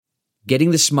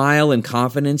Getting the smile and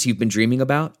confidence you've been dreaming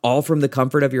about, all from the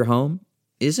comfort of your home,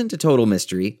 isn't a total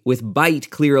mystery with Byte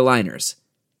clear aligners.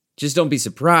 Just don't be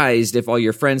surprised if all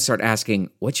your friends start asking,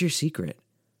 "What's your secret?"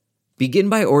 Begin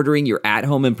by ordering your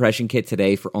at-home impression kit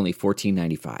today for only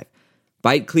 $14.95.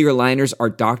 Byte clear aligners are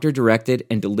doctor-directed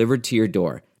and delivered to your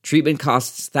door. Treatment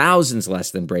costs thousands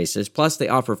less than braces, plus they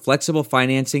offer flexible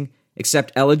financing,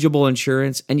 accept eligible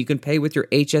insurance, and you can pay with your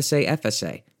HSA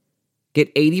FSA. Get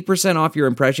 80% off your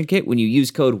impression kit when you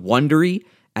use code WONDERY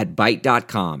at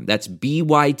Byte.com. That's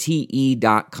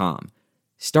BYTE.com.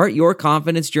 Start your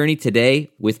confidence journey today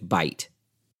with Byte.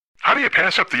 How do you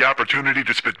pass up the opportunity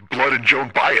to spit blood in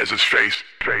Joan Baez's face?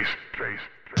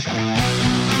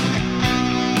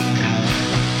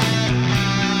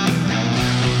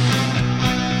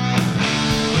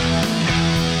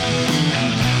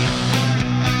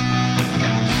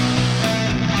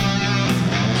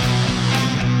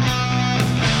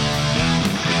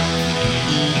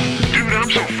 I'm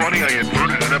so funny I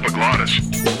inverted an epiglottis.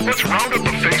 Let's round up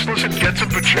the faceless and get some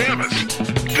pajamas.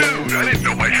 Dude, I didn't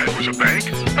know my head was a bank.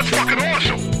 That's fucking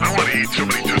awesome. I want to eat so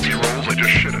many Tootsie Rolls I just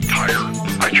shit a tire.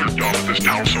 I jerked off with this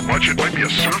towel so much it might be a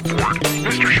surfboard.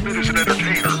 Mr. Schmidt is an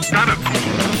entertainer, not a ghoul.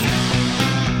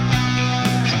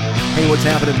 Hey, what's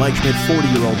happening? Mike Schmidt,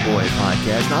 40-Year-Old Boy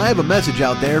podcast. Now, I have a message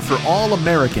out there for all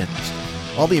Americans.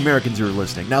 All the Americans who are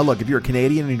listening. Now, look, if you're a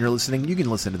Canadian and you're listening, you can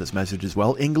listen to this message as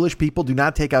well. English people, do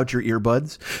not take out your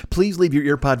earbuds. Please leave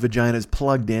your earpod vaginas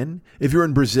plugged in. If you're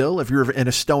in Brazil, if you're an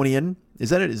Estonian,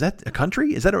 is that a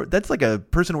country? That's like a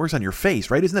person who works on your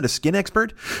face, right? Isn't that a skin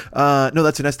expert? No,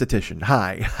 that's an esthetician.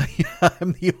 Hi,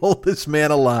 I'm the oldest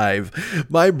man alive.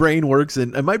 My brain works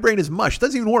and my brain is mush. It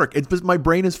doesn't even work. My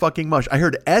brain is fucking mush. I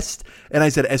heard est and I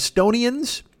said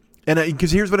Estonians. And because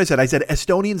here's what I said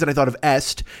Estonians, and I thought of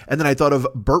Est, and then I thought of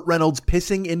Burt Reynolds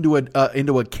pissing into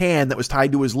a can that was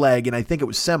tied to his leg, and I think it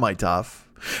was semi-tough,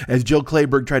 as Jill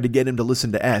Clayburgh tried to get him to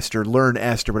listen to Est, or learn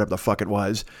Est, or whatever the fuck it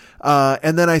was.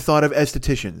 And then I thought of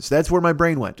estheticians. That's where my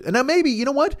brain went. And now maybe, you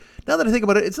know what? Now that I think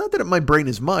about it, it's not that my brain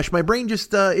is mush. My brain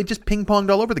just ping-ponged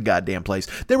all over the goddamn place.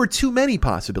 There were too many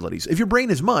possibilities. If your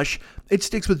brain is mush, it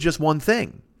sticks with just one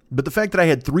thing. But the fact that I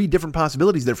had three different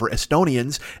possibilities there for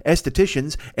Estonians,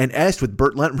 estheticians, and Est with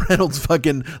Burt Reynolds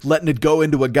fucking letting it go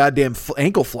into a goddamn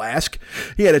ankle flask.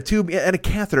 He had a tube and a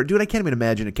catheter. Dude, I can't even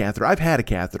imagine a catheter. I've had a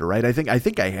catheter, right? I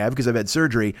think I have because I've had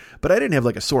surgery, but I didn't have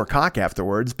like a sore cock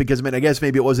afterwards because, I mean, I guess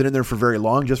maybe it wasn't in there for very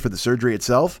long just for the surgery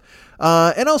itself.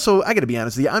 And also, I got to be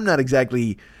honest with you, I'm not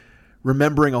exactly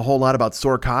remembering a whole lot about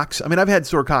sore cocks. I mean, I've had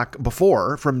sore cock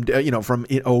before from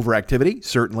overactivity,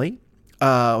 certainly.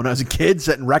 When I was a kid,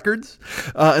 setting records.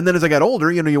 And then as I got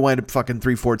older, you wind up fucking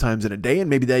 3-4 times in a day,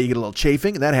 and maybe that you get a little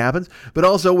chafing, and that happens. But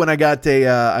also when I got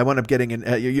I wound up getting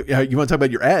an, you want to talk about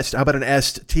your Est? How about an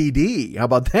STD? How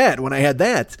about that? When I had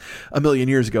that a million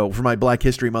years ago for my Black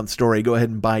History Month story, go ahead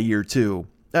and buy year 2.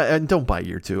 And don't buy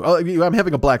year 2. I'm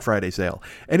having a Black Friday sale.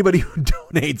 Anybody who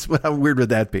donates, how weird would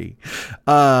that be? Did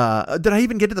I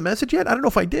even get to the message yet? I don't know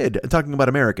if I did. Talking about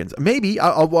Americans. Maybe.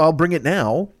 I'll bring it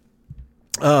now.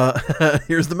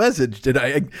 Here's the message.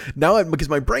 Because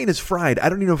my brain is fried. I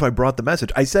don't even know if I brought the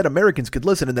message. I said Americans could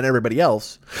listen and then everybody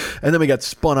else. And then we got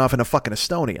spun off into fucking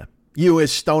Estonia. You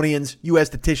Estonians, you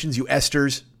estheticians, you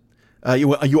Esters,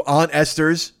 you Aunt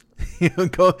Esters.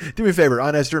 Go do me a favor,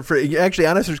 Aunt Esther.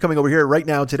 Aunt Esther's coming over here right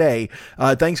now today,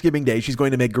 Thanksgiving Day. She's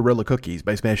going to make gorilla cookies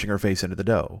by smashing her face into the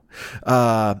dough.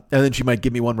 And then she might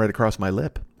give me one right across my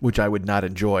lip, which I would not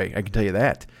enjoy. I can tell you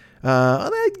that.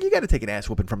 You got to take an ass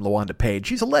whooping from LaWanda Page.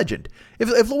 She's a legend. If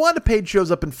LaWanda Page shows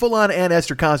up in full-on Aunt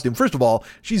Esther costume, first of all,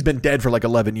 she's been dead for like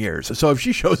 11 years. So if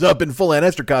she shows up in full Aunt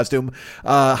Esther costume,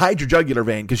 hide your jugular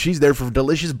vein because she's there for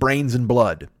delicious brains and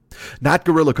blood. Not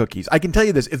gorilla cookies. I can tell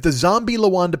you this. If the zombie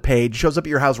LaWanda Page shows up at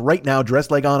your house right now dressed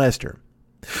like Aunt Esther,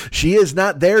 she is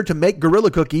not there to make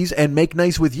gorilla cookies and make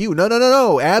nice with you.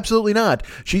 No. Absolutely not.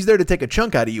 She's there to take a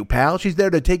chunk out of you, pal. She's there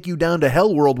to take you down to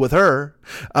hell world with her.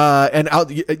 And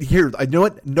you know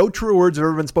what? No truer words have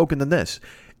ever been spoken than this.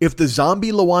 If the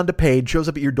zombie LaWanda Page shows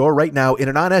up at your door right now in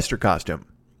an Aunt Esther costume,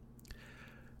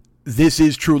 this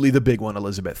is truly the big one,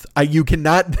 Elizabeth. You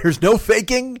cannot, there's no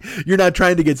faking. You're not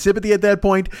trying to get sympathy at that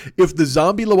point. If the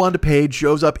zombie LaWanda Page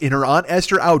shows up in her Aunt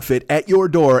Esther outfit at your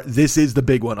door, this is the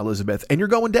big one, Elizabeth. And you're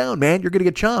going down, man. You're going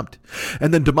to get chomped.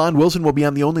 And then Damon Wilson will be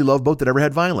on the only love boat that ever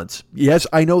had violence. Yes,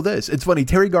 I know this. It's funny.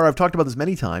 Terry Garr, I've talked about this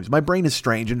many times. My brain is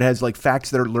strange and it has like facts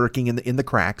that are lurking in the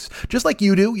cracks. Just like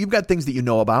you do. You've got things that you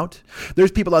know about.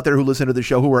 There's people out there who listen to the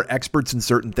show who are experts in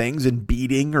certain things, in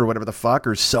beading or whatever the fuck,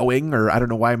 or sewing, or I don't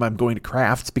know why I'm going to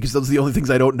crafts because those are the only things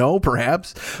I don't know,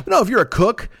 perhaps. But no, if you're a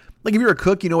cook, Like, if you're a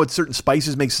cook, you know what certain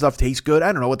spices make stuff taste good.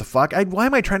 I don't know what the fuck. Why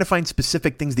am I trying to find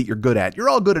specific things that you're good at? You're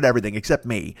all good at everything except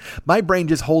me. My brain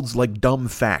just holds like dumb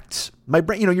facts. My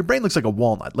brain, your brain looks like a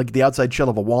walnut, like the outside shell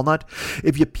of a walnut.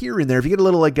 If you peer in there, if you get a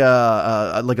little like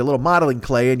a little modeling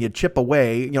clay and you chip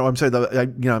away, I'm sorry,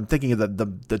 I'm thinking of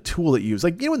the tool that you use.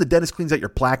 Like, when the dentist cleans out your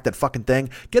plaque, that fucking thing,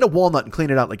 get a walnut and clean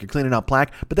it out like you're cleaning out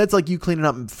plaque. But that's like you cleaning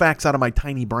out facts out of my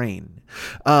tiny brain.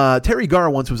 Terry Garr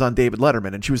once was on David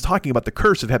Letterman, and she was talking about the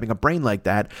curse of having a brain like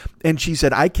that. And she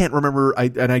said, I can't remember,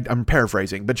 I'm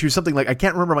paraphrasing, but she was something like, I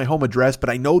can't remember my home address, but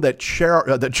I know that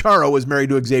Charo was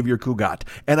married to Xavier Cugat,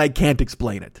 and I can't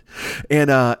explain it. And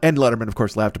Letterman, of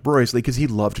course, laughed uproariously because he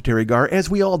loved Terry Garr, as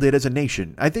we all did as a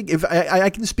nation. I think if I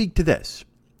can speak to this.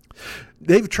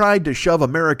 They've tried to shove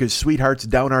America's sweethearts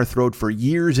down our throat for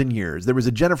years and years. There was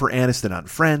a Jennifer Aniston on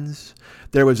Friends.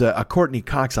 There was a Courtney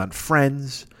Cox on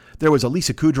Friends. There was a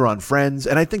Lisa Kudrow on Friends,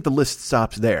 and I think the list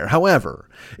stops there. However,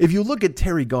 if you look at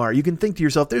Terry Garr, you can think to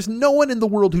yourself, there's no one in the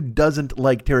world who doesn't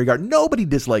like Terry Garr. Nobody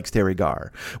dislikes Terry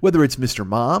Garr. Whether it's Mr.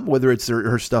 Mom, whether it's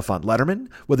her stuff on Letterman,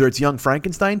 whether it's Young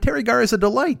Frankenstein, Terry Garr is a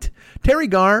delight. Terry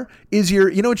Garr is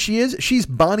you know what she is? She's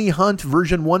Bonnie Hunt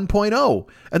version 1.0.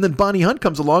 And then Bonnie Hunt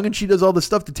comes along and she does all the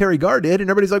stuff that Terry Garr did, and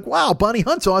everybody's like, wow, Bonnie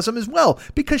Hunt's awesome as well.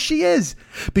 Because she is.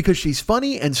 Because she's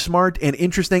funny and smart and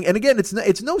interesting. And again,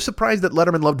 it's no surprise that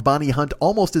Letterman loved Bonnie Hunt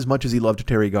almost as much as he loved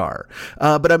Terry Garr.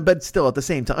 But still at the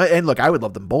same time, and look, I would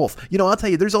love them both. I'll tell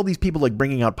you, there's all these people like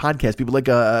bringing out podcasts. People like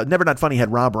Never Not Funny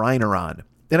had Rob Reiner on.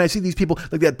 And I see these people,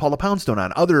 like they had Paula Poundstone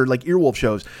on, other like Earwolf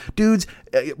shows. Dudes,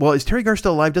 is Terry Garr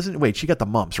still alive? Wait, she got the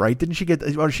mumps, right? Didn't she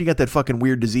get, or she got that fucking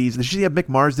weird disease? Did she have Mick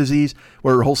Mars disease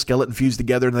where her whole skeleton fused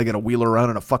together and they're going to wheel her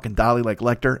around in a fucking dolly like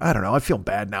Lecter? I don't know. I feel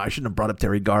bad now. I shouldn't have brought up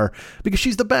Terry Garr because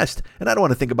she's the best. And I don't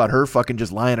want to think about her fucking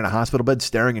just lying in a hospital bed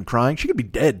staring and crying. She could be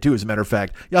dead too, as a matter of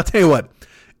fact. Yeah, I'll tell you what.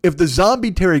 If the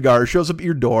zombie Terry Garr shows up at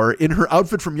your door in her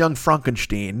outfit from Young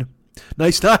Frankenstein,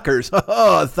 nice knockers.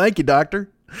 Oh, thank you,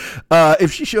 doctor.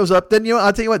 If she shows up, then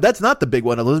I'll tell you what, that's not the big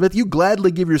one, Elizabeth. You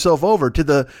gladly give yourself over to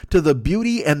the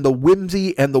beauty and the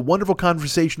whimsy and the wonderful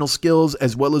conversational skills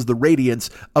as well as the radiance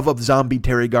of a zombie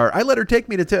Terry Garr. I let her take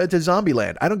me to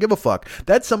Zombieland. I don't give a fuck.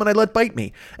 That's someone I'd let bite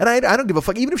me, and I don't give a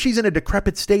fuck. Even if she's in a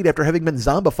decrepit state after having been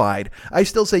zombified, I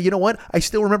still say, you know what? I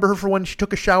still remember her for when she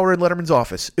took a shower in Letterman's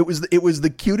office. It was the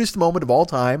cutest moment of all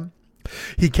time.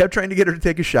 He kept trying to get her to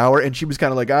take a shower, and she was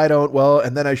kind of like, I don't,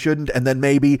 and then I shouldn't, and then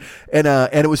maybe, and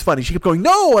it was funny. She kept going,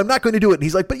 no, I'm not going to do it. And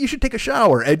he's like, but you should take a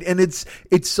shower. And it's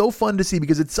so fun to see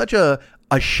because it's such a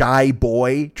shy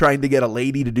boy trying to get a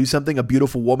lady to do something, a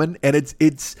beautiful woman. And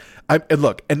and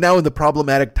look, and now in the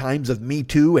problematic times of Me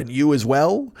Too and you as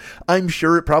well, I'm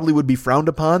sure it probably would be frowned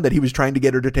upon that he was trying to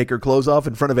get her to take her clothes off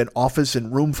in front of an office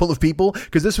and room full of people.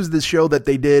 Because this was this show that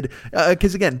they did.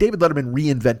 Because again, David Letterman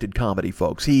reinvented comedy,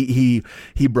 folks. He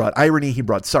brought irony, he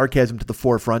brought sarcasm to the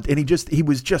forefront, and he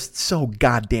was just so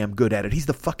goddamn good at it. He's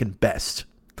the fucking best.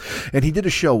 And he did a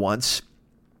show once.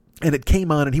 And it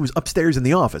came on, and he was upstairs in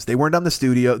the office. They weren't in the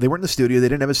studio. They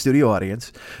didn't have a studio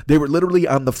audience. They were literally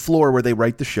on the floor where they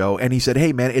write the show. And he said,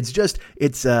 hey, man,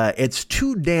 it's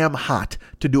too damn hot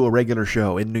to do a regular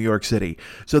show in New York City.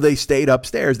 So they stayed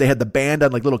upstairs. They had the band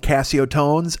on like little Casio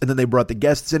tones, and then they brought the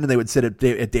guests in, and they would sit at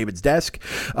David's desk.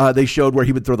 They showed where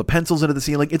he would throw the pencils into the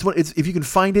ceiling. If you can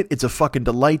find it, it's a fucking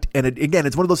delight. And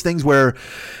it's one of those things where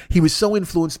he was so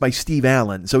influenced by Steve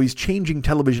Allen. So he's changing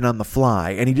television on the fly,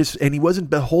 and he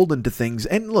wasn't beholden to things.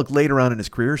 And look, later on in his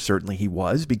career, certainly he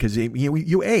was, because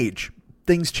you age.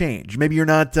 Things change. Maybe you're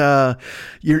not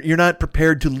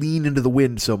prepared to lean into the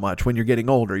wind so much when you're getting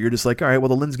older. You're just like, all right, well,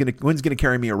 the wind's gonna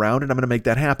carry me around, and I'm gonna make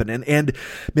that happen. And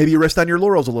maybe you rest on your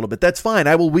laurels a little bit. That's fine.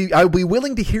 I will be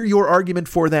willing to hear your argument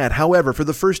for that. However, for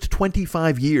the first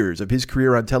 25 years of his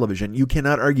career on television, you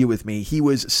cannot argue with me. He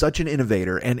was such an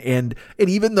innovator. And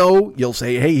even though you'll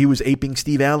say, hey, he was aping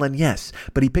Steve Allen, yes,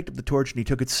 but he picked up the torch and he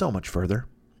took it so much further.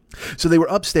 So they were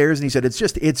upstairs, and he said,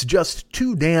 it's just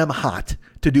too damn hot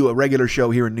to do a regular show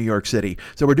here in New York City.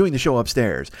 So we're doing the show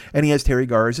upstairs. And he has Terry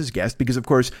Garr as his guest because, of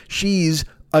course, she's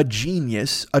a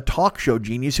genius, a talk show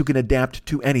genius who can adapt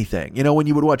to anything. When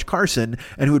you would watch Carson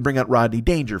and who would bring out Rodney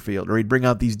Dangerfield, or he'd bring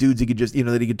out these dudes he could just,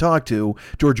 that he could talk to,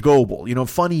 George Gobel,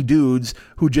 funny dudes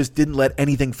who just didn't let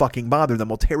anything fucking bother them.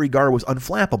 Well, Terry Garr was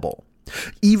unflappable.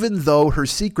 Even though her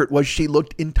secret was she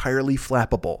looked entirely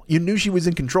flappable. You knew she was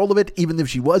in control of it, even if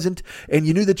she wasn't. And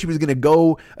you knew that she was going to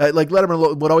go, like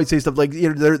Letterman would always say stuff like,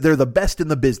 they're the best in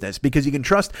the business because you can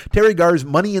trust Terry Garr's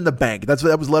money in the bank. That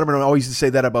was Letterman always used to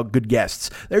say that about good guests.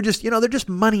 They're just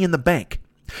money in the bank.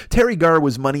 Terry Garr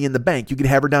was money in the bank. You could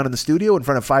have her down in the studio in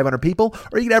front of 500 people,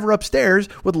 or you could have her upstairs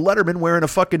with Letterman wearing a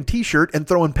fucking t-shirt and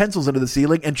throwing pencils into the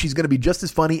ceiling, and she's going to be just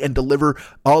as funny and deliver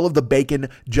all of the bacon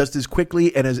just as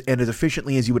quickly and as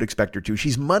efficiently as you would expect her to.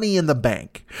 She's money in the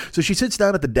bank. So she sits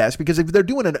down at the desk, because if they're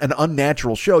doing an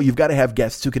unnatural show, you've got to have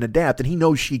guests who can adapt, and he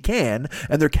knows she can,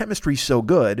 and their chemistry's so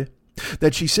good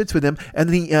that she sits with him, and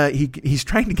then he's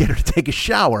trying to get her to take a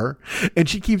shower, and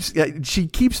she keeps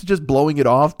just blowing it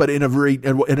off, but in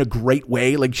a great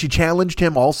way. Like, she challenged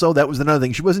him also. That was another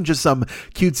thing. She wasn't just some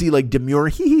cutesy, like, demure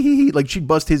hee. Like, she'd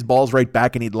bust his balls right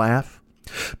back and he'd laugh.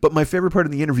 But my favorite part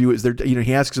of the interview is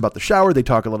he asks about the shower. They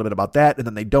talk a little bit about that, and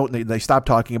then they stop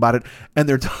talking about it, and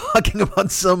they're talking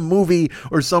about some movie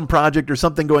or some project or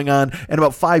something going on, and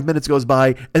about 5 minutes goes by,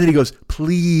 and then he goes,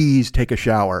 "Please take a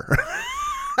shower."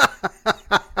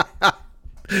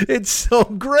 It's so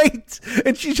great.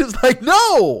 And she's just like,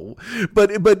 no.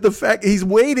 But the fact he's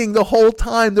waiting the whole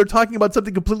time, they're talking about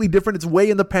something completely different. It's way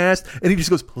in the past. And he just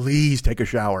goes, "Please take a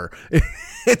shower."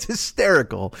 It's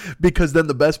hysterical, because then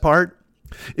the best part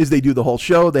is they do the whole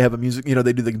show. They have a music,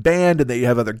 they do the band, and they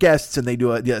have other guests, and they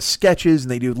do sketches,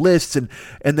 and they do lists. And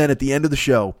then at the end of the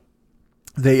show,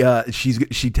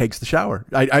 she takes the shower.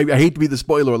 I hate to be the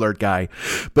spoiler alert guy,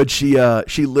 but she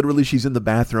literally, she's in the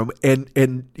bathroom, and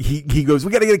he goes,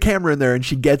 "We got to get a camera in there," and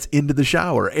she gets into the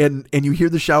shower, and you hear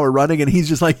the shower running, and he's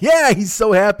just like, yeah, he's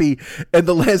so happy. And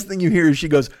the last thing you hear is she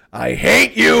goes, "I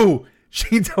hate you."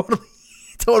 She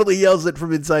totally yells it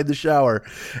from inside the shower.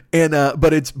 And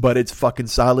but it's fucking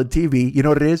solid TV. You know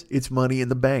what it is? It's money in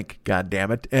the bank. God damn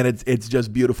it. And it's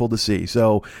just beautiful to see.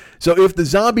 So if the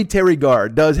zombie Terry Garr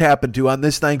does happen to, on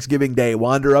this Thanksgiving Day,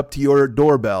 wander up to your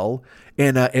doorbell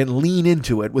and lean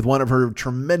into it with one of her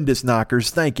tremendous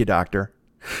knockers, thank you, doctor.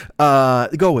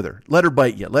 Go with her. Let her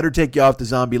bite you. Let her take you off to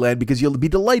zombie land, because you'll be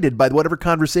delighted by whatever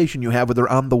conversation you have with her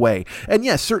on the way. And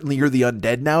yes, certainly you're the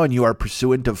undead now, and you are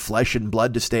pursuant of flesh and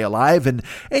blood to stay alive, and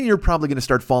you're probably going to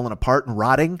start falling apart and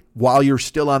rotting while you're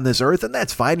still on this earth, and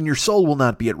that's fine, and your soul will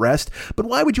not be at rest. But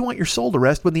why would you want your soul to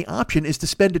rest when the option is to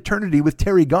spend eternity with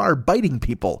Terry Garr biting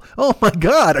people? Oh my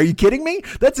God, are you kidding me?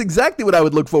 That's exactly what I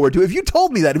would look forward to. If you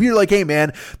told me that, if you're like, "Hey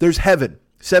man, there's heaven,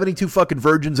 72 fucking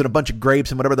virgins and a bunch of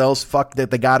grapes and whatever the else fuck that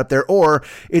they got up there," or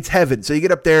it's heaven. So you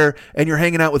get up there and you're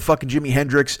hanging out with fucking Jimi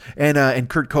Hendrix and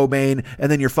Kurt Cobain,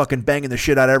 and then you're fucking banging the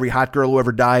shit out of every hot girl who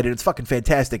ever died, and it's fucking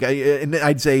fantastic. And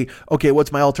I'd say, okay,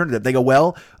 what's my alternative? They go,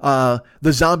 well,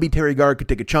 the zombie Terry Garr could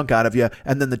take a chunk out of you,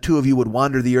 and then the two of you would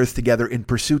wander the earth together in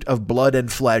pursuit of blood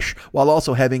and flesh, while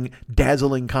also having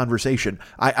dazzling conversation.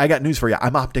 I got news for you.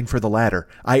 I'm opting for the latter.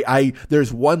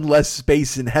 There's one less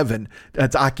space in heaven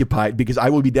that's occupied, because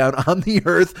I will be down on the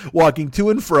earth, walking to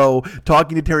and fro,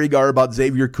 talking to Terry Garr about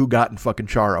Xavier Cugat and fucking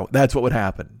Charo. That's what would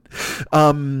happen.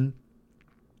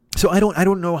 So I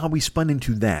don't know how we spun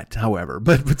into that, however,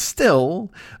 but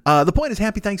still, the point is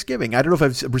happy Thanksgiving. I don't know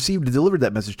if I've delivered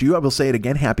that message to you. I will say it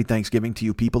again. Happy Thanksgiving to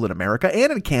you people in America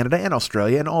and in Canada and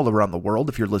Australia and all around the world,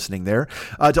 if you're listening there.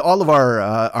 To all of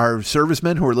our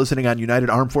servicemen who are listening on United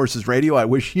Armed Forces Radio, I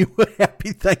wish you a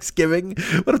happy Thanksgiving.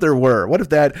 What if there were? What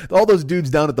if all those dudes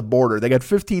down at the border, they got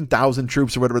 15,000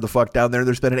 troops or whatever the fuck down there.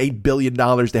 They're spending $8 billion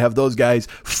to have those guys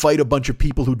fight a bunch of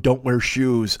people who don't wear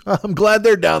shoes. I'm glad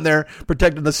they're down there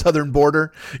protecting the southern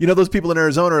border. You know, those people in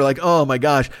Arizona are like, oh my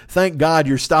gosh, thank God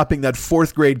you're stopping that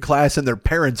 4th grade class and their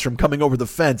parents from coming over the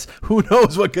fence. Who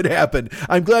knows what could happen?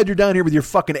 I'm glad you're down here with your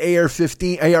fucking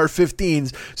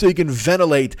AR-15s so you can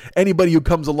ventilate anybody who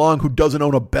comes along who doesn't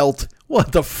own a belt.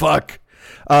 What the fuck?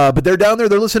 But they're down there.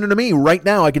 They're listening to me right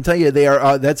now. I can tell you they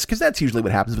are. That's because that's usually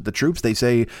what happens with the troops. They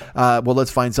say, well,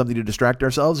 let's find something to distract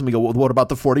ourselves. And we go, well, what about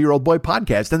the 40-year-old boy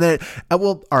podcast? And then,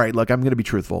 well, all right, look, I'm going to be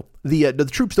truthful. The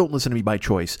troops don't listen to me by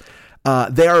choice.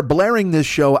 They are blaring this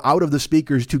show out of the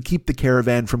speakers to keep the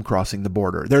caravan from crossing the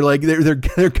border. They're like,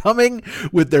 they're coming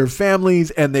with their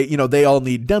families, and they all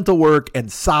need dental work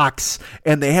and socks,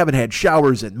 and they haven't had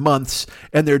showers in months,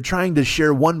 and they're trying to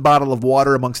share one bottle of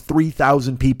water amongst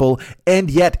 3,000 people. And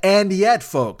yet,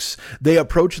 folks, they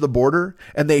approach the border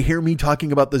and they hear me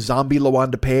talking about the zombie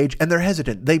LaWanda Page, and they're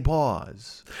hesitant. They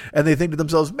pause and they think to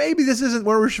themselves, maybe this isn't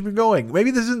where we should be going.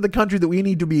 Maybe this isn't the country that we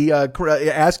need to be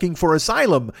asking for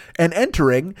asylum and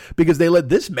entering, because they let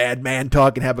this madman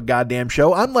talk and have a goddamn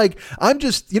show. I'm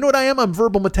just, you know what I am? I'm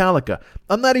verbal Metallica.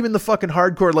 I'm not even the fucking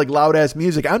hardcore, like, loud ass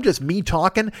music. I'm just me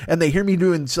talking, and they hear me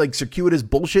doing like circuitous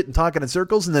bullshit and talking in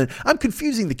circles, and then I'm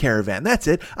confusing the caravan. That's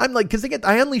it. I'm like, because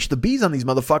I unleash the bees on these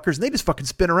motherfuckers, and they just fucking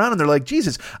spin around, and they're like,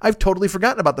 Jesus, I've totally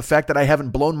forgotten about the fact that I haven't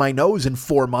blown my nose in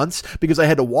 4 months because I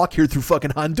had to walk here through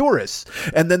fucking Honduras.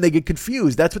 And then they get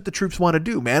confused. That's what the troops want to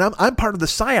do, man. I'm part of the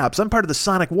psyops. I'm part of the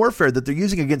sonic warfare that they're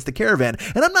using against the caravan.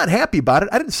 And I'm not happy about it.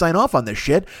 I didn't sign off on this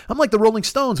shit. I'm like the Rolling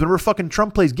Stones whenever fucking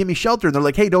Trump plays Gimme Shelter and they're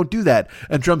like, hey, don't do that.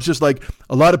 And Trump's just like,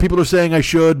 a lot of people are saying I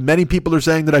should. Many people are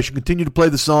saying that I should continue to play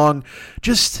the song.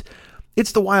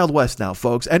 It's the Wild West now,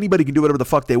 folks. Anybody can do whatever the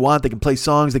fuck they want. They can play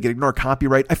songs. They can ignore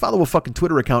copyright. I follow a fucking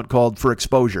Twitter account called For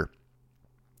Exposure.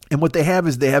 And what they have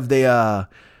is they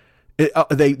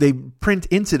print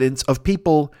incidents of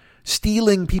people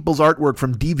stealing people's artwork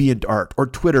from DeviantArt or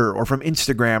Twitter or from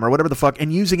Instagram or whatever the fuck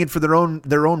and using it for their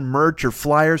own merch or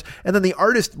flyers. And then the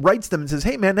artist writes them and says,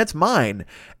 hey man, that's mine.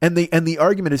 And the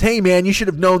argument is, hey man, you should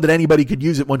have known that anybody could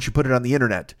use it once you put it on the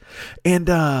internet. And,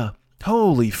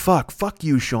 holy fuck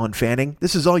you, Sean Fanning.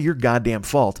 This is all your goddamn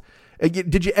fault.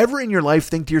 Did you ever in your life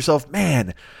think to yourself,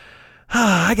 man,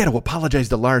 I got to apologize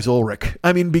to Lars Ulrich.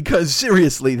 I mean, because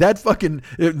seriously, that fucking,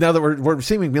 now that we're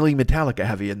seemingly Metallica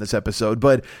heavy in this episode,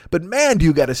 but man, do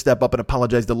you got to step up and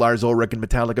apologize to Lars Ulrich and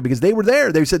Metallica because they were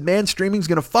there. They said, man, streaming's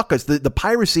going to fuck us. The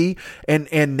piracy and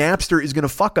Napster is going to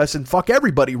fuck us and fuck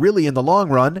everybody really in the long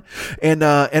run. And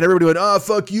everybody went, oh,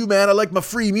 fuck you, man. I like my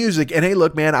free music. And hey,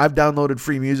 look, man, I've downloaded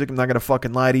free music. I'm not going to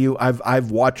fucking lie to you. I've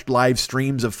watched live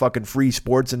streams of fucking free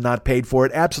sports and not paid for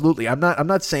it. Absolutely. I'm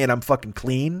not saying I'm fucking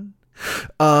clean.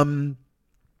 And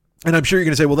I'm sure you're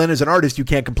going to say, well, then as an artist, you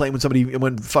can't complain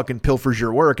when fucking pilfers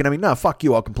your work. And I mean, no, fuck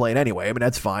you. I'll complain anyway. I mean,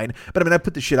 that's fine. But I mean, I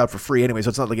put this shit out for free anyway, so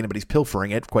it's not like anybody's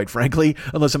pilfering it, quite frankly,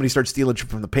 unless somebody starts stealing shit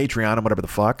from the Patreon and whatever the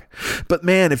fuck. But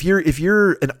man, if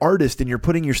you're an artist and you're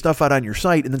putting your stuff out on your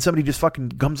site and then somebody just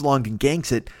fucking comes along and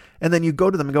ganks it, and then you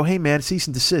go to them and go, hey man, cease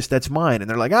and desist, that's mine. And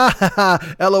they're like,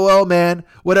 LOL, man,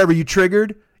 whatever, you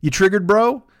triggered? You triggered,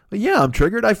 bro? Yeah, I'm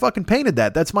triggered. I fucking painted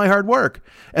that. That's my hard work.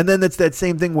 And then that's that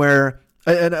same thing where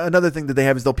another thing that they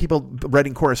have is people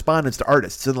writing correspondence to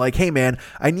artists and like, hey man,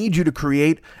 I need you to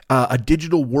create a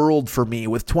digital world for me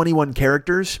with 21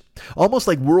 characters, almost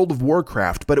like World of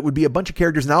Warcraft, but it would be a bunch of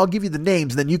characters and I'll give you the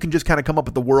names and then you can just kind of come up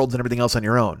with the worlds and everything else on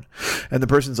your own. And the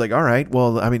person's like, all right,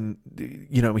 well, I mean,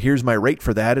 here's my rate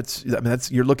for that.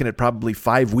 You're looking at probably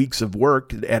 5 weeks of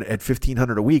work at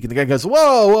 $1,500 a week. And the guy goes,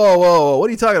 whoa, what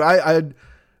are you talking about?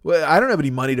 I don't have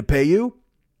any money to pay you.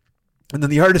 And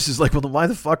then the artist is like, well, then why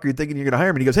the fuck are you thinking you're going to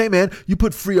hire me? And he goes, hey, man, you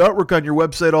put free artwork on your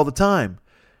website all the time.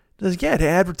 I was like, yeah, to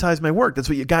advertise my work. That's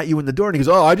what got you in the door. And he goes,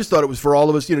 oh, I just thought it was for all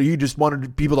of us. You just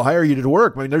wanted people to hire you to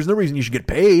work. I mean, there's no reason you should get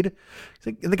paid.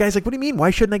 And the guy's like, what do you mean?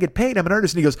 Why shouldn't I get paid? I'm an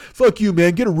artist. And he goes, fuck you,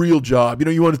 man. Get a real job.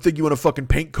 You want to fucking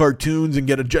paint cartoons and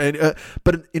get a giant.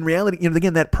 But in reality,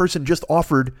 again, that person just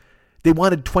offered. They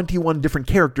wanted 21 different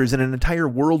characters and an entire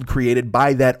world created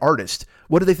by that artist.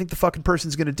 What do they think the fucking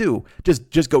person's going to do?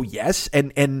 Just go yes?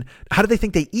 And how do they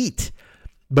think they eat?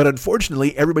 But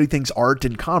unfortunately, everybody thinks art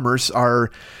and commerce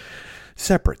are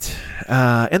separate.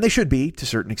 And they should be to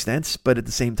certain extents, but at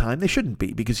the same time, they shouldn't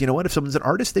be. Because you know what? If someone's an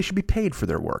artist, they should be paid for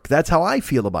their work. That's how I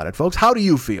feel about it, folks. How do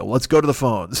you feel? Let's go to the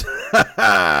phones.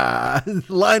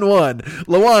 Line one.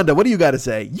 LaWanda, what do you got to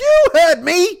say? You heard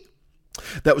me!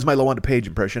 That was my LaWanda Page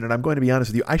impression, and I'm going to be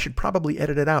honest with you, I should probably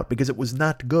edit it out because it was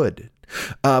not good.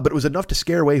 But it was enough to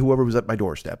scare away whoever was at my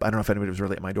doorstep. I don't know if anybody was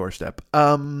really at my doorstep.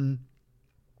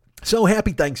 So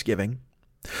happy Thanksgiving.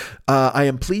 I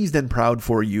am pleased and proud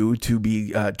for you to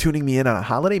be tuning me in on a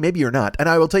holiday. Maybe you're not. And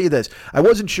I will tell you this. I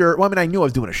wasn't sure. Well, I mean, I knew I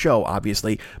was doing a show,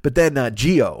 obviously. But then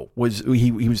Gio was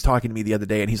talking to me the other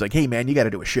day, and he's like, hey, man, you got to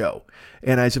do a show.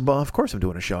 And I said, well, of course I'm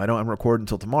doing a show. I'm recording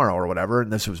until tomorrow or whatever.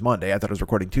 And this was Monday. I thought I was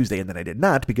recording Tuesday, and then I did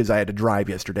not because I had to drive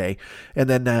yesterday. And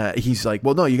then he's like,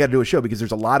 well, no, you got to do a show because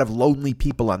there's a lot of lonely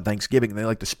people on Thanksgiving, and they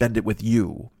like to spend it with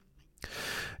you.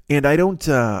 And I don't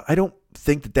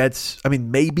think that's, I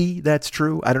mean, maybe that's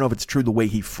true. I don't know if it's true the way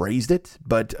he phrased it,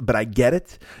 but I get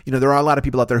it. There are a lot of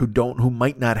people out there who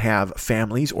might not have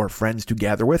families or friends to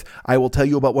gather with. I will tell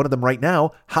you about one of them right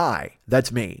now. Hi,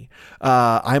 that's me.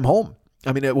 I'm home.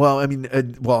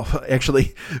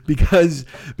 Actually, because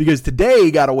today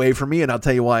got away from me, and I'll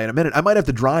tell you why in a minute. I might have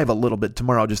to drive a little bit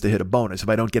tomorrow just to hit a bonus if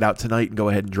I don't get out tonight and go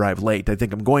ahead and drive late. I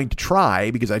think I'm going to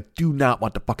try because I do not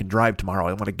want to fucking drive tomorrow.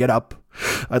 I want to get up.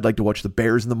 I'd like to watch the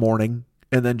Bears in the morning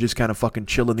and then just kind of fucking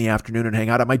chill in the afternoon and hang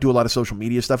out. I might do a lot of social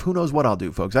media stuff. Who knows what I'll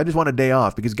do, folks? I just want a day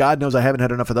off because God knows I haven't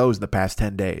had enough of those in the past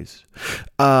 10 days.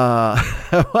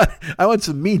 I want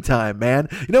some me time, man.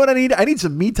 You know what I need? I need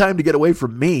some me time to get away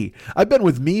from me. I've been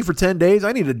with me for 10 days.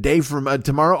 I need a day from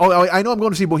tomorrow. Oh, I know I'm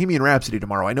going to see Bohemian Rhapsody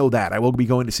tomorrow. I know that. I will be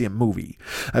going to see a movie.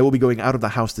 I will be going out of the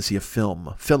house to see a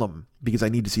film, because I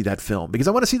need to see that film because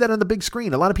I want to see that on the big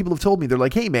screen. A lot of people have told me, they're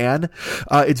like, hey man,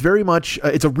 it's very much,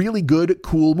 it's a really good,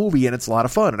 cool movie and it's a lot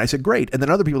of fun. And I said, great. And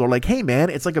then other people are like, hey man,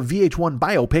 it's like a VH1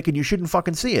 biopic and you shouldn't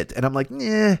fucking see it. And I'm like,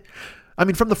 I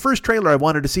mean, from the first trailer, I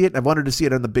wanted to see it, and I wanted to see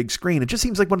it on the big screen. It just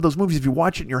seems like one of those movies, if you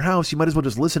watch it in your house, you might as well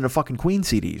just listen to fucking Queen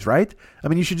CDs, right? I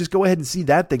mean, you should just go ahead and see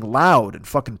that thing loud and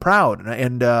fucking proud.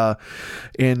 And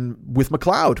with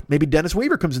McLeod, maybe Dennis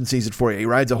Weaver comes and sees it for you. He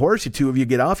rides a horse, you two of you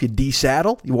get off, you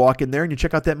desaddle, you walk in there, and you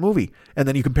check out that movie. And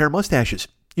then you compare mustaches.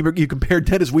 You compare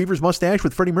Dennis Weaver's mustache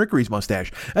with Freddie Mercury's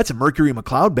mustache. That's a Mercury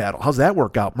McLeod battle. How's that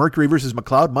work out? Mercury versus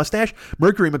McLeod mustache?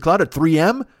 Mercury McLeod at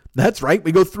 3M? That's right.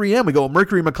 We go 3M. We go a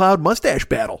Mercury McLeod mustache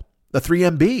battle. The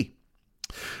 3MB.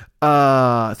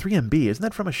 3MB. Isn't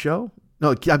that from a show?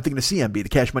 No, I'm thinking of CMB, the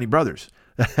Cash Money Brothers.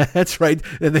 That's right.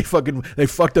 And they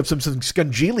fucked up some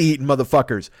scungili eating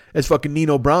motherfuckers. As fucking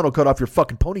Nino Brown will cut off your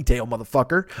fucking ponytail,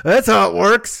 motherfucker. That's how it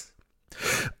works.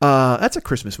 That's a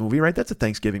Christmas movie, right? That's a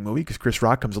Thanksgiving movie because Chris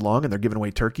Rock comes along and they're giving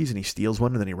away turkeys and he steals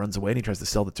one and then he runs away and he tries to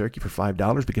sell the turkey for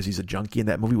 $5 because he's a junkie in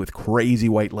that movie with crazy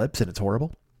white lips and it's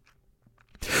horrible.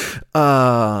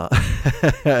 So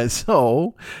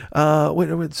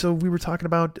we were talking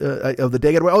about the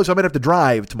day. So I might have to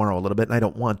drive tomorrow a little bit, and I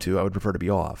don't want to. I would prefer to be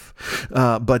off.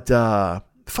 But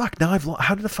fuck. Now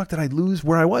how did the fuck did I lose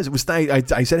where I was? It was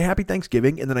I said Happy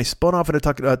Thanksgiving, and then I spun off and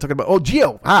talking about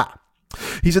Gio.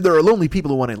 He said there are lonely people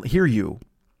who want to hear you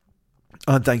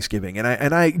on Thanksgiving, and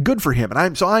I good for him. And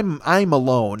I'm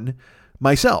alone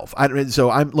myself. Here's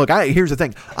the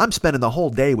thing. I'm spending the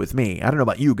whole day with me. I don't know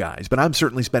about you guys, but I'm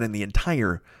certainly spending the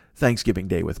entire Thanksgiving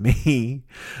day with me.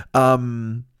 Today,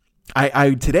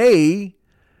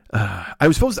 I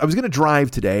was going to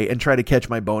drive today and try to catch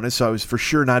my bonus. So I was for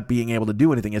sure not being able to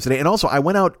do anything yesterday. And also I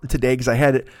went out today because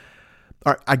I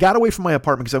got away from my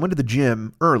apartment because I went to the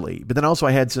gym early, but then also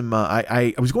I had some,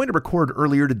 I was going to record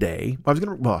earlier today. I was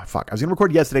going to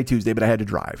record yesterday, Tuesday, but I had to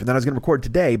drive, and then I was going to record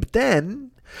today, but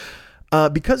then,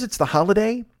 because it's the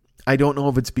holiday, I don't know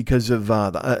if it's because of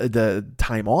the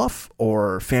time off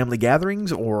or family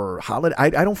gatherings or holiday. I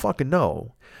don't fucking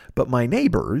know. But my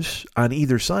neighbors on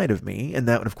either side of me, and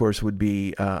that of course would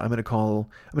be I'm going to call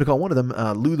one of them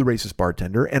Lou the racist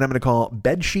bartender, and I'm going to call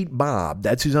Bedsheet Bob.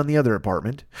 That's who's on the other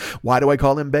apartment. Why do I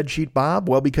call him Bedsheet Bob?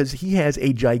 Well, because he has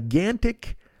a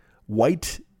gigantic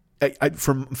white.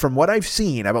 From what I've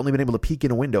seen, I've only been able to peek in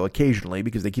a window occasionally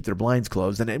because they keep their blinds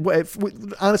closed, and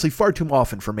honestly, far too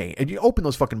often for me. And you open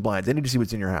those fucking blinds, I need to see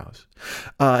what's in your house.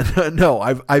 No,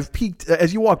 I've peeked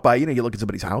as you walk by. You look at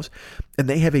somebody's house, and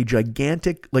they have a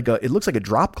gigantic, it looks like a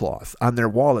drop cloth on their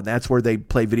wall, and that's where they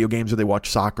play video games or they watch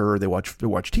soccer or they watch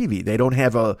TV. They don't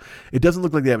have it doesn't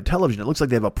look like they have a television. It looks like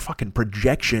they have a fucking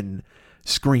projection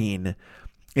screen.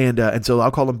 And so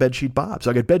I'll call him Bedsheet Bob.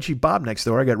 So I got Bedsheet Bob next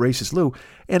door. I got Racist Lou,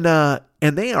 and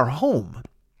they are home.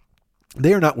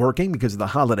 They are not working because of the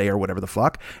holiday or whatever the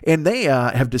fuck. And they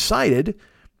have decided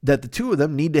that the two of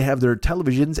them need to have their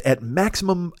televisions at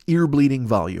maximum ear bleeding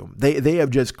volume. They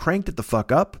have just cranked it the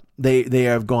fuck up. They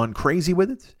have gone crazy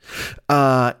with it.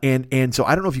 And so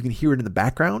I don't know if you can hear it in the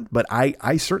background, but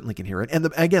I certainly can hear it. And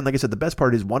again, like I said, the best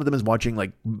part is one of them is watching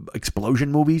like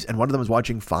explosion movies and one of them is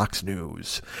watching Fox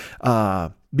News.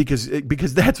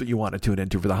 Because that's what you want to tune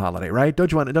into for the holiday, right?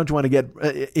 Don't you want to get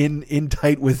in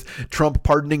tight with Trump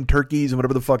pardoning turkeys and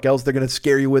whatever the fuck else they're going to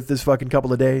scare you with this fucking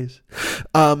couple of days?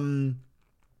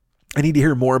 I need to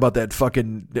hear more about that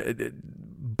fucking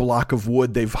block of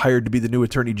wood they've hired to be the new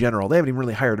attorney general. They haven't even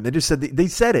really hired him. They just said they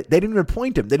said it. They didn't even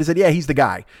appoint him. They just said, yeah, he's the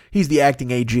guy. He's the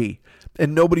acting AG.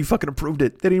 And nobody fucking approved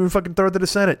it. They didn't even fucking throw it to the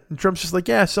Senate. And Trump's just like,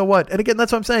 yeah, so what? And again,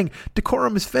 that's what I'm saying.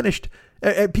 Decorum is finished.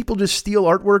 People just steal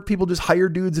artwork. People just hire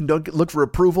dudes and don't look for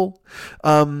approval.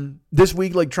 This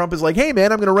week, like Trump is like, hey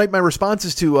man, I'm going to write my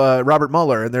responses to Robert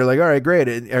Mueller. And they're like, all right, great.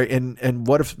 And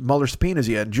what if Mueller subpoenas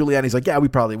you? And Giuliani's like, yeah, we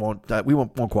probably won't. We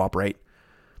won't cooperate.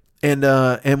 And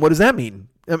what does that mean?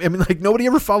 I mean, like nobody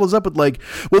ever follows up with like,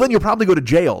 well, then you'll probably go to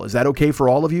jail. Is that okay for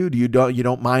all of you? You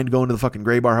don't mind going to the fucking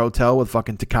Gray Bar Hotel with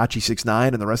fucking Tekashi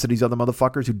 6ix9ine and the rest of these other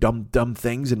motherfuckers who dumb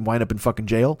things and wind up in fucking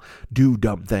jail? Do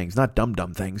dumb things, not dumb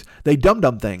things. They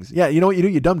dumb things. Yeah, you know what you do?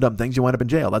 You dumb things. You wind up in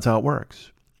jail. That's how it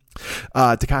works.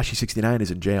 Tekashi 69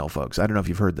 is in jail, folks. I don't know if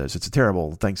you've heard this. It's a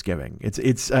terrible Thanksgiving.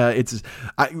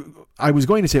 I was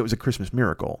going to say it was a Christmas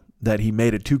miracle that he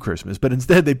made it to Christmas, but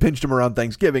instead they pinched him around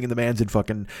Thanksgiving and the man's in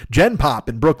fucking Gen Pop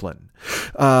in Brooklyn.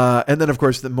 And then of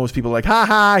course most people are like,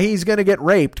 ha, he's going to get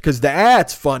raped because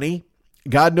that's funny.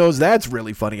 God knows that's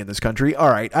really funny in this country. All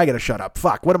right, I got to shut up.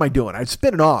 Fuck, what am I doing? I'm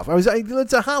spinning off.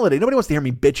 It's a holiday. Nobody wants to hear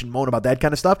me bitch and moan about that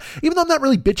kind of stuff. Even though I'm not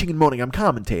really bitching and moaning, I'm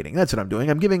commentating. That's what I'm doing.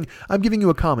 I'm giving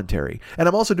you a commentary. And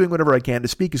I'm also doing whatever I can to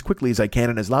speak as quickly as I can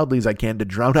and as loudly as I can to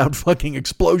drown out fucking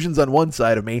explosions on one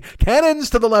side of me, cannons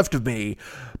to the left of me,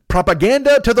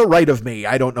 propaganda to the right of me.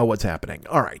 I don't know what's happening.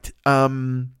 All right.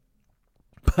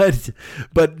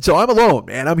 But so I'm alone,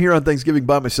 man. I'm here on Thanksgiving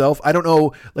by myself. I don't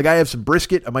know. Like, I have some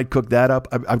brisket. I might cook that up.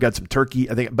 I've got some turkey,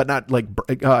 I think, but not like,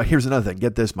 here's another thing.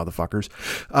 Get this, motherfuckers.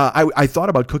 I thought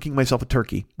about cooking myself a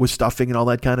turkey with stuffing and all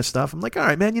that kind of stuff. I'm like, all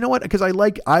right, man, you know what? Because I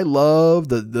love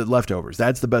the leftovers.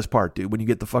 That's the best part, dude. When you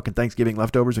get the fucking Thanksgiving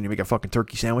leftovers, when you make a fucking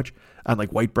turkey sandwich on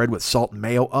like white bread with salt and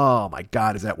mayo. Oh my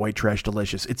God, is that white trash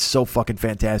delicious? It's so fucking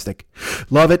fantastic.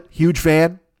 Love it. Huge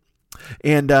fan.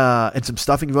 And some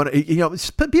stuffing. If you want to, you know,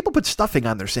 people put stuffing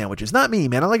on their sandwiches. Not me,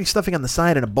 man. I like stuffing on the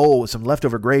side in a bowl with some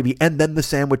leftover gravy and then the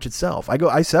sandwich itself.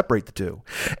 I separate the two.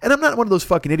 And I'm not one of those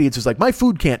fucking idiots who's like, my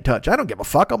food can't touch. I don't give a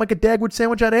fuck. I'll make a Dagwood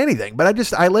sandwich out of anything.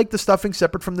 But I like the stuffing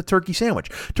separate from the turkey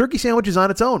sandwich. Turkey sandwich is on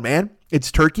its own, man. It's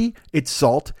turkey, it's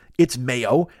salt, it's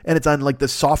mayo, and it's on like the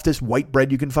softest white bread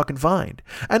you can fucking find.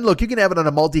 And look, you can have it on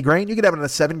a multi-grain, you can have it on a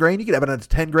 7-grain, you can have it on a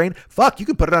 10-grain. Fuck, you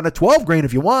can put it on a 12-grain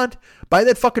if you want. Buy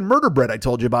that fucking murder bread I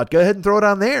told you about. Go ahead and throw it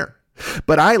on there.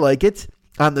 But I like it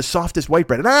on the softest white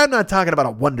bread. And I'm not talking about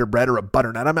a Wonder Bread or a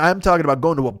butternut. I'm talking about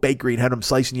going to a bakery and having them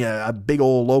slicing you a big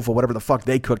old loaf of whatever the fuck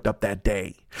they cooked up that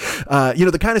day. You know,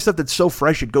 the kind of stuff that's so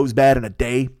fresh it goes bad in a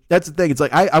day. That's the thing. It's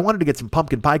like I wanted to get some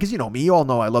pumpkin pie because, you know me, you all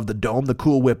know I love the dome, the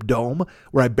Cool Whip dome,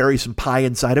 where I bury some pie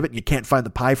inside of it and you can't find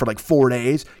the pie for like 4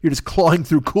 days. You're just clawing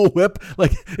through Cool Whip.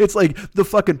 Like, it's like the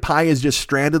fucking pie is just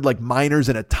stranded like miners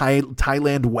in a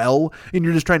Thailand well, and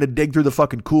you're just trying to dig through the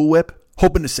fucking Cool Whip,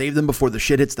 hoping to save them before the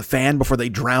shit hits the fan, before they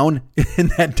drown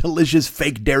in that delicious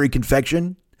fake dairy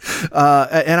confection.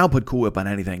 And I'll put Cool Whip on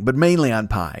anything, but mainly on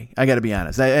pie. I got to be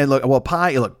honest.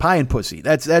 Pie and pussy.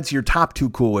 That's your top 2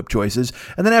 Cool Whip choices.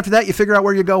 And then after that, you figure out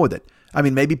where you go with it. I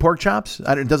mean, maybe pork chops.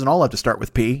 It doesn't all have to start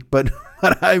with P, but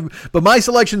my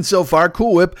selection so far,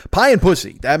 Cool Whip, pie and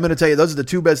pussy. I'm going to tell you, those are the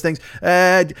 2 best things.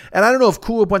 And I don't know if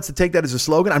Cool Whip wants to take that as a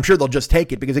slogan. I'm sure they'll just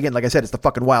take it because, again, like I said, it's the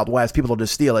fucking Wild West. People will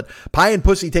just steal it. Pie and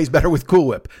pussy tastes better with Cool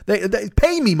Whip. They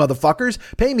pay me, motherfuckers.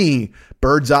 Pay me,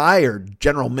 Bird's Eye or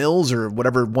General Mills or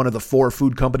whatever one of the 4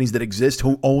 food companies that exist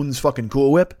who owns fucking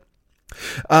Cool Whip.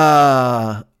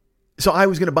 So I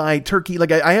was going to buy turkey.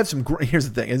 Like I have some, here's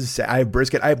the thing. I have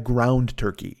brisket. I have ground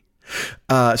turkey.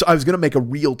 So I was going to make a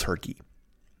real turkey.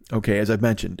 Okay, as I've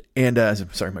mentioned. And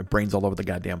sorry, my brain's all over the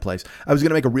goddamn place. I was going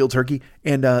to make a real turkey.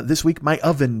 And this week, my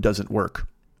oven doesn't work.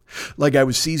 Like, I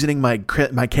was seasoning my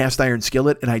cast iron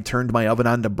skillet and I turned my oven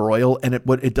on to broil, and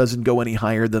it doesn't go any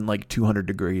higher than like 200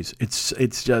 degrees.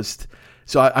 It's just,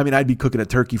 so I mean, I'd be cooking a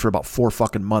turkey for about 4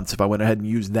 fucking months if I went ahead and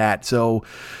used that. So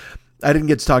I didn't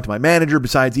get to talk to my manager.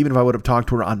 Besides, even if I would have talked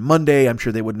to her on Monday, I'm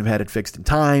sure they wouldn't have had it fixed in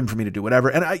time for me to do whatever.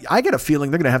 And I get a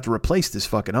feeling they're going to have to replace this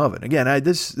fucking oven. Again,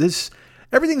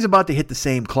 everything's about to hit the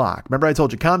same clock. Remember I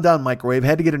told you, calm down, microwave,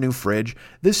 had to get a new fridge.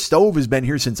 This stove has been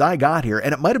here since I got here,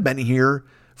 and it might have been here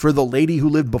for the lady who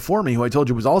lived before me, who I told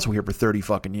you was also here for 30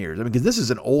 fucking years. I mean, because this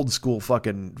is an old school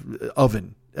fucking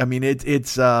oven. I mean, it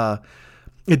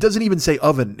doesn't even say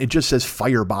oven. It just says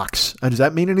firebox. Does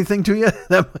that mean anything to you?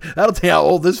 That'll tell you how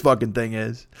old this fucking thing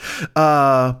is.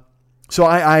 So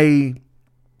I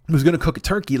was going to cook a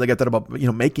turkey. Like, I thought about,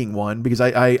 making one because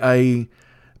I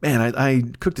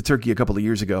cooked a turkey a couple of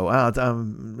years ago. I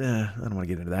don't want to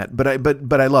get into that,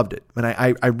 but I loved it. And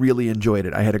I really enjoyed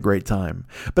it. I had a great time.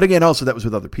 But again, also that was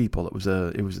with other people. It was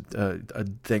a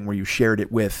thing where you shared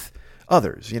it with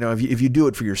others. If you do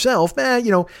it for yourself,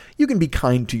 you can be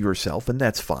kind to yourself and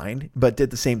that's fine. But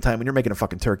at the same time, when you're making a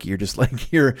fucking turkey, you're just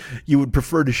like, you would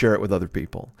prefer to share it with other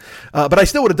people. But I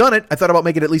still would have done it. I thought about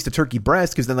making at least a turkey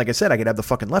breast because then, like I said, I could have the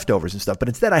fucking leftovers and stuff. But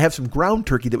instead, I have some ground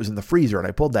turkey that was in the freezer and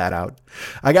I pulled that out.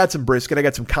 I got some brisket. I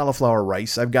got some cauliflower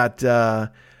rice. I've got,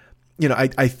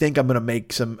 I think I'm going to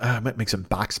make I might make some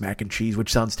box mac and cheese,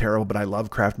 which sounds terrible, but I love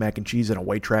Kraft mac and cheese in a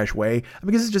white trash way. I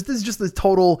mean, this is just the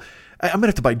total, I'm going to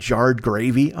have to buy jarred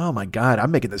gravy. Oh my God.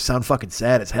 I'm making this sound fucking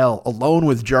sad as hell. Alone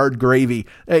with jarred gravy.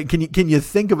 Hey, can you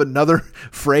think of another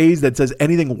phrase that says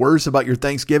anything worse about your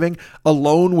Thanksgiving?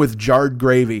 Alone with jarred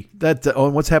gravy.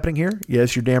 And what's happening here?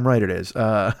 Yes, you're damn right it is.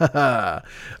 But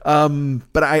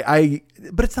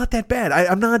it's not that bad.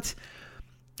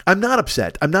 I'm not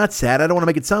upset. I'm not sad. I don't want to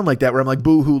make it sound like that where I'm like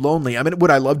boo-hoo lonely. I mean, would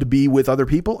I love to be with other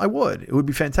people? I would. It would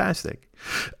be fantastic.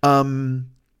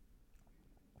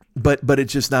 But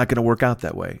it's just not going to work out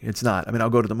that way. It's not. I mean, I'll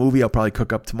go to the movie. I'll probably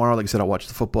cook up tomorrow. Like I said, I'll watch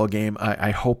the football game.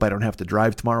 I hope I don't have to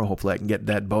drive tomorrow. Hopefully I can get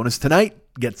that bonus tonight.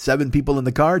 Get 7 people in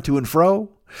the car to and fro.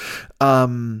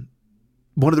 One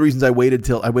of the reasons I waited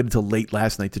till late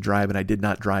last night to drive and I did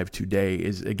not drive today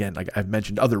is, again, like I've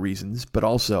mentioned other reasons, but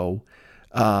also,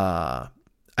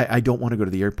 I don't want to go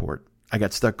to the airport. I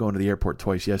got stuck going to the airport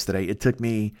twice yesterday. It took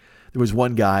me, there was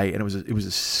one guy and it was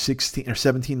a 16 or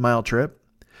 17 mile trip.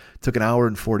 It took an hour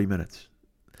and 40 minutes.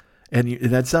 And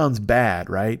that sounds bad,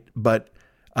 right? But,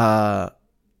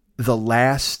 the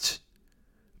last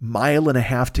mile and a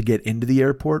half to get into the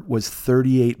airport was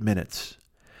 38 minutes.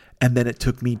 And then it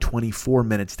took me 24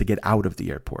 minutes to get out of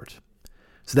the airport.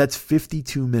 So that's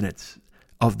 52 minutes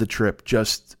of the trip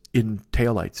just in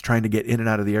taillights, trying to get in and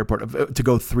out of the airport to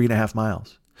go 3.5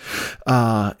 miles.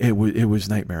 It was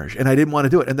nightmarish, and I didn't want to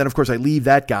do it. And then of course I leave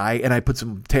that guy and I put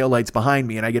some taillights behind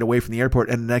me and I get away from the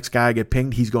airport, and the next guy I get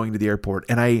pinged, he's going to the airport.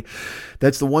 And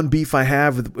that's the one beef I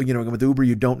have with Uber.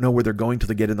 You don't know where they're going till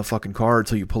they get in the fucking car,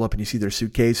 until you pull up and you see their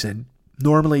suitcase. And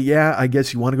normally, yeah, I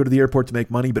guess you want to go to the airport to make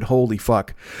money, but holy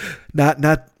fuck,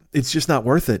 it's just not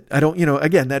worth it. I don't,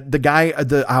 again, that the guy,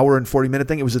 the hour and 40 minute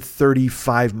thing, it was a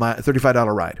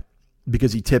 $35 ride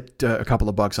because he tipped a couple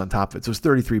of bucks on top of it. So it was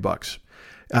 $33.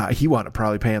 He wound up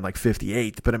probably paying like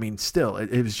 58, but I mean, still,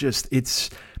 it was just, it's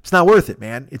not worth it,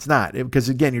 man. It's not, because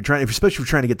again, especially if you're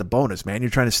trying to get the bonus, man, you're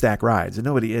trying to stack rides,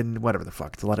 and whatever the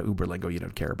fuck, it's a lot of Uber lingo you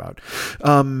don't care about.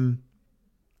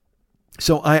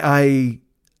 So I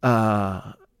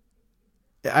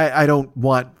don't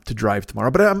want to drive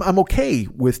tomorrow, but I'm okay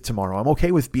with tomorrow. I'm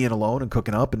okay with being alone and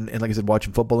cooking up and like I said,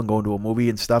 watching football and going to a movie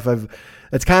and stuff.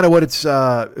 That's kind of what it's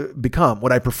become.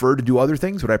 Would I prefer to do other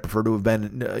things? Would I prefer to have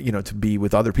been, to be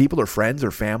with other people or friends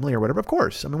or family or whatever? Of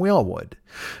course. I mean, we all would,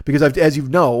 because as you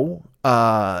know,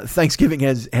 Thanksgiving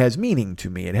has meaning to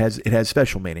me. It has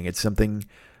special meaning. It's something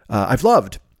I've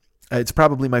loved. It's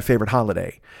probably my favorite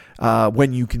holiday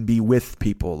when you can be with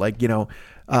people. Like,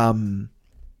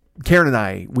 Karen and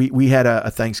I, we had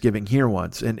a Thanksgiving here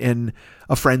once, and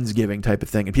a Friendsgiving type of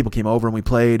thing. And people came over and we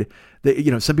played.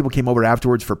 Some people came over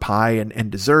afterwards for pie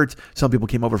and dessert. Some people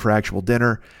came over for actual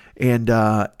dinner. And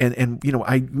when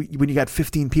you got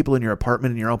 15 people in your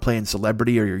apartment and you're all playing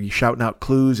celebrity, or you're shouting out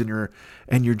clues, and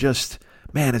you're just,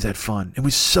 man, is that fun? It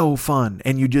was so fun.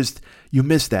 And you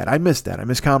miss that. I miss that. I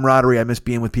miss camaraderie. I miss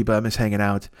being with people. I miss hanging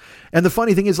out. And the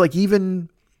funny thing is, like, even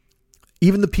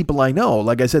the people I know,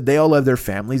 like I said, they all have their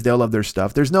families. They all have their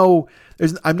stuff.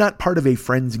 I'm not part of a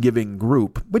Friendsgiving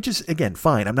group, which is, again,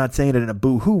 fine. I'm not saying it in a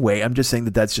boo-hoo way. I'm just saying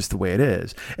that that's just the way it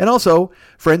is. And also,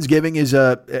 Friendsgiving is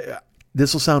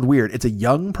this will sound weird, it's a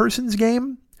young person's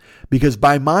game. Because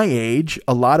by my age,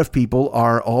 a lot of people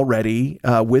are already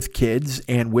with kids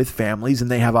and with families, and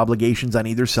they have obligations on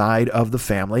either side of the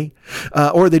family,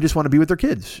 or they just want to be with their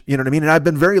kids. You know what I mean? And I've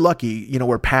been very lucky,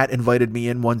 where Pat invited me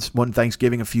in one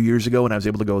Thanksgiving a few years ago, and I was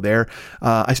able to go there.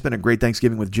 I spent a great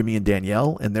Thanksgiving with Jimmy and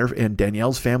Danielle and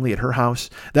Danielle's family at her house.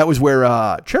 That was where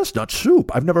Chestnut Soup,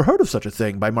 I've never heard of such a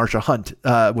thing, by Marsha Hunt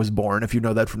was born. If you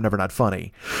know that from Never Not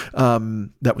Funny,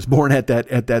 that was born at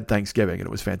that Thanksgiving, and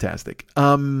it was fantastic.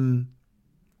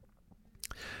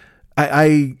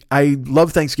 I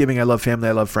love Thanksgiving. I love family.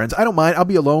 I love friends. I don't mind. I'll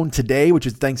be alone today, which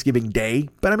is Thanksgiving Day.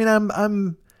 But I mean,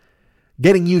 I'm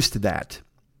getting used to that.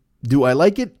 Do I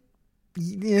like it?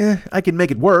 Yeah, I can make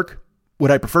it work.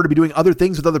 Would I prefer to be doing other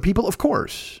things with other people? Of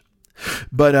course.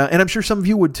 But and I'm sure some of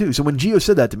you would too. So when Gio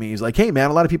said that to me, he's like, "Hey man,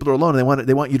 a lot of people are alone, and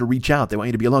they want you to reach out. They want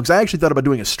you to be alone." Because I actually thought about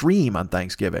doing a stream on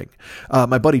Thanksgiving.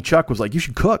 My buddy Chuck was like, "You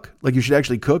should cook. Like, you should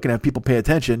actually cook and have people pay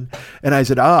attention." And I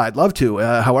said, "I'd love to.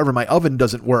 However, my oven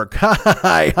doesn't work."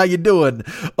 Hi, how you doing?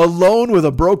 Alone with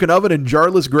a broken oven and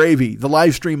jarless gravy. The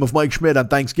live stream of Mike Schmidt on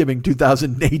Thanksgiving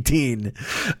 2018.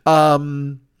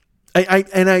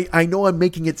 I know I'm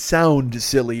making it sound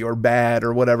silly or bad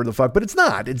or whatever the fuck, but it's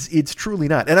not. It's truly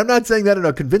not. And I'm not saying that in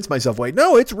a convince myself way.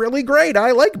 No, it's really great.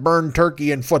 I like burned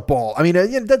turkey and football. I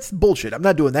mean, that's bullshit. I'm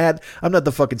not doing that. I'm not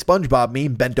the fucking SpongeBob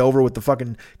meme bent over with the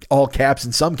fucking all caps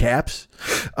and some caps.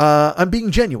 I'm being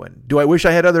genuine. Do I wish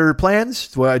I had other plans?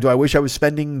 Do I wish I was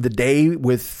spending the day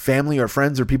with family or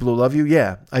friends or people who love you?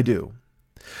 Yeah, I do.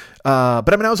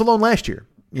 But I mean, I was alone last year.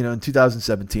 In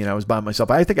 2017, I was by myself.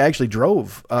 I think I actually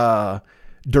drove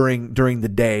during the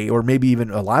day, or maybe even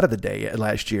a lot of the day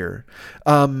last year.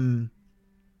 I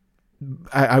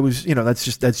was, that's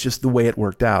just the way it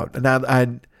worked out. And now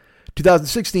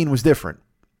 2016 was different.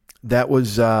 That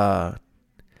was a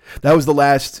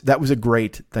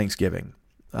great Thanksgiving.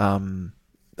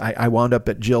 I wound up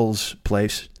at Jill's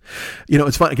place.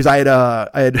 It's funny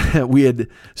because we had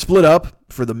split up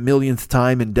for the millionth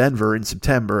time in Denver in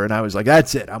September, and I was like,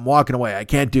 that's it. I'm walking away. I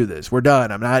can't do this. We're done.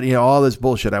 I'm not, all this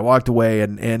bullshit. I walked away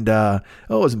and it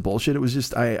wasn't bullshit. It was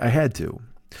just, I had to.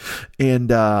 And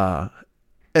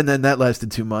then that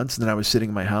lasted 2 months, and then I was sitting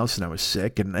in my house and I was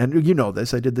sick. And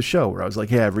this, I did the show where I was like,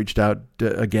 hey, I've reached out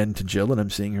again to Jill and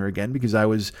I'm seeing her again because I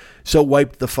was so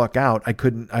wiped the fuck out.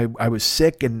 I was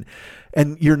sick, and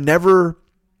you're never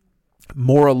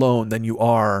more alone than you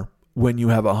are when you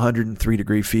have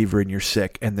 103-degree fever and you're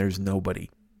sick and there's nobody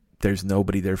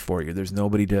there for you. There's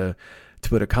nobody to to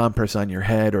put a compress on your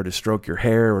head or to stroke your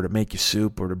hair or to make you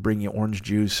soup or to bring you orange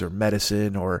juice or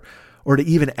medicine or to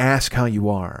even ask how you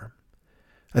are.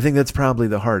 I think that's probably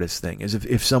the hardest thing, is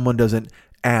if someone doesn't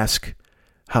ask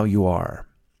how you are.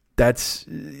 That's,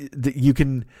 you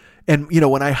can, and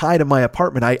when I hide in my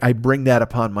apartment, I bring that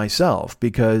upon myself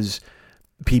because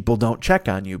people don't check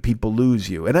on you. People lose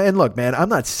you. And look, man, I'm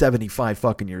not 75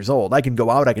 fucking years old. I can go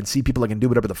out, I can see people, I can do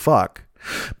whatever the fuck.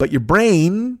 But your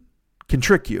brain can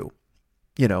trick you.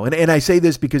 And I say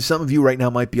this because some of you right now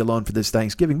might be alone for this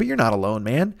Thanksgiving, but you're not alone,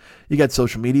 man. You got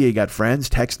social media, you got friends.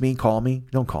 Text me, call me.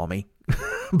 Don't call me.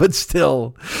 But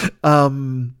still,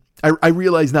 I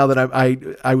realize now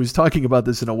that I was talking about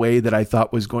this in a way that I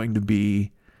thought was going to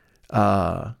be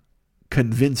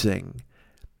convincing.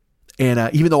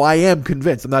 And even though I am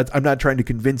convinced, I'm not trying to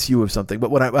convince you of something,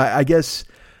 but what I guess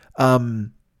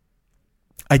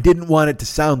I didn't want it to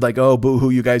sound like, oh, boo-hoo,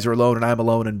 you guys are alone and I'm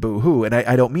alone and boo-hoo. And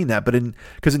I don't mean that, but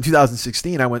because in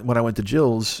 2016, when I went to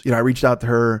Jill's, I reached out to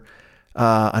her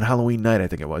on Halloween night, I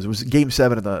think it was. It was Game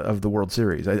 7 of the World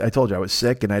Series. I told you I was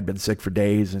sick and I'd been sick for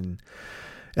days, and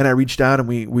I reached out and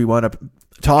we wound up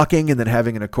talking and then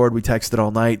having an accord. We texted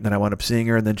all night, and then I wound up seeing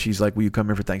her, and then she's like, will you come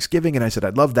here for Thanksgiving? And I said,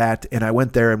 I'd love that. And I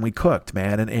went there and we cooked,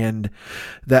 man. And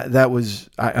that was,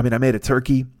 I mean, I made a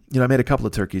turkey. I made a couple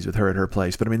of turkeys with her at her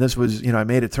place, but I mean, this was, I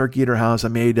made a turkey at her house. I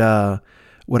made, I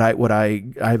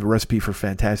have a recipe for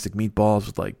fantastic meatballs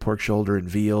with like pork shoulder and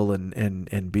veal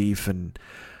and beef. And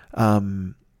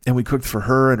we cooked for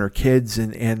her and her kids,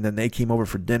 and then they came over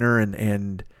for dinner,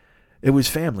 and it was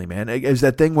family, man. It was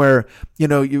that thing where,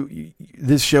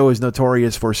 this show is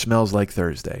notorious for smells like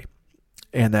Thursday.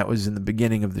 And that was in the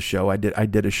beginning of the show. I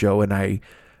did a show, and I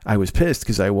was pissed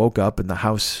because I woke up and the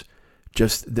house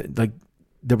just like,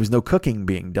 there was no cooking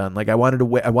being done. Like I wanted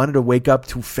to wake up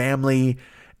to family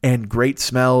and great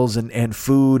smells and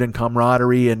food and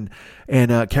camaraderie, and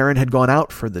Karen had gone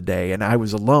out for the day and I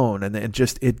was alone, and it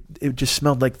just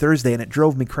smelled like Thursday, and it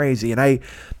drove me crazy. And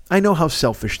I know how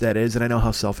selfish that is, and I know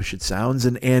how selfish it sounds,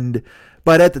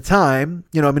 but at the time,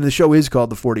 the show is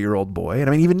called The 40-Year-Old Boy, and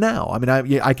I mean, even now, I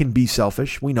mean, I can be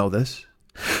selfish. We know this.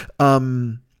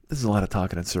 This is a lot of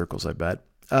talking in circles, I bet.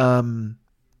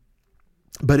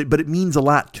 But it means a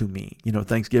lot to me,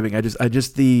 Thanksgiving. I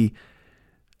just the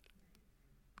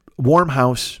warm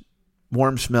house,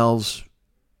 warm smells,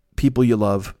 people you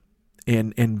love,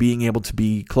 and being able to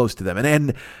be close to them.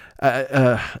 And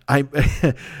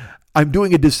I'm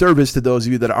doing a disservice to those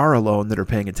of you that are alone that are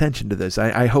paying attention to this.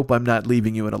 I hope I'm not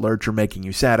leaving you in a lurch or making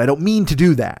you sad. I don't mean to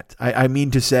do that. I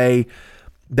mean to say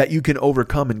that you can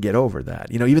overcome and get over that.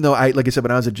 Even though like I said,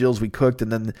 when I was at Jill's, we cooked,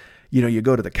 and then, you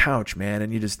go to the couch, man,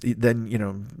 and you just,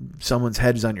 then, someone's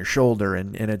head's on your shoulder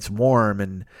and it's warm,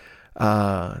 and,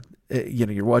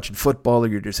 you're watching football or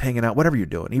you're just hanging out, whatever you're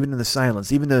doing, even in the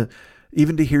silence, even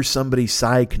to hear somebody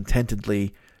sigh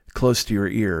contentedly close to your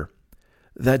ear,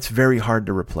 that's very hard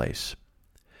to replace.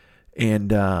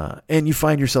 And you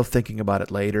find yourself thinking about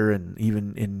it later, and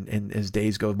even in as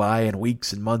days go by, and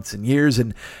weeks and months and years,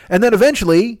 and then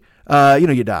eventually,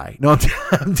 you die. No,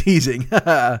 I'm teasing.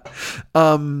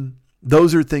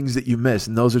 Those are things that you miss,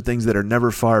 and those are things that are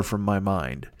never far from my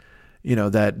mind. I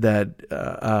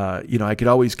could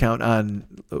always count on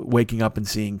waking up and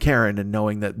seeing Karen and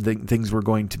knowing that things were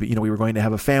going to be, we were going to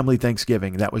have a family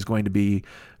Thanksgiving. That was going to be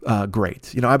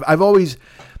great.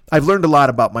 I've learned a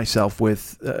lot about myself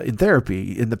in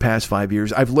therapy in the past 5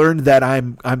 years. I've learned that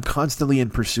I'm constantly in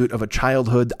pursuit of a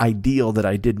childhood ideal that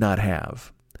I did not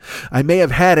have. I may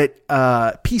have had it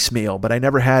piecemeal, but I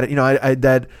never had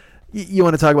it. You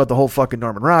want to talk about the whole fucking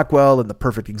Norman Rockwell and the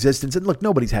perfect existence. And look,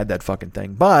 nobody's had that fucking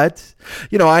thing. But,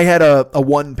 I had a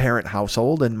one-parent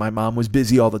household, and my mom was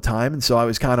busy all the time. And so I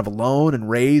was kind of alone and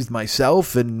raised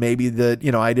myself. And maybe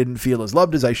I didn't feel as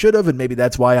loved as I should have. And maybe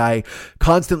that's why I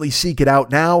constantly seek it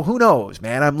out now. Who knows,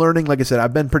 man? I'm learning. Like I said,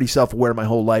 I've been pretty self-aware my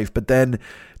whole life. But then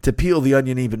to peel the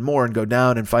onion even more and go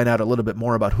down and find out a little bit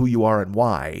more about who you are and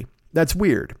why, that's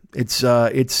weird.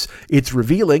 It's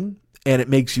revealing. And it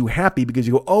makes you happy because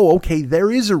you go, oh, okay,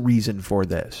 there is a reason for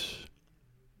this.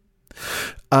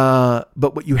 But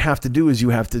what you have to do is you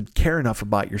have to care enough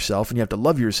about yourself, and you have to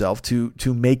love yourself to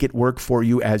make it work for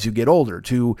you as you get older,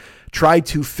 to try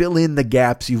to fill in the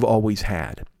gaps you've always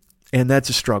had. And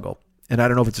that's a struggle. And I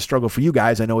don't know if it's a struggle for you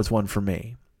guys. I know it's one for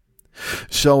me.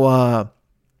 So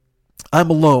I'm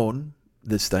alone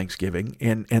this Thanksgiving,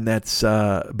 and that's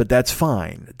but that's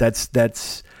fine.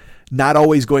 That's not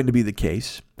always going to be the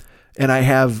case. And I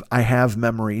have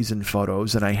memories and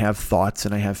photos, and I have thoughts,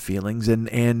 and I have feelings,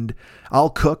 and I'll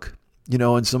cook,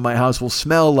 and so my house will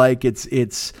smell like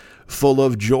it's full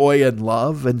of joy and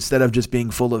love instead of just being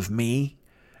full of me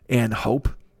and hope.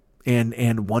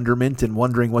 and wonderment and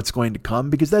wondering what's going to come,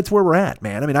 because that's where we're at,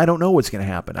 man. I mean, I don't know what's going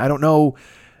to happen. I don't know,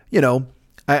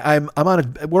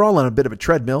 we're all on a bit of a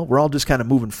treadmill. We're all just kind of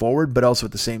moving forward, but also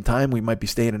at the same time, we might be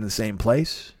staying in the same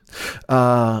place.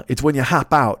 It's when you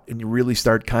hop out and you really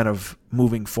start kind of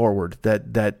moving forward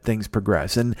that things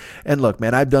progress. And look,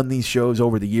 man, I've done these shows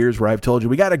over the years where I've told you,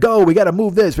 we got to go, we got to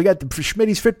move this, we got the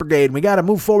Schmitty's Fit Brigade, and we got to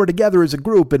move forward together as a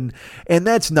group. And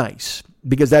that's nice,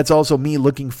 because that's also me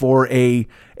looking for a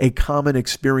common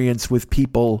experience with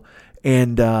people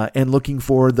and looking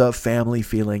for the family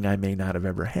feeling I may not have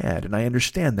ever had. And I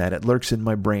understand that. It lurks in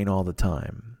my brain all the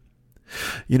time.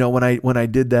 When I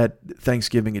did that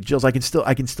Thanksgiving at Jill's, I can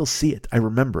still see it. I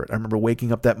remember it. I remember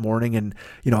waking up that morning and,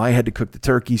 I had to cook the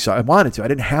turkey. So I wanted to. I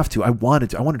didn't have to. I wanted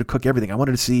to. I wanted to cook everything. I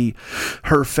wanted to see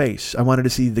her face. I wanted to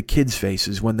see the kids'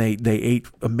 faces when they ate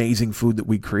amazing food that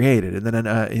we created. And then,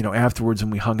 afterwards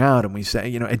when we hung out and we say,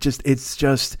 it's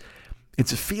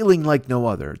a feeling like no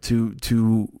other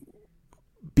to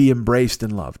be embraced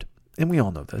and loved. And we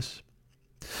all know this.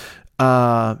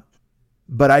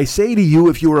 But I say to you,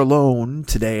 if you are alone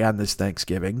today on this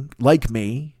Thanksgiving, like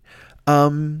me,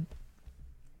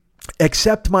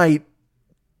 accept my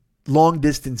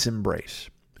long-distance embrace.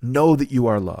 Know that you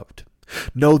are loved.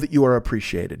 Know that you are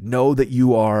appreciated. Know that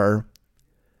you are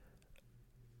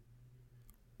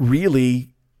really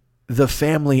the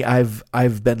family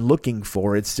I've been looking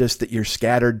for. It's just that you're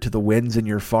scattered to the winds and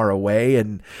you're far away,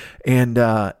 and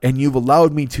you've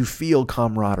allowed me to feel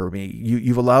camaraderie.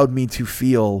 You've allowed me to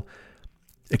feel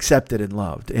accepted and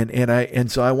loved. And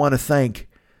so I want to thank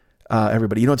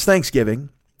everybody. It's Thanksgiving,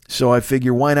 so I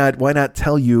figure why not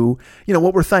tell you,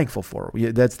 what we're thankful for.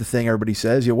 That's the thing everybody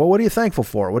says. Well, what are you thankful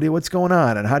for? What's going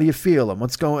on, and how do you feel, and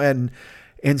what's going?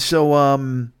 And so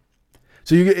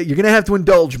you're gonna have to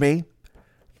indulge me,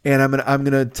 and I'm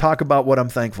gonna talk about what I'm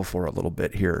thankful for a little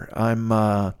bit here. I'm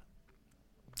not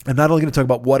only gonna talk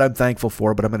about what I'm thankful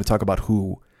for, but I'm gonna talk about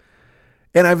who.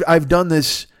 And I've done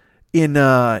this in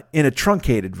a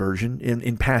truncated version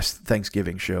in past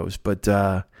Thanksgiving shows, but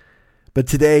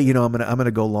today, I'm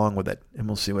gonna go along with it, and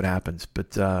we'll see what happens.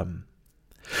 But I'm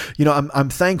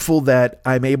thankful that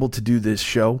I'm able to do this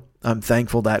show. I'm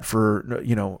thankful that for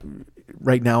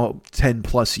right now 10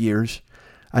 plus years,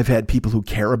 I've had people who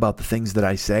care about the things that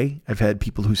I say. I've had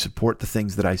people who support the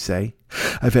things that I say.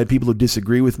 I've had people who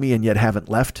disagree with me and yet haven't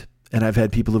left. And I've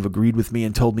had people who've agreed with me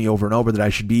and told me over and over that I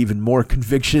should be even more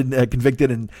convicted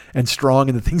and strong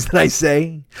in the things that I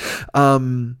say.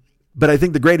 But I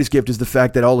think the greatest gift is the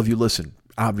fact that all of you listen.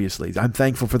 Obviously, I'm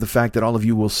thankful for the fact that all of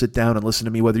you will sit down and listen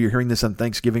to me, whether you're hearing this on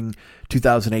Thanksgiving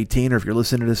 2018 or if you're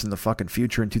listening to this in the fucking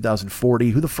future in 2040.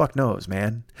 Who the fuck knows,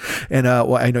 man? And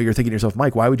I know you're thinking to yourself,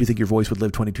 Mike, why would you think your voice would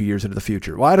live 22 years into the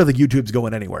future? Well, I don't think YouTube's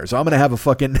going anywhere. So I'm going to have a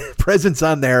fucking presence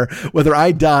on there. Whether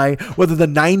I die, whether the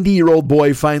 90-year-old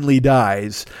boy finally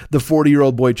dies, the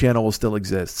 40-year-old boy channel will still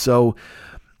exist. So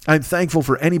I'm thankful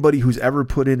for anybody who's ever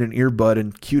put in an earbud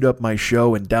and queued up my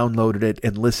show and downloaded it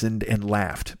and listened and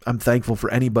laughed. I'm thankful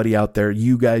for anybody out there.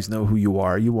 You guys know who you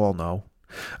are. You all know.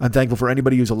 I'm thankful for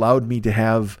anybody who's allowed me to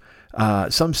have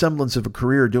some semblance of a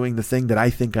career doing the thing that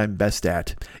I think I'm best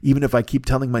at. Even if I keep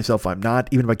telling myself I'm not,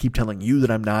 even if I keep telling you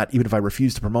that I'm not, even if I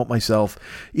refuse to promote myself,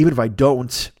 even if I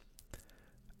don't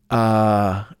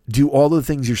do all the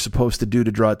things you're supposed to do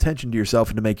to draw attention to yourself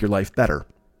and to make your life better.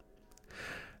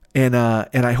 And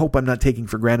I hope I'm not taking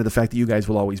for granted the fact that you guys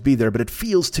will always be there, but it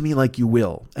feels to me like you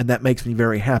will. And that makes me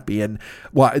very happy. And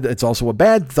it's also a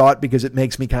bad thought because it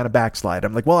makes me kind of backslide.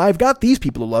 I'm like, well, I've got these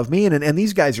people who love me and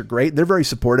these guys are great. They're very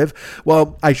supportive.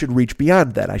 Well, I should reach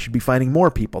beyond that. I should be finding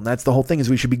more people. And that's the whole thing, is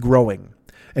we should be growing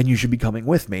and you should be coming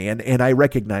with me. And I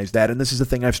recognize that. And this is a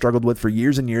thing I've struggled with for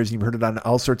years and years. And you've heard it on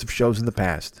all sorts of shows in the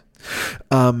past.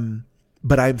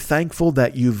 But I'm thankful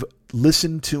that you've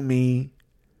listened to me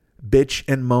bitch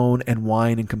and moan and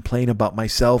whine and complain about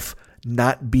myself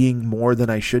not being more than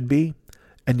I should be,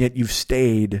 and yet you've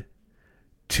stayed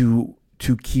to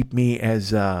keep me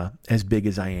as big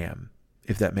as I am,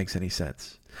 if that makes any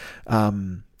sense.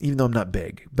 Even though I'm not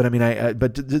big, but I mean,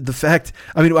 but the fact,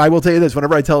 I mean, I will tell you this: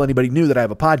 whenever I tell anybody new that I have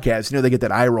a podcast, they get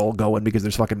that eye roll going because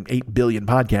there's fucking 8 billion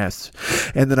podcasts,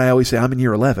 and then I always say I'm in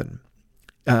year 11.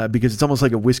 Because it's almost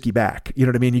like a whiskey back. You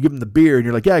know what I mean? You give them the beer and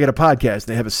you're like, yeah, I got a podcast. And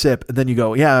they have a sip. And then you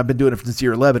go, yeah, I've been doing it since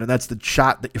year 11. And that's the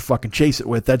shot that you fucking chase it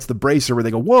with. That's the bracer where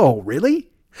they go, whoa, really?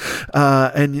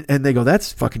 And they go,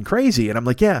 that's fucking crazy. And I'm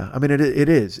like, yeah, I mean, it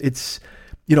is. It's,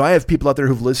 I have people out there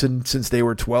who've listened since they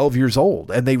were 12 years old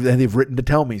and they've written to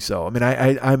tell me so. I mean,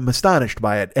 I'm astonished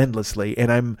by it endlessly. And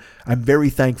I'm very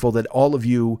thankful that all of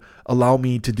you allow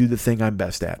me to do the thing I'm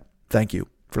best at. Thank you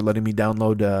for letting me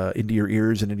download into your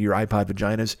ears and into your iPod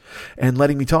vaginas and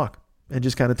letting me talk and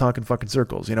just kind of talk in fucking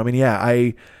circles. You know, I mean, yeah,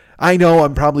 I know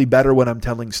I'm probably better when I'm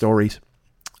telling stories.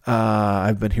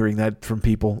 I've been hearing that from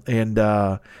people, and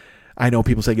I know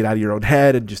people say get out of your own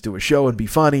head and just do a show and be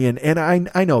funny, and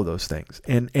I know those things,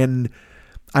 and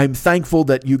I'm thankful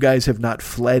that you guys have not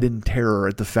fled in terror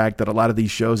at the fact that a lot of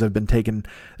these shows have been taking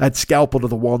that scalpel to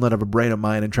the walnut of a brain of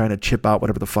mine and trying to chip out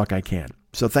whatever the fuck I can.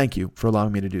 So thank you for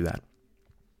allowing me to do that.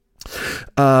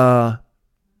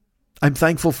 I'm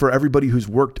thankful for everybody who's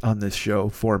worked on this show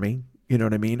for me. You know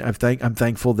what I mean? I'm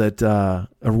thankful that,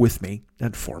 or with me,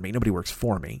 not for me. Nobody works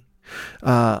for me.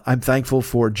 I'm thankful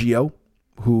for Gio,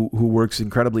 who works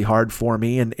incredibly hard for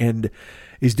me and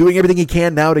is doing everything he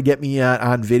can now to get me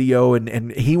on video.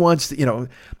 And he wants to, you know,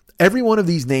 every one of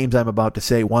these names I'm about to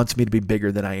say wants me to be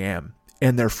bigger than I am.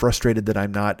 And they're frustrated that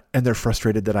I'm not, and they're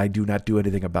frustrated that I do not do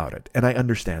anything about it. And I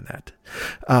understand that.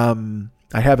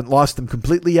 I haven't lost them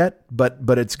completely yet, but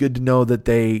it's good to know that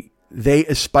they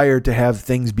aspire to have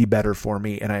things be better for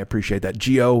me, and I appreciate that.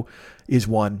 Gio is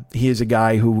one. He is a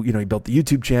guy who, you know, he built the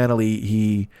YouTube channel.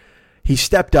 He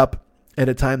stepped up at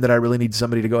a time that I really need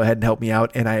somebody to go ahead and help me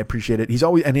out, and I appreciate it.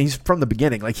 He's from the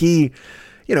beginning. Like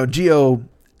Gio,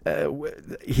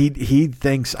 he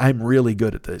thinks I'm really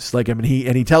good at this. Like, I mean,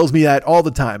 he tells me that all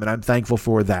the time, and I'm thankful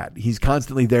for that. He's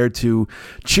constantly there to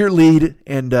cheerlead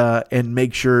and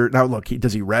make sure. Now, look,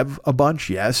 does he rev a bunch?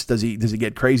 Yes. Does he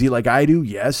get crazy like I do?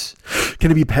 Yes.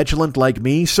 Can he be petulant like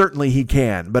me? Certainly he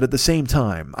can. But at the same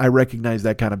time, I recognize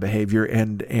that kind of behavior,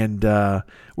 and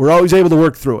we're always able to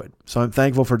work through it. So I'm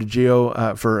thankful thankful to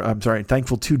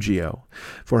Gio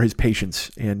for his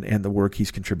patience and the work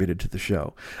he's contributed to the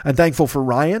show. I'm thankful for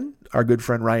Ryan, our good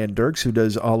friend Ryan Dirks, who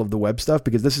does all of the web stuff,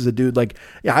 because this is a dude I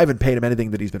haven't paid him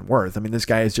anything that he's been worth. I mean, this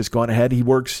guy has just gone ahead. He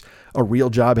works a real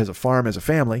job, has a farm, has a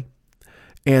family.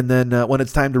 And then when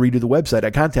it's time to redo the website,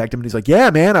 I contact him and he's like, yeah,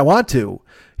 man, I want to.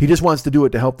 He just wants to do it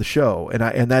to help the show.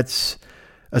 And that's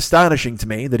astonishing to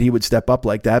me that he would step up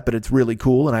like that, but it's really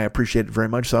cool and I appreciate it very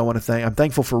much. So I'm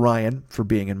thankful for Ryan for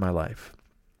being in my life.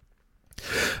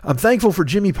 I'm thankful for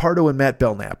Jimmy Pardo and Matt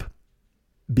Belknap,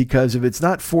 because if it's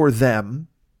not for them,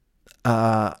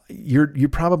 you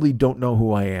probably don't know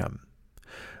who I am.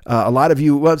 A lot of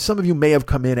you, well, some of you may have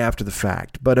come in after the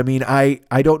fact, but I mean, I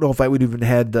don't know if I would even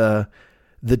had the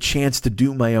chance to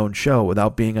do my own show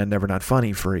without being on Never Not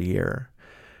Funny for a year.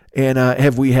 And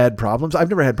have we had problems? I've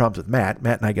never had problems with Matt.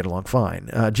 Matt and I get along fine.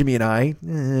 Jimmy and I,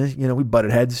 we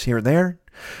butted heads here and there.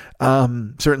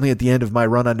 Certainly at the end of my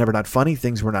run on Never Not Funny,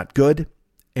 things were not good.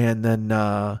 And then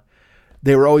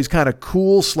they were always kind of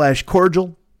cool /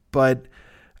 cordial, but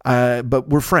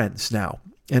we're friends now.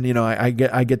 And, I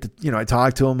get to, I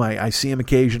talk to him. I see him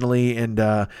occasionally.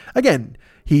 And again,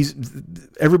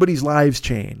 everybody's lives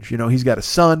change. He's got a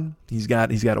son, he's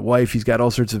got a wife, he's got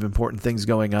all sorts of important things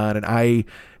going on. And I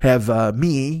have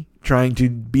me trying to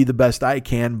be the best I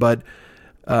can. But,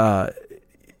 I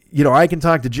can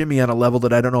talk to Jimmy on a level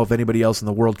that I don't know if anybody else in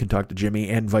the world can talk to Jimmy,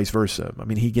 and vice versa. I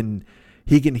mean, he can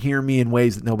hear me in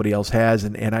ways that nobody else has.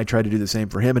 And I try to do the same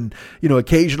for him. And,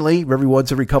 occasionally,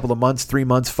 every couple of months, 3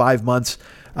 months, 5 months,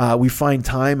 we find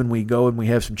time and we go and we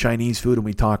have some Chinese food and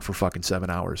we talk for fucking 7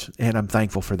 hours. And I'm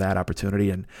thankful for that opportunity.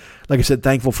 And like I said,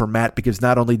 thankful for Matt, because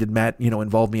not only did Matt,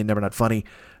 involve me in Never Not Funny,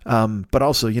 but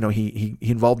also, he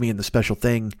involved me in the Special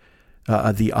Thing,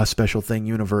 the Special Thing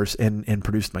universe, and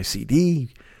produced my CD,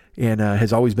 and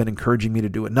has always been encouraging me to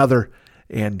do another.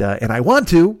 And I want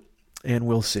to, and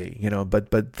we'll see,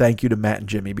 but thank you to Matt and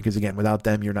Jimmy, because again, without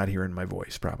them, you're not hearing my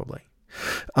voice probably.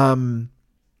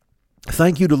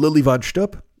 Thank you to Lily Von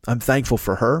Stupp. I'm thankful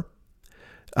for her.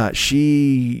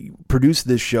 She produced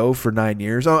this show for 9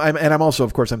 years. And I'm also,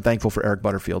 of course, I'm thankful for Eric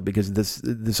Butterfield, because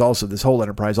this whole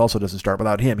enterprise also doesn't start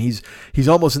without him. He's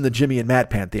almost in the Jimmy and Matt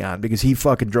pantheon, because he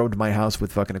fucking drove to my house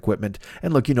with fucking equipment.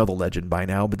 And look, the legend by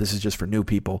now, but this is just for new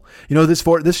people.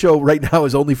 This show right now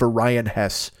is only for Ryan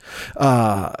Hess.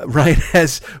 Ryan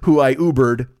Hess, who I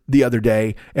Ubered the other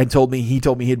day and he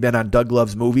told me he'd been on Doug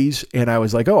Loves Movies, and I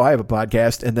was like, oh, I have a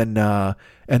podcast,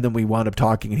 and then we wound up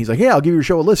talking, and he's like, yeah, I'll give your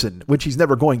show a listen, which he's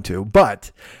never going to,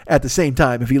 but at the same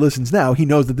time, if he listens now, he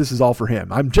knows that this is all for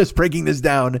him. I'm just breaking this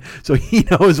down so he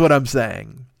knows what I'm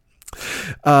saying.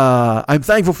 I'm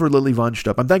thankful for Lily Von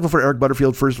Stupp. I'm thankful for Eric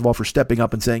Butterfield, first of all, for stepping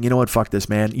up and saying, you know what, fuck this,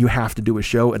 man, you have to do a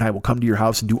show, and I will come to your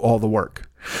house and do all the work.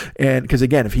 And because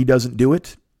again, if he doesn't do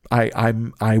it,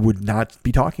 I would not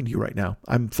be talking to you right now.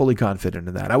 I'm fully confident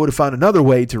in that. I would have found another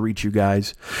way to reach you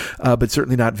guys, but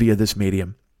certainly not via this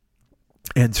medium,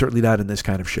 and certainly not in this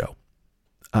kind of show.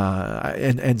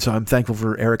 And so I'm thankful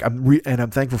for Eric.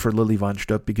 I'm thankful for Lily Von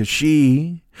Stupp, because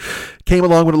she came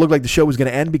along when it looked like the show was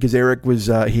going to end, because Eric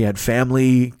he had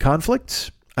family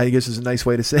conflicts, I guess is a nice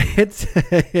way to say it.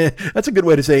 That's a good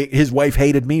way to say his wife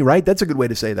hated me, right? That's a good way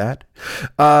to say that.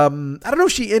 I don't know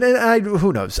if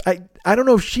who knows? I don't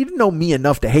know if she didn't know me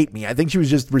enough to hate me. I think she was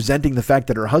just resenting the fact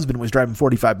that her husband was driving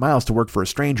 45 miles to work for a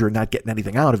stranger and not getting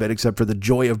anything out of it except for the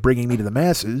joy of bringing me to the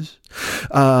masses.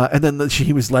 And then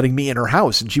she was letting me in her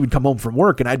house, and she would come home from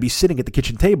work and I'd be sitting at the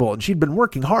kitchen table and she'd been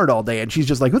working hard all day and she's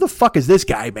just like, who the fuck is this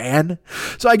guy, man?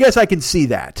 So I guess I can see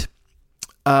that.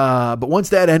 But once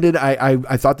that ended,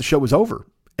 I thought the show was over.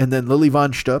 And then Lily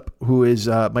Von Stupp, who is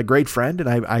my great friend, and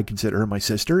I consider her my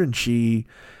sister, and she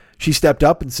stepped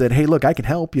up and said, hey, look, I can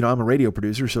help. You know, I'm a radio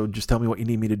producer, so just tell me what you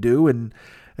need me to do. And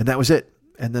that was it.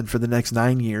 And then for the next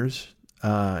 9 years,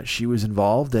 she was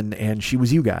involved, and she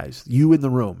was you guys. You in the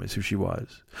room is who she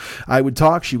was. I would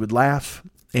talk, she would laugh.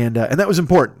 And that was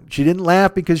important. She didn't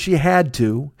laugh because she had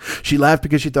to. She laughed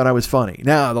because she thought I was funny.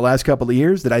 Now, the last couple of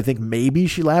years, did I think maybe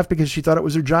she laughed because she thought it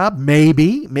was her job?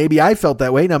 Maybe. Maybe I felt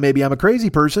that way. Now, maybe I'm a crazy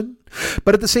person.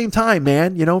 But at the same time,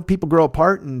 man, you know, people grow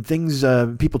apart and things,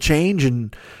 people change.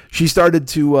 And she started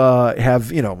to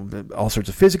have, you know, all sorts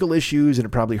of physical issues. And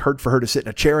it probably hurt for her to sit in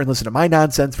a chair and listen to my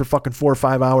nonsense for fucking 4 or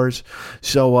 5 hours.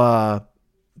 So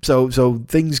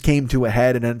things came to a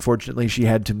head, and unfortunately she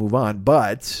had to move on.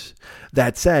 But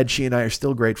that said, she and I are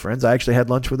still great friends. I actually had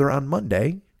lunch with her on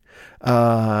Monday.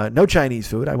 No Chinese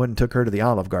food. I went and took her to the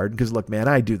Olive Garden because, look, man,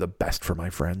 I do the best for my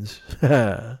friends.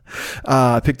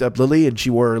 Picked up Lily, and she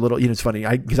wore a little, you know, it's funny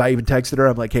because I even texted her.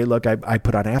 I'm like, hey, look, I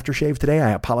put on aftershave today. I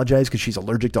apologize because she's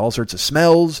allergic to all sorts of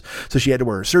smells. So she had to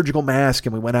wear a surgical mask,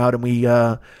 and we went out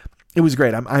and it was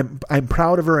great. I'm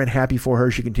proud of her and happy for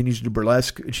her. She continues to do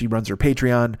burlesque. She runs her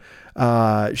Patreon.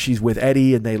 She's with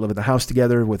Eddie, and they live in the house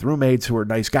together with roommates who are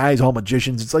nice guys, all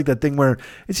magicians. It's like that thing where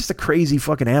it's just a crazy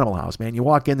fucking Animal House, man. You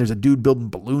walk in, there's a dude building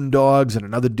balloon dogs and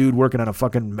another dude working on a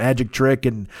fucking magic trick,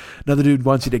 and another dude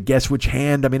wants you to guess which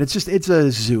hand. I mean, it's a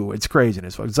zoo. It's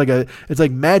craziness. It's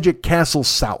like Magic Castle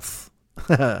South.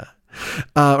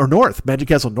 Or North, Magic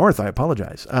Castle North. I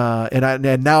apologize.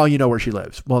 And now you know where she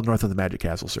lives. Well, north of the Magic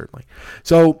Castle, certainly.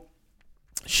 So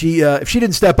she, if she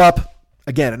didn't step up,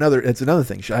 again, it's another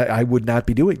thing. I would not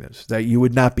be doing this. That you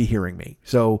would not be hearing me.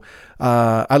 So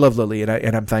I love Lily,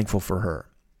 and I'm thankful for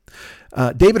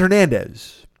her. David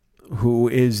Hernandez, who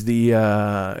is the,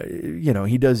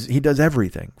 he does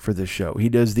everything for this show. He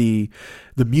does the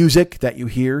music that you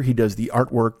hear. He does the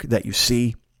artwork that you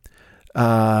see.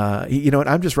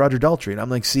 I'm just Roger Daltrey, and I'm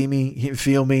like, see me,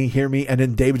 feel me, hear me. And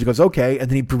then David goes, okay. And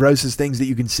then he produces things that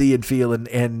you can see and feel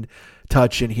and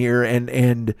touch and hear.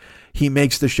 And he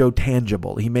makes the show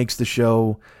tangible. He makes the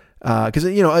show, cause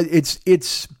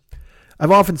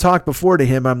I've often talked before to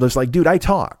him. I'm just like, dude, I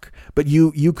talk, but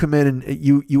you come in and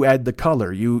you add the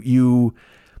color, you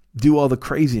do all the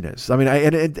craziness. I mean,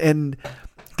 and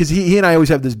because he and I always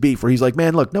have this beef where he's like,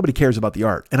 man, look, nobody cares about the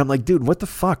art. And I'm like, dude, what the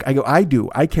fuck? I go, I do.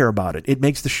 I care about it. It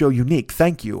makes the show unique.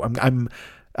 Thank you.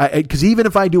 Because even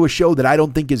if I do a show that I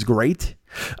don't think is great,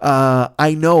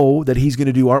 I know that he's going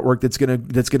to do artwork that's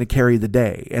going to carry the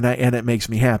day. And it makes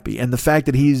me happy. And the fact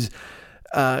that he's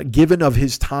given of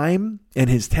his time and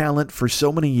his talent for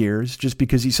so many years just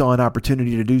because he saw an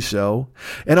opportunity to do so.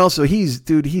 And also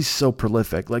he's so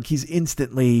prolific. Like, he's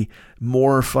instantly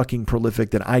more fucking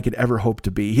prolific than I could ever hope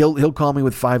to be. He'll call me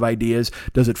with 5 ideas.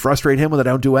 Does it frustrate him when I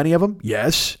don't do any of them?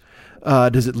 Yes.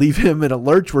 Does it leave him in a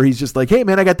lurch where he's just like, hey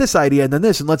man, I got this idea and then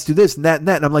this, and let's do this and that and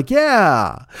that. And I'm like,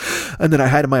 yeah. And then I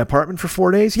hide in my apartment for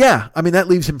 4 days. Yeah. I mean, that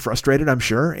leaves him frustrated, I'm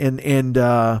sure. And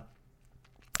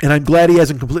I'm glad he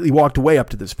hasn't completely walked away up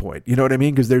to this point. You know what I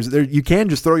mean? Because you can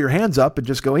just throw your hands up and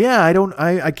just go, yeah,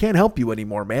 I can't help you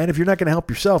anymore, man. If you're not going to help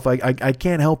yourself, I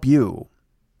can't help you.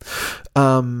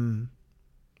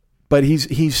 But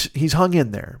he's hung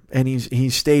in there, and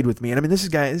he's stayed with me. And I mean, this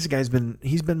guy's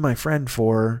been my friend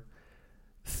for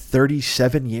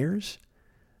 37 years.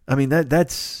 I mean,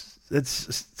 that's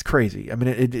it's crazy. I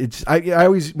mean, I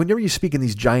always, whenever you speak in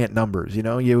these giant numbers,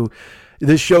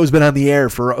 this show's been on the air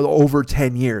for over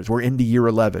 10 years. We're into year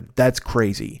 11. That's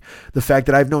crazy. The fact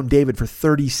that I've known David for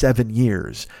 37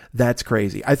 years, that's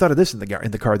crazy. I thought of this in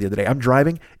the car the other day. I'm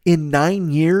driving. In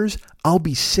 9 years, I'll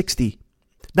be 60.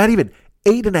 Not even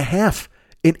 8.5.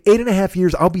 In 8.5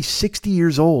 years, I'll be 60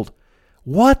 years old.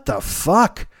 What the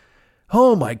fuck?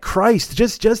 Oh my Christ.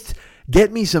 Just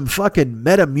get me some fucking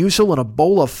Metamucil and a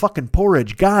bowl of fucking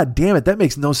porridge. God damn it. That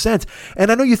makes no sense.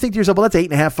 And I know you think to yourself, well, that's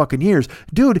 8.5 fucking years.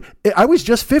 Dude, I was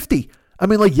just 50. I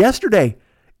mean, like yesterday.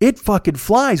 It fucking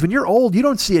flies. When you're old, you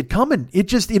don't see it coming. It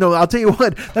just, I'll tell you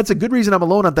what, that's a good reason I'm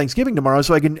alone on Thanksgiving tomorrow.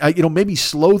 So I can, maybe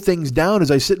slow things down as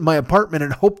I sit in my apartment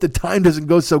and hope the time doesn't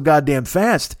go so goddamn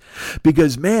fast.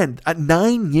 Because man,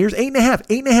 9 years,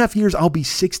 8.5 years, I'll be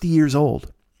 60 years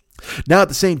old. Now, at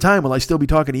the same time, will I still be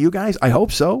talking to you guys? I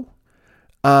hope so.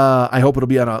 I hope it'll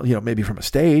be on a, maybe from a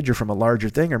stage or from a larger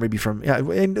thing, or maybe from,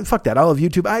 and fuck that. I'll have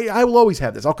YouTube. I will always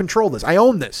have this. I'll control this. I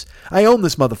own this. I own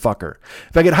this motherfucker.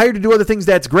 If I get hired to do other things,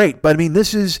 that's great. But I mean,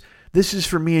 this is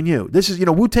for me and you. This is,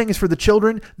 Wu-Tang is for the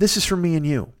children. This is for me and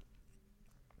you.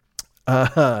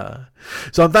 So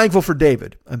I'm thankful for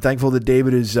David. I'm thankful that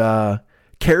David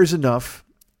cares enough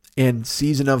and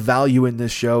sees enough value in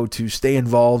this show to stay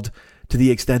involved to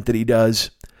the extent that he does.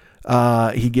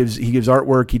 He gives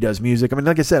artwork. He does music. I mean,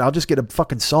 like I said, I'll just get a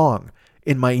fucking song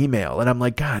in my email, and I'm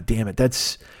like, God damn it,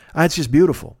 that's just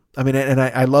beautiful. I mean, and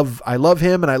I love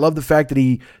him, and I love the fact that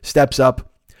he steps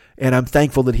up, and I'm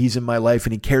thankful that he's in my life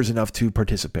and he cares enough to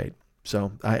participate.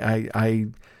 So I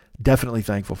definitely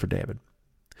thankful for David.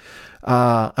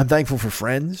 I'm thankful for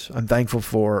friends. I'm thankful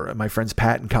for my friends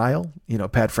Pat and Kyle,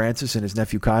 Pat Francis and his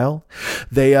nephew Kyle.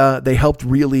 They helped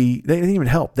really, they didn't even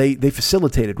help. They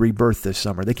facilitated Rebirth this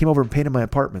summer. They came over and painted my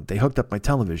apartment. They hooked up my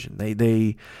television.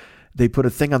 They put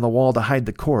a thing on the wall to hide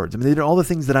the cords. I mean, they did all the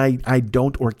things that I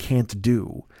don't or can't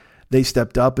do. They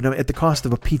stepped up, and at the cost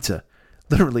of a pizza.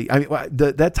 Literally, I mean,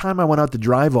 that time I went out to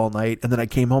drive all night, and then I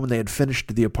came home and they had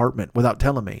finished the apartment without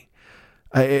telling me.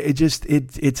 It's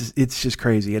just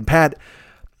crazy. And Pat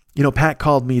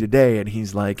called me today and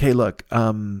he's like, hey, look,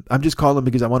 I'm just calling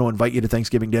because I want to invite you to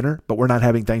Thanksgiving dinner, but we're not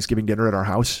having Thanksgiving dinner at our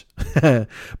house.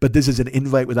 But this is an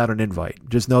invite without an invite.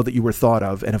 Just know that you were thought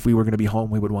of. And if we were going to be home,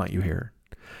 we would want you here.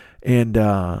 And,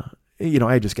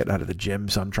 I just got out of the gym,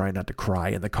 so I'm trying not to cry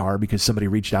in the car because somebody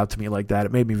reached out to me like that.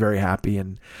 It made me very happy.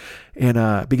 And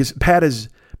because Pat is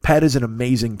an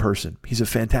amazing person. He's a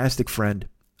fantastic friend.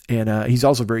 And he's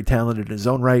also very talented in his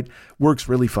own right, works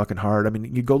really fucking hard. I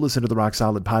mean, you go listen to the Rock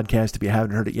Solid podcast. If you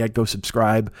haven't heard it yet, go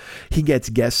subscribe. He gets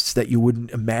guests that you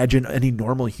wouldn't imagine any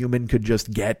normal human could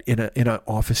just get in an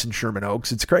office in Sherman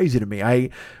Oaks. It's crazy to me. I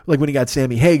like when he got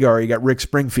Sammy Hagar, he got Rick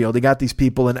Springfield, he got these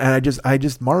people, and I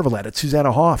just marvel at it.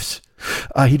 Susanna Hoffs.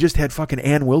 He just had fucking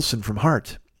Ann Wilson from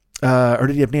Heart. Or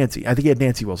did he have Nancy? I think he had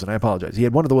Nancy Wilson. I apologize. He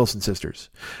had one of the Wilson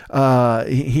sisters.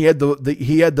 He had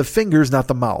the fingers, not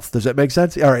the mouth. Does that make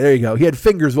sense? All right, there you go. He had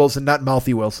fingers Wilson, not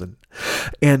mouthy Wilson.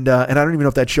 And I don't even know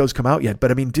if that show's come out yet. But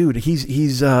I mean, dude,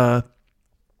 he's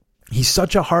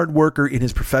such a hard worker in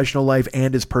his professional life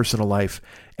and his personal life,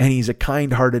 and he's a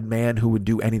kind-hearted man who would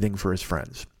do anything for his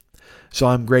friends. So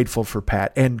I'm grateful for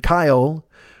Pat and Kyle,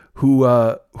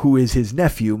 who is his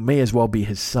nephew, may as well be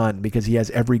his son because he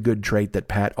has every good trait that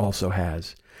Pat also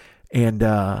has. And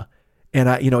I,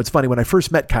 it's funny, when I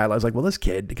first met Kyle, I was like, well, this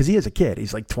kid, because he is a kid,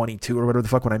 he's like 22 or whatever the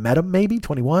fuck when I met him, maybe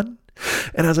 21.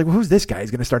 And I was like, well, who's this guy? He's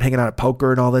going to start hanging out at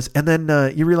poker and all this. And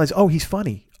then you realize, oh, he's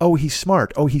funny. Oh, he's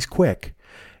smart. Oh, he's quick.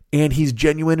 And he's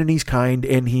genuine and he's kind,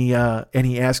 and he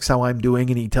asks how I'm doing,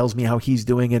 and he tells me how he's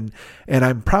doing, and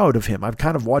I'm proud of him. I've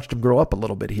kind of watched him grow up a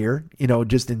little bit here,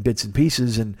 just in bits and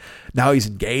pieces, and now he's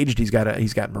engaged. He's got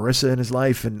Marissa in his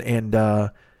life, and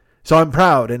so I'm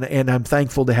proud, and I'm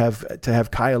thankful to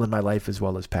have Kyle in my life as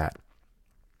well as Pat.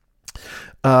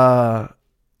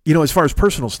 As far as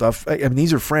personal stuff, I mean,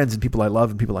 these are friends and people I love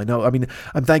and people I know. I mean,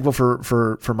 I'm thankful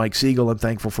for Mike Siegel. I'm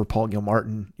thankful for Paul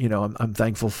Gilmartin. I'm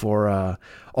thankful for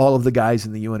all of the guys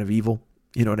in the UN of Evil,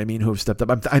 who have stepped up.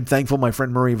 I'm thankful my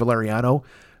friend Murray Valeriano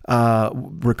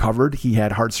recovered. He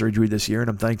had heart surgery this year, and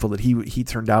I'm thankful that he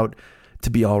turned out to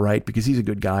be all right because he's a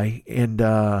good guy. And,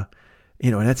 and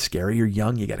that's scary. You're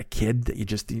young. You got a kid that you're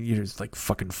just like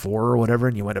fucking 4 or whatever,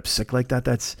 and you end up sick like that.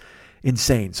 That's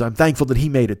insane. So I'm thankful that he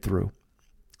made it through.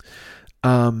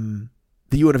 The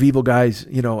UN of Evil guys,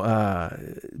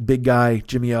 Big Guy,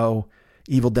 Jimmy O,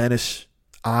 Evil Dennis,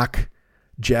 Ock,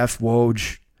 Jeff,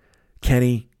 Woj,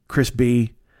 Kenny, Chris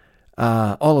B,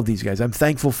 all of these guys. I'm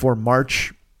thankful for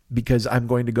March because I'm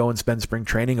going to go and spend spring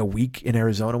training a week in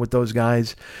Arizona with those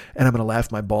guys, and I'm going to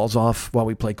laugh my balls off while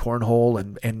we play cornhole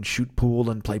and shoot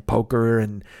pool and play poker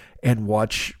and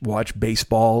watch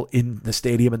baseball in the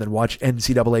stadium, and then watch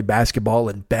NCAA basketball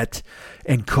and bet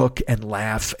and cook and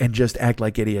laugh and just act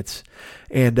like idiots.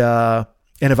 And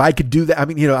if I could do that, I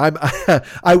mean,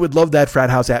 I would love that frat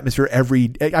house atmosphere I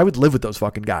would live with those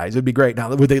fucking guys. It'd be great.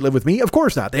 Now, would they live with me? Of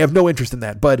course not. They have no interest in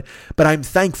that, but I'm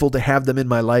thankful to have them in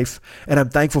my life. And I'm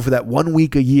thankful for that 1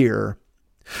 week a year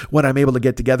when I'm able to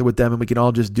get together with them and we can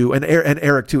all just do, and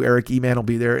Eric too, Eric E-Man will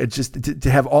be there. It's just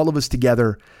to have all of us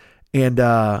together. And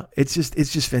it's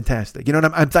just fantastic. And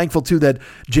I'm thankful too that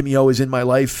Jimmy O is in my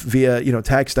life via,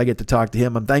 text. I get to talk to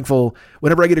him. I'm thankful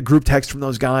whenever I get a group text from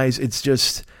those guys.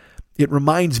 It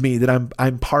reminds me that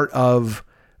I'm part of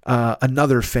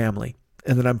another family.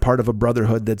 and that I'm part of a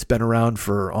brotherhood that's been around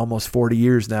for almost 40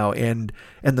 years now. And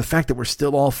the fact that we're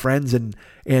still all friends and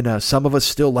some of us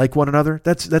still like one another,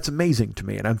 that's amazing to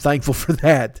me. And I'm thankful for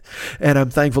that. And I'm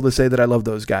thankful to say that I love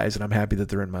those guys and I'm happy that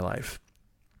they're in my life.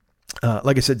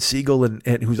 Like I said, Siegel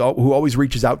and who always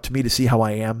reaches out to me to see how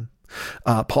I am.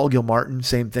 Paul Gilmartin,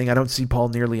 same thing. I don't see Paul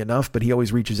nearly enough, but he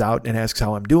always reaches out and asks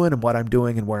how I'm doing and what I'm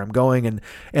doing and where I'm going.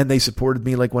 And they supported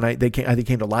me. Like when they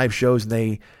came to live shows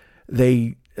and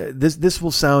this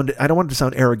will sound, I don't want it to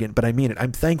sound arrogant, but I mean it.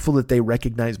 I'm thankful that they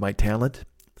recognize my talent,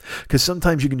 because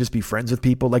sometimes you can just be friends with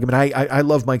people. Like, I mean, I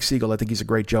love Mike Siegel. I think he's a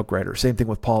great joke writer. Same thing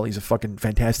with Paul. He's a fucking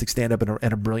fantastic stand-up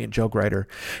and a brilliant joke writer.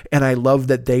 And I love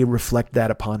that they reflect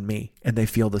that upon me and they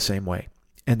feel the same way.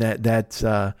 And that's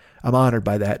I'm honored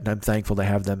by that. And I'm thankful to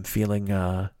have them feeling,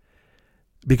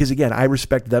 because again, I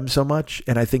respect them so much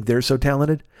and I think they're so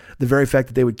talented. The very fact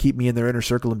that they would keep me in their inner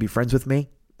circle and be friends with me,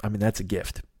 I mean, that's a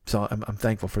gift. So I'm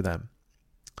thankful for them.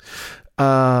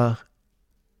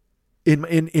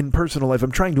 In personal life,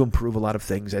 I'm trying to improve a lot of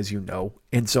things, as you know.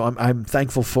 And so I'm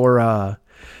thankful for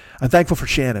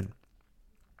Shannon,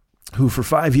 who for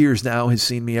 5 years now has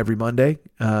seen me every Monday,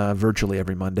 virtually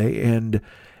every Monday, and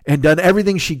done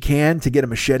everything she can to get a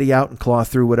machete out and claw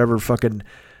through whatever fucking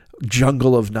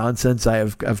jungle of nonsense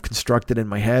I've constructed in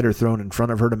my head or thrown in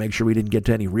front of her to make sure we didn't get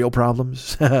to any real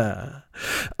problems.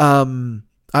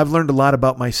 I've learned a lot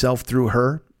about myself through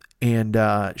her, and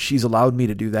she's allowed me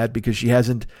to do that because she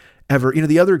hasn't ever,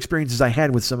 the other experiences I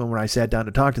had with someone when I sat down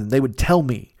to talk to them, they would tell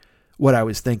me what I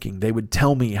was thinking. They would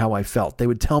tell me how I felt. They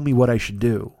would tell me what I should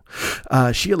do.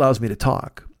 She allows me to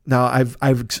talk. Now, I've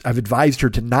advised her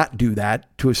to not do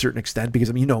that to a certain extent because,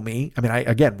 I mean, you know me. I mean,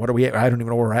 I don't even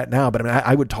know where we're at now, but I mean,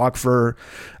 I would talk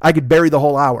I could bury the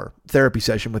whole hour therapy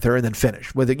session with her and then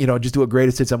finish with it, just do a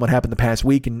greatest hits on what happened the past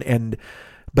week.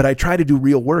 But I try to do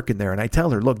real work in there. And I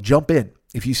tell her, look, jump in.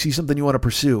 If you see something you want to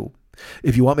pursue,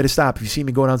 if you want me to stop, if you see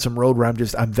me going down some road where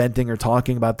I'm venting or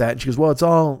talking about that. And she goes, well, it's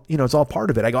all part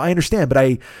of it. I go, I understand,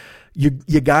 but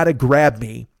you got to grab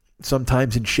me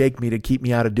sometimes and shake me to keep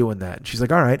me out of doing that. And she's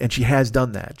like, all right. And she has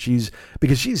done that.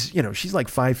 Because she's like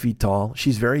 5 feet tall.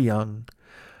 She's very young.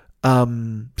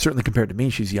 Certainly compared to me,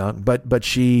 she's young, but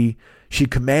she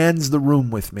commands the room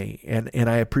with me. And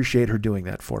I appreciate her doing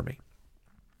that for me.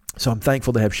 So I'm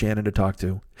thankful to have Shannon to talk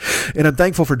to. And I'm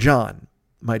thankful for John,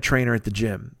 my trainer at the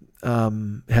gym.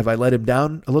 Have I let him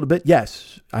down a little bit?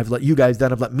 Yes. I've let you guys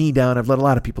down. I've let me down. I've let a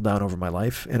lot of people down over my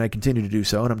life, and I continue to do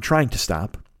so, and I'm trying to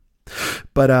stop.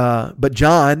 But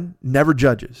John never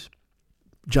judges.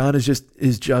 John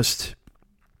is just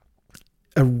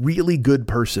a really good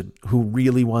person who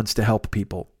really wants to help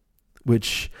people,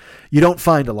 which you don't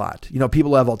find a lot.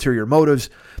 People have ulterior motives,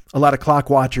 a lot of clock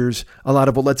watchers, a lot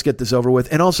of, well, let's get this over with.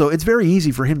 And also, it's very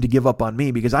easy for him to give up on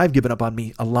me because I've given up on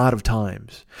me a lot of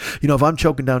times. If I'm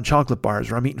choking down chocolate bars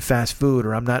or I'm eating fast food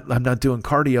or I'm not doing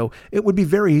cardio, it would be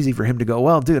very easy for him to go,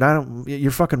 well, dude,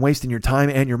 you're fucking wasting your time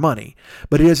and your money.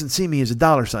 But he doesn't see me as a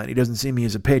dollar sign. He doesn't see me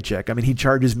as a paycheck. I mean, he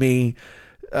charges me,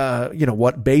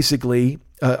 basically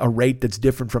a rate that's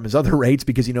different from his other rates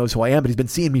because he knows who I am, but he's been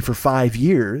seeing me for 5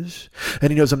 years and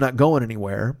he knows I'm not going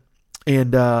anywhere.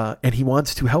 And he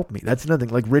wants to help me. That's another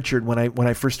thing. Like Richard, when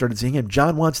I first started seeing him,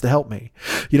 John wants to help me.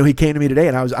 He came to me today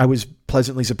and I was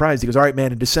pleasantly surprised. He goes, all right,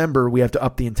 man, in December, we have to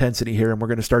up the intensity here and we're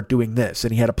going to start doing this.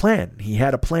 And he had a plan.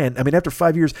 I mean, after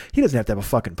 5 years, he doesn't have to have a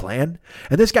fucking plan.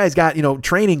 And this guy's got,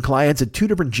 training clients at 2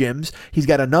 different gyms. He's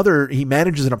got he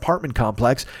manages an apartment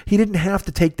complex. He didn't have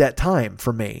to take that time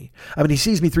for me. I mean, he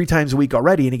sees me 3 times a week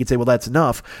already and he could say, well, that's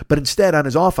enough. But instead, on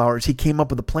his off hours, he came up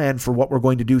with a plan for what we're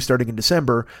going to do starting in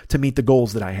December to meet the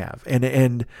goals that I have.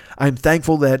 And I'm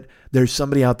thankful that there's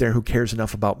somebody out there who cares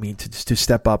enough about me to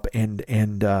step up and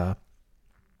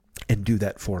do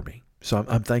that for me. So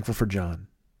I'm thankful for John.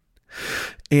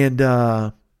 And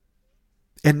now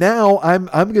I'm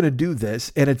going to do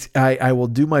this, and I will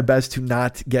do my best to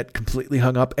not get completely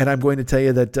hung up. And I'm going to tell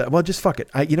you that, well, just fuck it.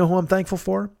 You know who I'm thankful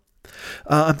for?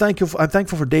 I'm thankful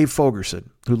for Dave Fogerson,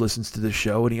 who listens to this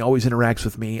show, and he always interacts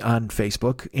with me on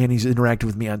Facebook, and he's interacted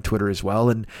with me on Twitter as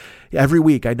well. And every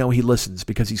week I know he listens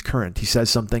because he's current. He says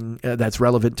something that's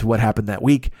relevant to what happened that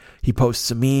week. He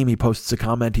posts a meme, he posts a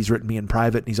comment, he's written me in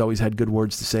private, and he's always had good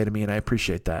words to say to me, and I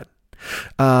appreciate that.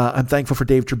 I'm thankful for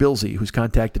Dave Trebilzi, who's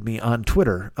contacted me on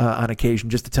Twitter on occasion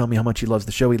just to tell me how much he loves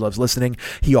the show. He loves listening.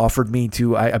 He offered me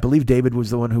to, I believe David was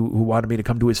the one who wanted me to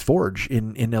come to his forge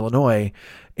in Illinois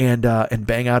and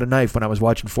bang out a knife when I was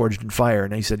watching Forged in Fire.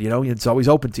 And he said, it's always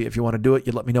open to you. If you want to do it,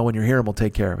 you let me know when you're here and we'll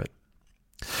take care of it.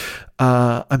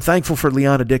 I'm thankful for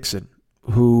Liana Dixon,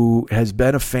 who has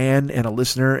been a fan and a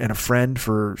listener and a friend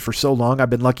for so long. I've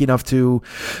been lucky enough to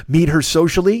meet her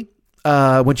socially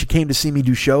when she came to see me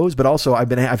do shows, but also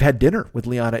I've had dinner with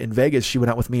Liana in Vegas. She went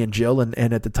out with me and Jill, and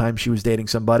at the time she was dating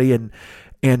somebody, and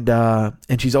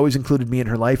she's always included me in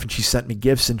her life, and she's sent me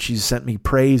gifts, and she's sent me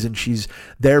praise, and she's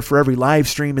there for every live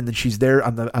stream, and then she's there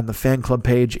on the fan club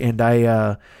page, and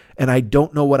I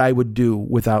don't know what I would do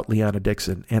without Liana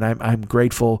Dixon, and I'm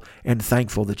grateful and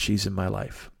thankful that she's in my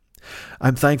life.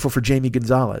 I'm thankful for Jamie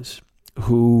Gonzalez,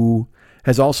 who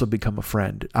has also become a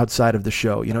friend outside of the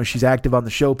show. You know, she's active on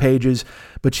the show pages,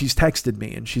 but she's texted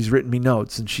me and she's written me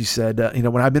notes, and she said,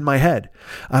 when I'm in my head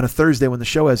on a Thursday when the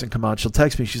show hasn't come out, she'll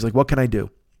text me. She's like, what can I do?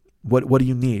 What do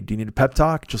you need? Do you need a pep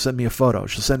talk? She'll send me a photo.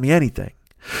 She'll send me anything.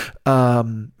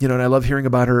 And I love hearing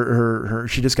about her.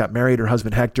 She just got married, her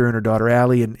husband Hector and her daughter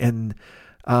Allie, and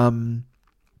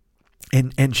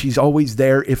she's always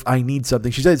there if I need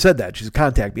something. She said that. She's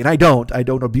contact me. And I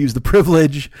don't abuse the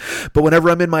privilege, but whenever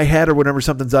I'm in my head or whenever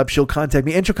something's up, she'll contact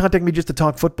me, and she'll contact me just to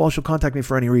talk football. She'll contact me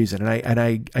for any reason. And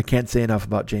I can't say enough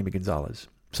about Jamie Gonzalez.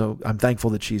 So I'm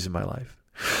thankful that she's in my life.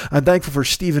 I'm thankful for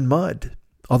Stephen Mudd,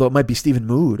 although it might be Stephen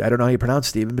Mood. I don't know how you pronounce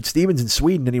Stephen, but Stephen's in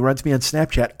Sweden and he runs me on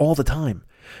Snapchat all the time.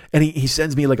 And he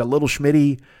sends me like a little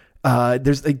Schmitty.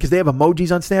 Because they have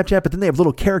emojis on Snapchat, but then they have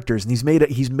little characters, and he's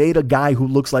made a guy who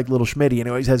looks like Little Schmitty, and he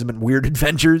always has him in weird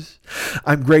adventures.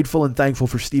 I'm grateful and thankful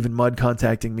for Stephen Mudd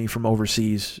contacting me from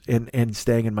overseas and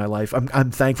staying in my life. I'm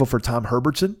thankful for Tom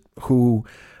Herbertson, who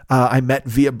I met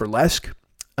via burlesque.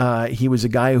 He was a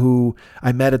guy who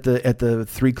I met at the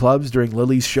 3 clubs during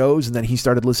Lily's shows, and then he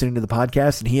started listening to the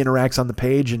podcast, and he interacts on the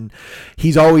page, and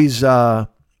he's always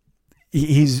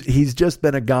He's just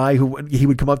been a guy who he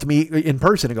would come up to me in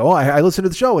person and go, I listened to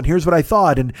the show and here's what I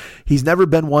thought. And he's never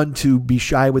been one to be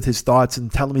shy with his thoughts and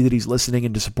telling me that he's listening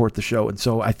and to support the show. And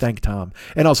so I thank Tom.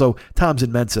 And also Tom's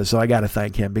in Mensa, so I got to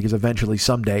thank him, because eventually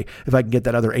someday, if I can get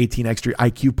that other 18 extra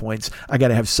IQ points, I got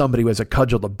to have somebody who has a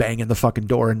cudgel to bang in the fucking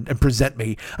door and present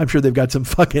me. I'm sure they've got some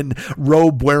fucking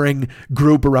robe wearing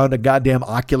group around a goddamn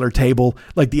ocular table,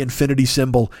 like the infinity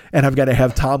symbol. And I've got to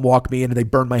have Tom walk me in and they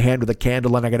burn my hand with a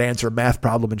candle and I got to answer a math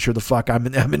problem, and sure the fuck I'm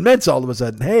in Mensa all of a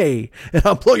sudden. Hey, and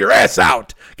I'll blow your ass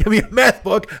out. Give me a math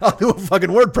book. I'll do a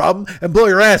fucking word problem and blow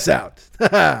your ass out.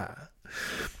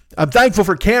 I'm thankful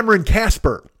for Cameron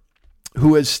Casper,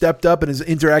 who has stepped up and is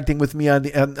interacting with me on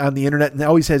the internet and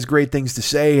always has great things to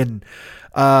say. And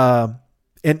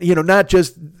not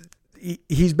just,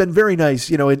 he's been very nice,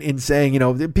 in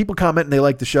saying, people comment and they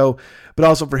like the show, but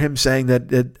also for him saying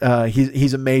that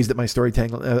he's amazed at my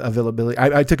storytelling availability.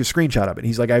 I took a screenshot of it.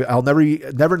 He's like, I'll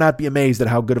never not be amazed at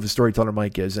how good of a storyteller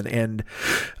Mike is. And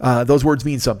those words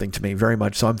mean something to me very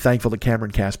much. So I'm thankful that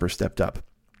Cameron Casper stepped up.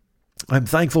 I'm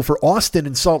thankful for Austin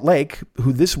in Salt Lake,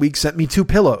 who this week sent me 2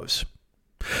 pillows.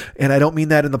 And I don't mean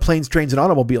that in the planes, trains, and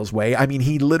automobiles way. I mean,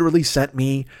 he literally sent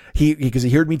me, because he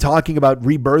heard me talking about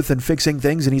rebirth and fixing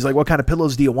things. And he's like, what kind of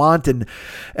pillows do you want? And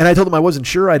I told him I wasn't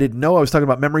sure. I didn't know. I was talking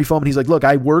about memory foam. And he's like, look,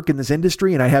 I work in this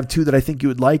industry and I have 2 that I think you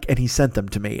would like. And he sent them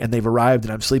to me and they've arrived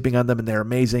and I'm sleeping on them and they're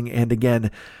amazing. And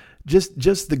again,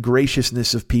 just the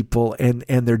graciousness of people and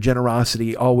their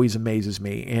generosity always amazes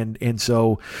me. And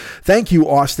so thank you,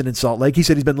 Austin in Salt Lake. He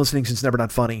said he's been listening since Never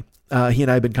Not Funny. He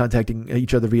and I have been contacting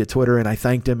each other via Twitter, and I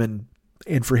thanked him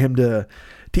and for him to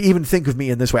even think of me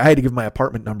in this way. I had to give him my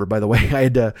apartment number, by the way.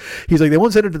 He's like, they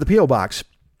won't send it to the P.O. box.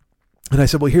 And I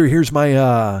said, well, here's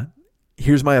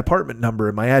my apartment number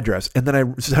and my address. And then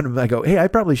I go, hey, I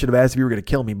probably should have asked if you were going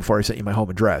to kill me before I sent you my home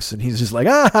address. And he's just like,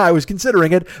 I was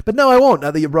considering it, but no, I won't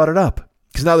now that you brought it up.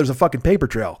 Because now there's a fucking paper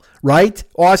trail. Right,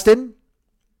 Austin?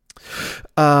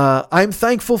 I'm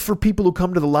thankful for people who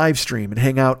come to the live stream and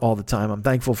hang out all the time. I'm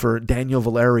thankful for Daniel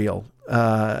Valerio,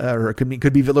 or it could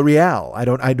be Villarreal.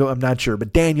 I'm not sure,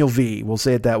 but Daniel V, we'll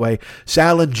say it that way.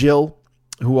 Sal and Jill,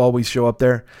 who always show up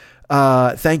there.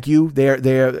 Thank you. They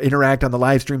interact on the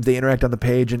live streams. They interact on the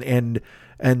page and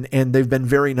they've been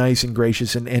very nice and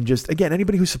gracious and just, again,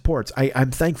 anybody who supports,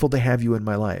 I'm thankful to have you in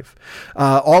my life.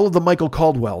 All of the Michael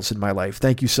Caldwells in my life.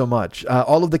 Thank you so much.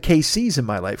 All of the KCs in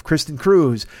my life, Kristen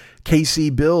Cruz,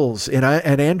 KC Bills and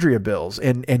Andrea Bills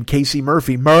and Casey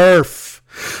Murphy, Murph.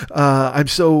 I'm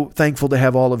so thankful to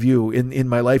have all of you in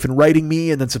my life and writing me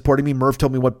and then supporting me. Murph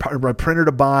told me what printer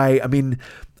to buy. I mean,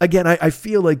 again, I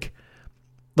feel like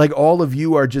all of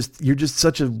you you're just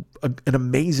such an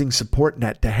amazing support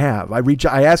net to have.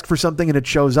 I ask for something and it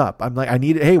shows up. I'm like, I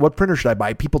need it. Hey, what printer should I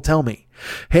buy? People tell me,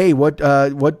 hey, what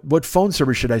phone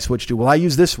service should I switch to? Well, I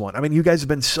use this one. I mean, you guys have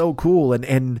been so cool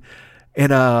and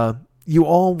you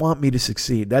all want me to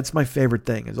succeed. That's my favorite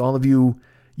thing is all of you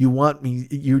want me,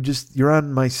 you're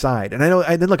on my side. And I know,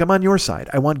 and then look, I'm on your side.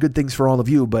 I want good things for all of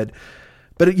you, but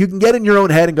you can get in your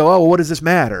own head and go, oh, well, what does this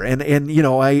matter? And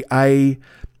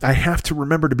I have to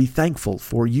remember to be thankful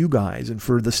for you guys and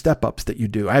for the step-ups that you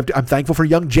do. I'm thankful for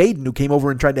young Jaden, who came over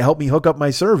and tried to help me hook up my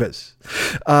service.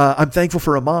 I'm thankful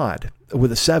for Ahmad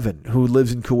with a 7, who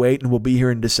lives in Kuwait and will be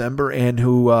here in December, and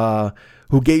who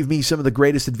gave me some of the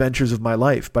greatest adventures of my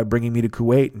life by bringing me to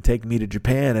Kuwait and taking me to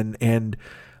Japan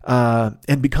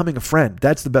and becoming a friend.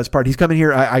 That's the best part. He's coming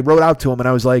here. I wrote out to him and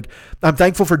I was like, I'm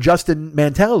thankful for Justin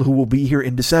Mantell, who will be here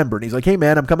in December. And he's like, hey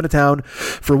man, I'm coming to town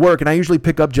for work. And I usually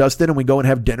pick up Justin and we go and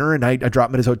have dinner, and I drop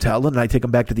him at his hotel and I take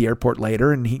him back to the airport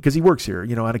later. And cause he works here,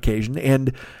 on occasion.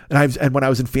 And when I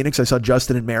was in Phoenix, I saw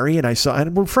Justin and Mary,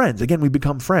 and we're friends. Again, we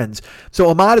become friends. So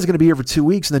Ahmad is going to be here for 2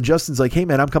 weeks. And then Justin's like, hey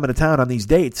man, I'm coming to town on these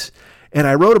dates. And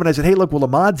I wrote him and I said, hey, look, well,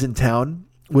 Ahmad's in town.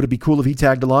 Would it be cool if he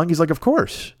tagged along? He's like, of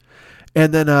course.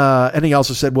 And then, and he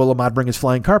also said, will Ahmad bring his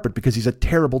flying carpet because he's a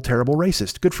terrible, terrible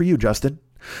racist. Good for you, Justin.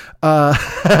 But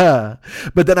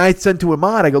then I sent to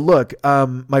Ahmad, I go, look,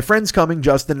 my friend's coming,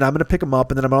 Justin, and I'm going to pick him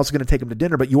up, and then I'm also going to take him to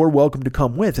dinner, but you're welcome to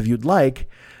come with if you'd like.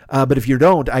 But if you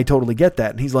don't, I totally get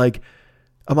that. And he's like,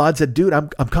 Ahmad said, dude, I'm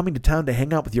coming to town to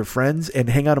hang out with your friends and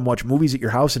hang out and watch movies at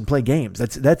your house and play games.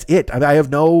 That's it. I have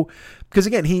no, because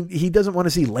again, he doesn't want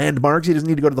to see landmarks. He doesn't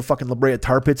need to go to the fucking La Brea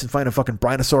tar pits and find a fucking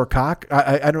brontosaur cock.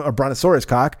 I don't a brontosaurus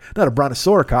cock, not a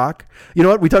brontosaur cock. You know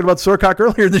what? We talked about soar cock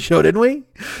earlier in the show, didn't we?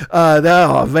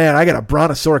 Oh man, I got a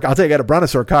brontosaur. I'll tell you, I got a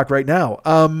brontosaur cock right now.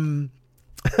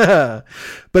 But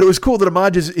it was cool that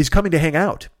Ahmad is coming to hang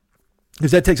out.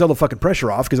 Because that takes all the fucking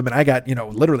pressure off. Because I mean, I got,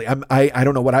 literally, I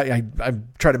don't know what I'm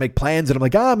trying to make plans, and I'm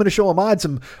like, I'm going to show Ahmad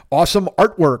some awesome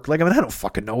artwork. Like, I mean, I don't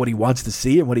fucking know what he wants to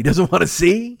see and what he doesn't want to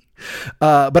see.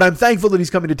 But I'm thankful that he's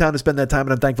coming to town to spend that time,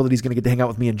 and I'm thankful that he's going to get to hang out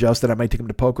with me and Justin. I might take him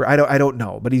to poker. I don't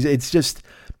know, but it's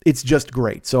just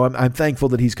great. So I'm thankful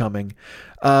that he's coming.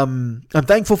 I'm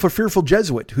thankful for Fearful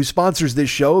Jesuit, who sponsors this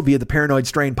show via the Paranoid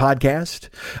Strain podcast.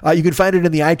 You can find it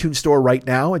in the iTunes store right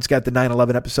now. It's got the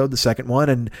 9/11 episode, the second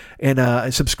one,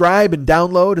 and subscribe and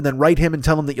download, and then write him and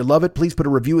tell him that you love it. Please put a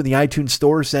review in the iTunes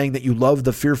store saying that you love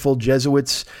the Fearful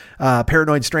Jesuits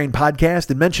Paranoid Strain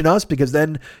podcast, and mention us, because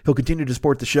then he'll continue to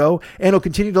support the show, and he'll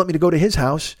continue to let me to go to his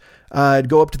house.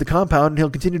 Go up to the compound, and he'll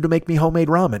continue to make me homemade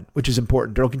ramen, which is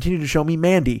important. He'll continue to show me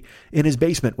Mandy in his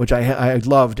basement, which I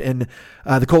loved, and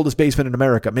the coldest basement in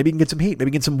America. Maybe you can get some heat,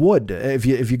 maybe get some wood if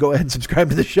you go ahead and subscribe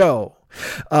to the show.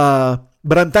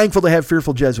 But I'm thankful to have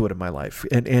Fearful Jesuit in my life,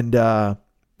 and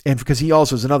because he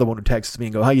also is another one who texts me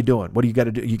and go, how you doing? What do you got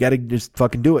to do? You got to just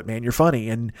fucking do it, man. You're funny.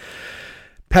 And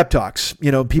pep talks,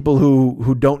 people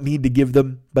who don't need to give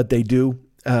them, but they do.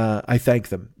 I thank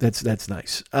them. That's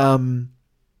nice.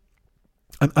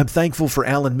 I'm thankful for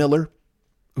Alan Miller,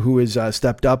 who has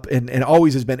stepped up and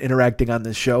always has been interacting on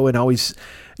this show, and always,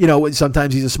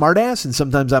 sometimes he's a smart ass, and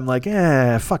sometimes I'm like,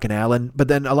 fucking Alan. But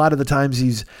then a lot of the times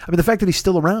the fact that he's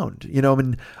still around,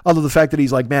 although the fact that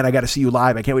he's like, man, I got to see you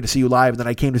live. I can't wait to see you live. And then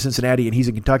I came to Cincinnati and he's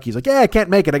in Kentucky. He's like, I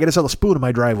can't make it. I got to sell a spoon in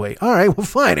my driveway. All right, well,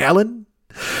 fine, Alan.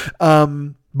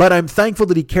 But I'm thankful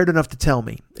that he cared enough to tell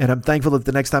me. And I'm thankful that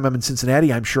the next time I'm in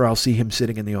Cincinnati, I'm sure I'll see him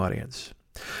sitting in the audience.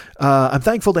 I'm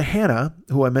thankful to Hannah,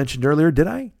 who I mentioned earlier. Did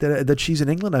I? That she's in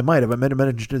England? I might have. I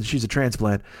mentioned that she's a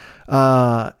transplant.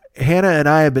 Hannah and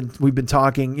I we've been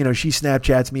talking. She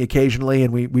Snapchats me occasionally,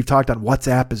 and we've talked on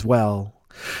WhatsApp as well.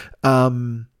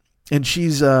 And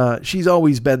she's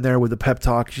always been there with a pep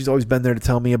talk. She's always been there to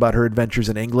tell me about her adventures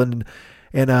in England,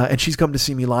 and she's come to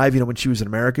see me live. When she was in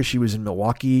America, she was in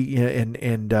Milwaukee,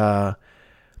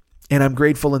 and I'm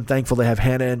grateful and thankful to have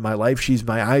Hannah in my life. She's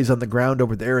my eyes on the ground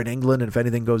over there in England. And if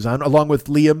anything goes on, along with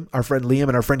Liam, our friend Liam,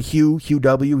 and our friend Hugh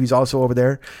W., he's also over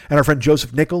there. And our friend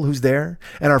Joseph Nickel, who's there.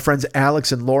 And our friends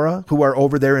Alex and Laura, who are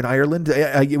over there in Ireland.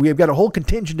 We've got a whole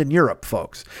contingent in Europe,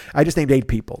 folks. I just named 8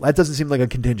 people. That doesn't seem like a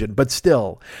contingent, but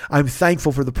still, I'm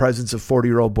thankful for the presence of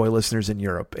 40-year-old boy listeners in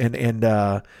Europe. And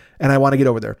I want to get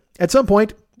over there. At some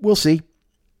point, we'll see.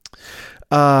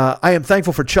 I am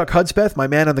thankful for Chuck Hudspeth, my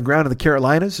man on the ground in the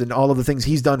Carolinas, and all of the things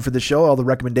he's done for the show, all the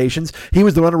recommendations. He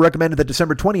was the one who recommended that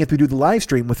December 20th we do the live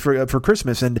stream for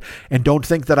Christmas, and don't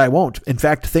think that I won't. In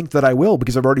fact, think that I will,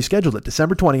 because I've already scheduled it.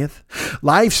 December 20th,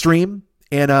 live stream.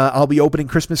 And I'll be opening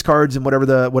Christmas cards and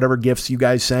whatever gifts you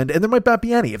guys send. And there might not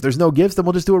be any. If there's no gifts, then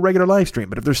we'll just do a regular live stream.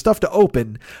 But if there's stuff to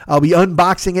open, I'll be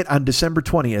unboxing it on December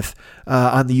 20th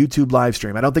on the YouTube live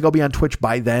stream. I don't think I'll be on Twitch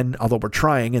by then, although we're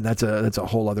trying, and that's a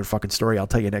whole other fucking story I'll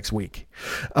tell you next week.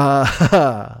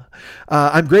 I'm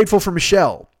grateful for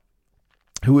Michelle,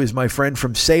 who is my friend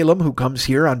from Salem, who comes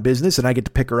here on business, and I get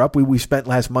to pick her up. We spent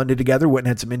last Monday together, went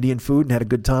and had some Indian food and had a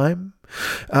good time.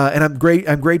 And I'm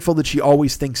grateful that she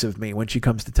always thinks of me when she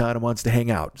comes to town and wants to hang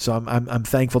out. So I'm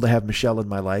thankful to have Michelle in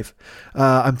my life.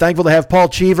 I'm thankful to have Paul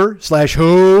Cheever /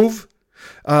 Hove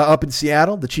up in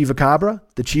Seattle, the Chiva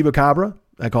Cabra.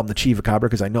 I call him the Chivacabra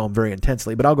because I know him very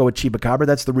intensely, but I'll go with Chivacabra.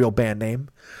 That's the real band name.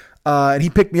 And he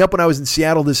picked me up when I was in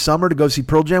Seattle this summer to go see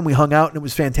Pearl Jam. We hung out and it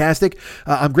was fantastic.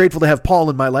 I'm grateful to have Paul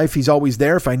in my life. He's always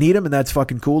there if I need him, and that's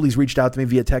fucking cool. He's reached out to me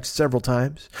via text several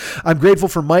times. I'm grateful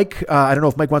for Mike. I don't know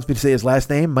if Mike wants me to say his last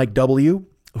name, Mike W.,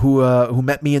 who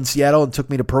met me in Seattle and took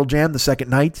me to Pearl Jam the second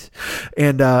night,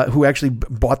 and who actually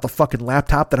bought the fucking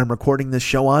laptop that I'm recording this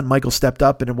show on. Michael stepped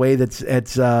up in a way that's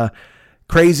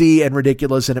crazy and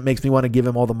ridiculous, and it makes me want to give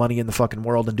him all the money in the fucking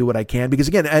world and do what I can. Because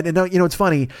again, it's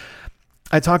funny.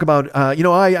 I talk about,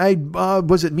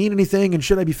 was it mean anything? And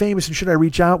should I be famous? And should I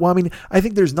reach out? Well, I mean, I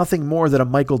think there's nothing more that a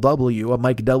Mike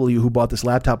W. who bought this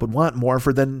laptop would want more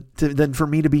than for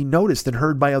me to be noticed and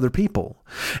heard by other people.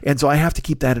 And so I have to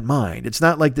keep that in mind. It's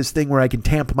not like this thing where I can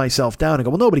tamp myself down and go,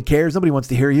 well, nobody cares. Nobody wants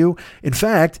to hear you. In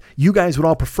fact, you guys would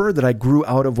all prefer that I grew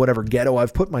out of whatever ghetto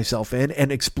I've put myself in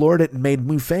and explored it and made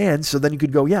new fans. So then you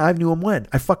could go, yeah, I knew him when.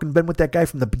 I fucking been with that guy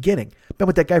from the beginning. Been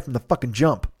with that guy from the fucking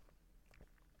jump.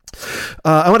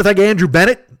 I want to thank Andrew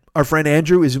Bennett. Our friend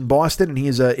Andrew is in Boston, and he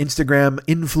is an Instagram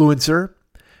influencer,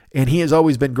 and he has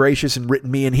always been gracious and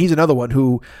written me. And he's another one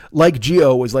who, like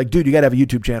Gio, was like, dude, you got to have a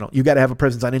YouTube channel. You got to have a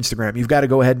presence on Instagram. You've got to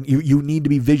go ahead and you need to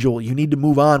be visual. You need to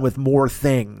move on with more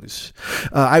things.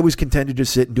 I was content to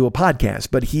just sit and do a podcast,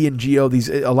 but he and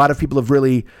Gio, a lot of people have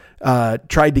really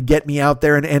tried to get me out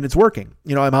there, and it's working.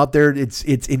 I'm out there. It's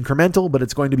incremental, but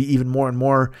it's going to be even more and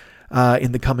more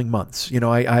in the coming months. And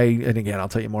again, I'll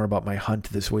tell you more about my hunt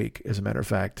this week, as a matter of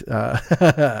fact.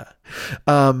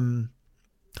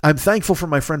 I'm thankful for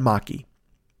my friend Maki.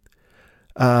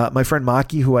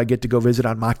 Who I get to go visit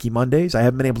on Maki Mondays. I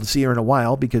haven't been able to see her in a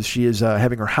while because she is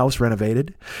having her house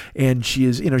renovated, and she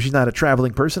is, she's not a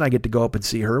traveling person. I get to go up and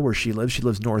see her where she lives. She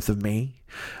lives north of me.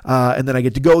 And then I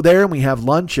get to go there and we have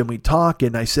lunch and we talk,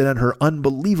 and I sit on her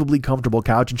unbelievably comfortable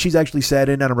couch, and she's actually sat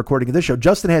in on a recording of this show.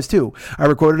 Justin has too. I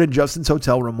recorded in Justin's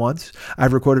hotel room once.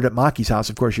 I've recorded at Maki's house.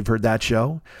 Of course, you've heard that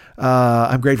show.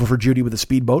 I'm grateful for Judy with a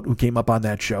speedboat who came up on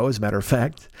that show, as a matter of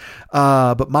fact.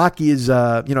 But Maki is,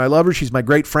 I love her. She's my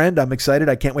great friend. I'm excited.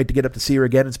 I can't wait to get up to see her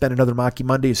again and spend another Maki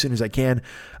Monday as soon as I can.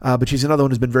 But she's another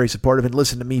one who's been very supportive and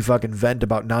listened to me fucking vent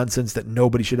about nonsense that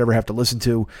nobody should ever have to listen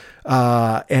to.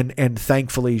 And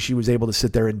thankfully she was able to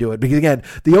sit there and do it, because again,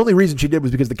 the only reason she did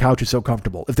was because the couch is so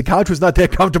comfortable. If the couch was not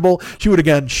that comfortable, she would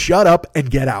again shut up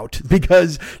and get out,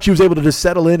 because she was able to just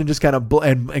settle in and just kind of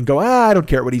and go, I don't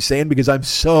care what he's saying because I'm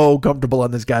so comfortable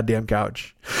on this goddamn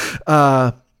couch.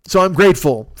 So I'm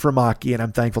grateful for Maki, and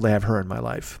I'm thankful to have her in my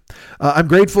life. I'm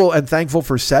grateful and thankful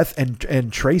for Seth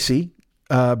and Tracy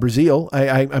Brazil.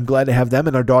 I'm glad to have them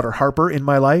and our daughter Harper in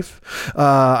my life.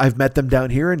 I've met them down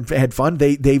here and had fun.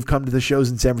 They've come to the shows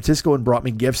in San Francisco and brought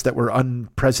me gifts that were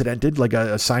unprecedented, like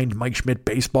a signed Mike Schmidt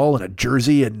baseball and a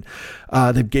jersey, and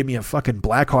they gave me a fucking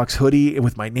Blackhawks hoodie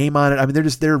with my name on it. I mean,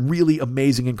 they're really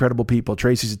amazing, incredible people.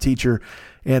 Tracy's a teacher.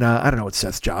 And I don't know what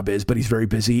Seth's job is, but he's very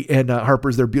busy. And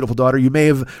Harper's their beautiful daughter. You may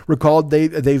have recalled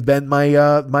they've been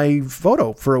my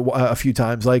photo for a few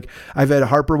times. Like I've had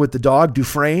Harper with the dog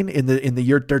Dufresne in the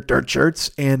Yurt Dirt Dirt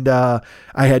shirts, and I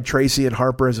had Tracy and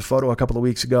Harper as a photo a couple of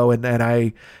weeks ago.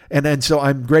 And so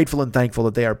I'm grateful and thankful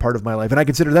that they are part of my life, and I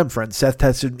consider them friends. Seth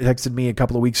texted me a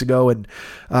couple of weeks ago, and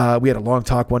we had a long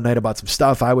talk one night about some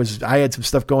stuff. I had some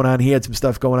stuff going on. He had some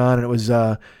stuff going on, and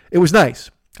it was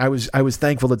nice. I was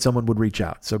thankful that someone would reach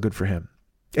out. So good for him,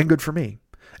 and good for me,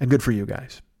 and good for you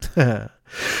guys.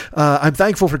 I'm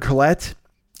thankful for Colette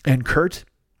and Kurt,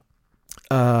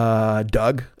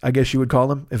 Doug, I guess you would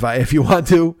call him if you want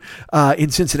to, in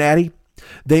Cincinnati.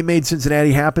 They made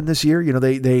Cincinnati happen this year.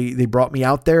 They brought me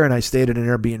out there, and I stayed at an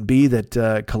Airbnb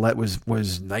that Colette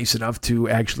was nice enough to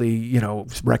actually,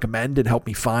 recommend and help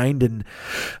me find. And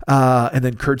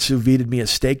then Kurt sous vide'd me a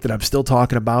steak that I'm still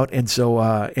talking about. And so,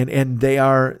 and they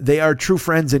are true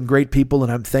friends and great people.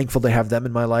 And I'm thankful to have them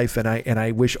in my life. And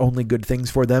I wish only good things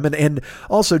for them. And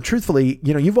also truthfully,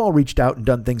 you've all reached out and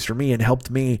done things for me and helped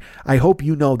me. I hope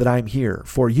you know that I'm here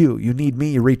for you. You need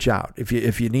me, you reach out. If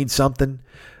you need something,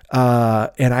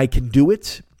 and I can do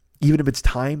it, even if it's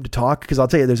time to talk. Because I'll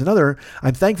tell you,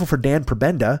 I'm thankful for Dan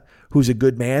Prebenda, who's a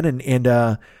good man,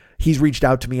 and he's reached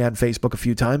out to me on Facebook a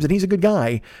few times, and he's a good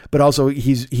guy. But also,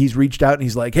 he's reached out and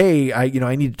he's like, hey, I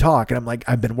need to talk, and I'm like,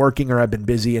 I've been working or I've been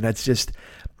busy, and it's just,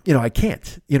 I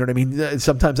can't. You know what I mean?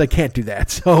 Sometimes I can't do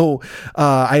that. So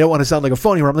I don't want to sound like a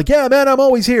phony where I'm like, yeah, man, I'm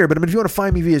always here. But I mean, if you want to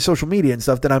find me via social media and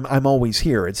stuff, then I'm always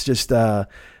here. It's just.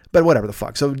 But whatever the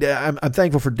fuck. So I'm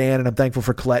thankful for Dan, and I'm thankful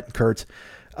for Colette and Kurt.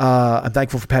 I'm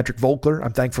thankful for Patrick Volkler.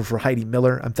 I'm thankful for Heidi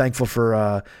Miller. I'm thankful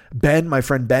for Ben, my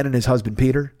friend Ben, and his husband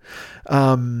Peter.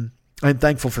 I'm I'm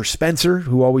thankful for Spencer,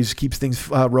 who always keeps things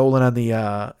rolling on the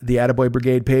Attaboy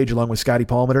Brigade page, along with Scotty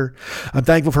Palmer. I'm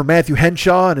thankful for Matthew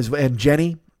Henshaw and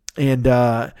Jenny, and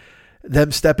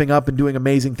them stepping up and doing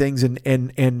amazing things,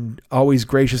 and always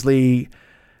graciously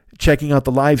checking out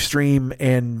the live stream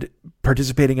and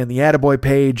participating in the Attaboy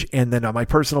page, and then on my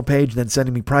personal page, and then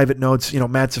sending me private notes.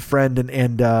 Matt's a friend,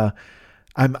 and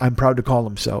I'm proud to call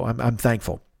him so. I'm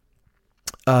thankful.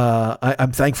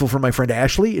 I'm thankful for my friend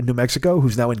Ashley in New Mexico,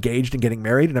 who's now engaged and getting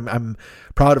married, and I'm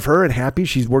proud of her and happy.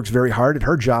 She works very hard at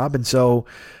her job, and so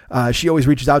she always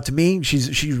reaches out to me.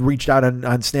 She's reached out on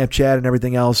Snapchat and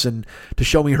everything else, and to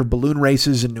show me her balloon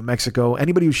races in New Mexico.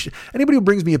 Anybody who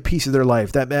brings me a piece of their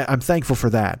life, that I'm thankful for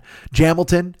that.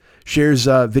 Jamilton shares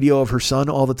video of her son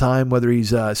all the time, whether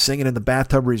he's singing in the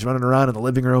bathtub or he's running around in the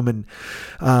living room, and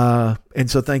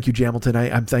so thank you, Jamilton.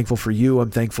 I'm thankful for you.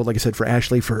 I'm thankful, like I said, for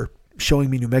Ashley for showing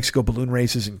me New Mexico balloon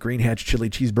races and Green Hatch chili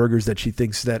cheeseburgers that she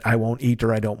thinks that I won't eat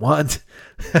or I don't want.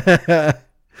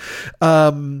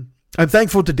 I'm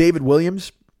thankful to David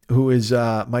Williams, who is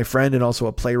my friend and also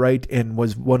a playwright, and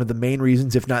was one of the main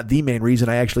reasons, if not the main reason,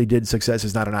 I actually did Success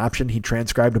Is Not an Option. He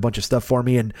transcribed a bunch of stuff for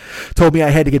me and told me I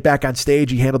had to get back on stage.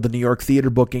 He handled the New York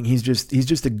theater booking. He's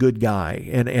just a good guy,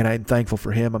 and I'm thankful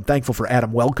for him. I'm thankful for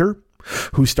Adam Welker,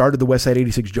 who started the Westside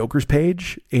 86 Jokers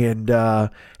page and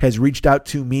has reached out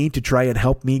to me to try and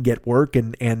help me get work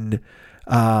and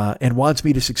wants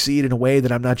me to succeed in a way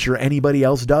that I'm not sure anybody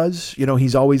else does.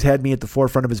 He's always had me at the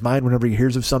forefront of his mind whenever he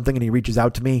hears of something, and he reaches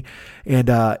out to me, and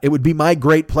it would be my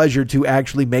great pleasure to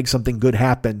actually make something good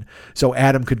happen so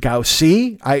Adam could go,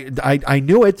 see, I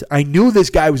knew it. I knew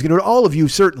this guy was going to do it. All of you,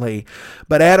 certainly,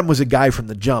 but Adam was a guy from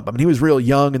the jump. I mean, he was real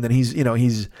young, and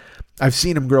then I've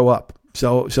seen him grow up.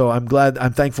 So I'm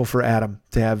thankful for Adam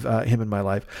to have him in my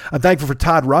life. I'm thankful for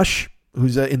Todd Rush,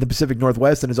 who's in the Pacific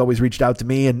Northwest and has always reached out to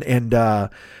me and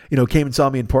came and saw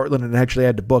me in Portland and actually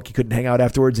had to book. He couldn't hang out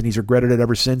afterwards, and he's regretted it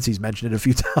ever since. He's mentioned it a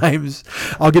few times.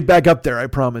 I'll get back up there, I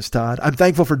promise, Todd. I'm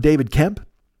thankful for David Kemp,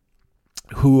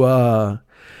 who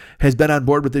has been on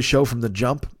board with this show from the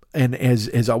jump and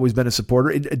has always been a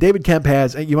supporter. David Kemp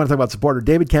has, you want to talk about supporter,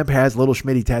 David Kemp has Little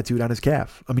Schmitty tattooed on his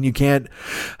calf. I mean,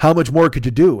 how much more could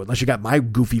you do unless you got my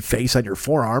goofy face on your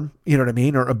forearm? You know what I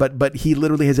mean? But he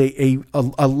literally has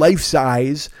a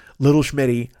life-size Little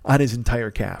Schmitty on his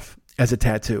entire calf as a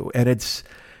tattoo. And it's,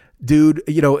 dude,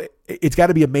 it's got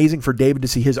to be amazing for David to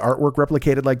see his artwork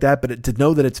replicated like that, but to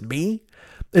know that it's me.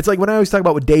 It's like when I always talk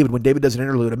about when David does an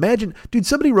interlude. Imagine, dude,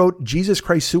 somebody wrote Jesus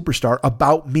Christ Superstar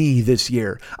about me this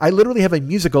year. I literally have a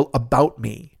musical about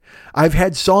me. I've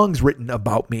had songs written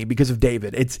about me because of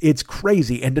David. It's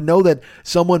crazy. And to know that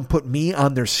someone put me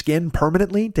on their skin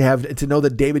permanently, to know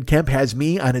that David Kemp has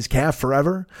me on his calf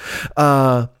forever,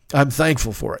 I'm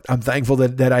thankful for it. I'm thankful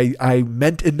that I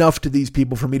meant enough to these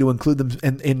people for me to include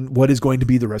them in what is going to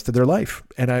be the rest of their life.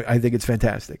 And I think it's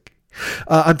fantastic.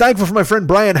 I'm thankful for my friend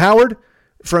Brian Howard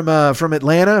from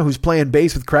Atlanta, who's playing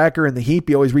bass with Cracker and the Heap.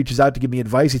 He always reaches out to give me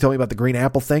advice. He told me about the Green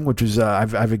Apple thing, which is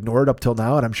I've ignored up till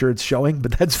now, and I'm sure it's showing,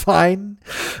 but that's fine.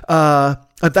 I'm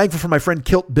thankful for my friend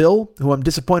Kilt Bill, who I'm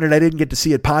disappointed I didn't get to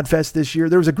see at Podfest this year.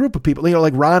 There was a group of people,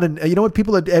 like Ron and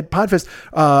people at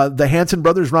Podfest, the Hanson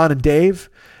brothers, Ron and Dave,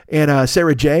 and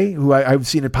Sarah J., who I've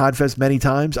seen at Podfest many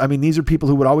times. I mean, these are people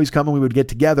who would always come and we would get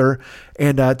together.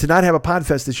 And to not have a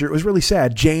Podfest this year, it was really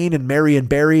sad. Jane and Mary and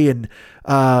Barry and,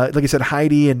 like I said,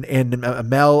 Heidi and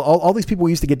Mel, all these people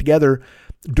we used to get together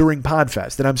during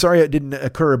Podfest. And I'm sorry it didn't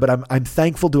occur, but I'm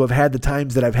thankful to have had the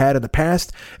times that I've had in the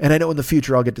past. And I know in the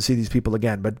future I'll get to see these people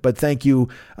again. But thank you.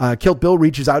 Kilt Bill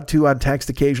reaches out to on text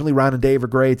occasionally. Ron and Dave are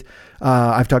great.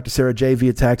 I've talked to Sarah J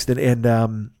via text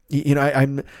and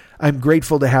I'm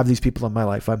grateful to have these people in my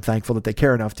life. I'm thankful that they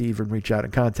care enough to even reach out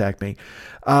and contact me.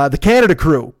 The Canada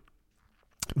crew,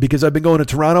 because I've been going to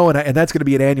Toronto and that's going to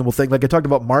be an annual thing. Like I talked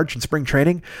about March and spring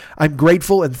training. I'm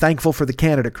grateful and thankful for the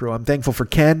Canada crew. I'm thankful for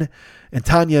Ken and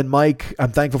Tanya and Mike.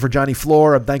 I'm thankful for Johnny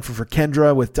Floor. I'm thankful for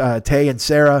Kendra with Tay and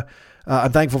Sarah.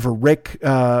 I'm thankful for Rick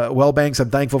Wellbanks.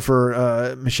 I'm thankful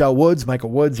for Michelle Woods, Michael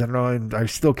Woods. I don't know. I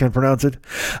still can't pronounce it.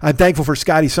 I'm thankful for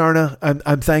Scotty Sarna.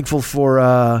 I'm thankful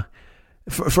for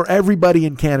everybody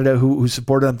in Canada who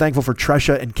supported. I'm thankful for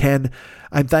Tresha and Ken.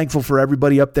 I'm thankful for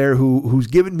everybody up there who's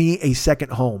given me a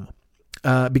second home,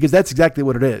 because that's exactly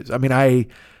what it is. I mean,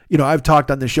 I've talked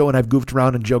on the show and I've goofed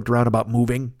around and joked around about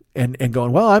moving and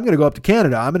going, well, I'm going to go up to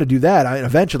Canada. I'm going to do that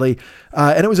eventually.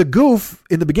 And it was a goof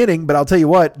in the beginning, but I'll tell you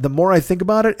what, the more I think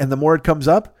about it and the more it comes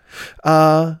up,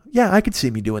 I could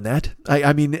see me doing that.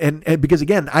 I mean, and because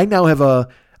again, I now have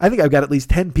I think I've got at least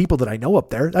 10 people that I know up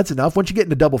there. That's enough. Once you get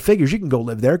into double figures, you can go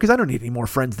live there because I don't need any more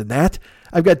friends than that.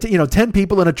 I've got, 10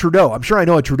 people and a Trudeau. I'm sure I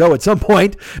know a Trudeau at some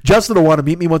point. Justin will want to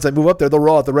meet me once I move up there. They'll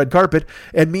roll out the red carpet,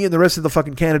 and me and the rest of the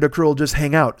fucking Canada crew will just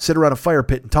hang out, sit around a fire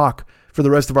pit and talk for the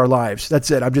rest of our lives.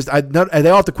 That's it. They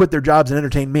all have to quit their jobs and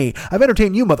entertain me. I've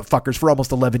entertained you motherfuckers for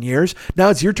almost 11 years. Now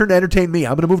it's your turn to entertain me.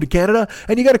 I'm going to move to Canada,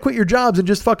 and you got to quit your jobs and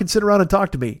just fucking sit around and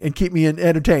talk to me and keep me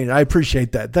entertained. I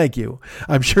appreciate that. Thank you.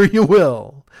 I'm sure you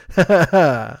will.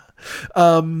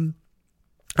 I'm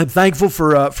thankful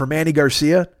for Manny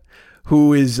Garcia,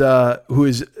 who is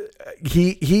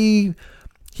he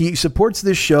supports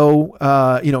this show,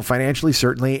 financially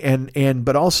certainly,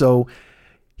 but also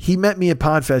he met me at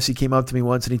Podfest. He came up to me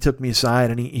once and he took me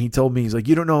aside and he told me, he's like,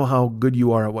 you don't know how good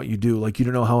you are at what you do. Like, you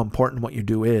don't know how important what you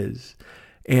do is.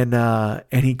 And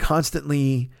he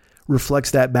constantly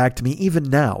reflects that back to me even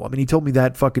now. I mean, he told me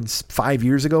that fucking 5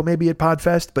 years ago, maybe at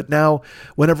Podfest, but now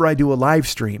whenever I do a live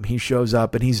stream, he shows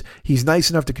up and he's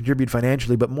nice enough to contribute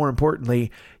financially, but more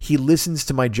importantly, he listens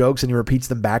to my jokes and he repeats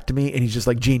them back to me and he's just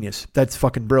like, genius. That's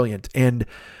fucking brilliant. And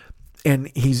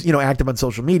he's, active on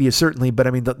social media, certainly. But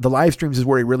I mean, the live streams is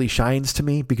where he really shines to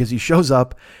me because he shows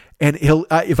up and he'll,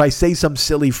 if I say some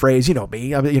silly phrase,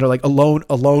 me, I mean, like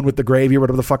alone with the gravy or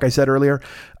whatever the fuck I said earlier,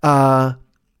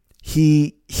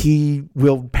 he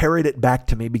will parrot it back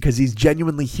to me because he's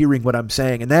genuinely hearing what I'm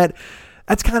saying. And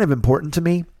that's kind of important to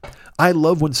me. I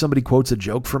love when somebody quotes a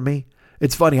joke from me.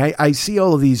 It's funny. I see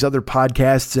all of these other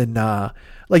podcasts and,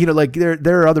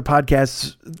 there are other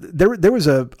podcasts. There was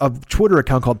a Twitter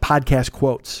account called Podcast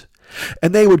Quotes,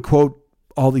 and they would quote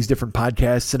all these different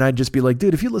podcasts. And I'd just be like,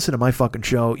 dude, if you listen to my fucking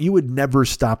show, you would never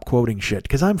stop quoting shit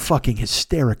because I'm fucking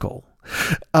hysterical.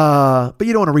 But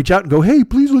you don't want to reach out and go, hey,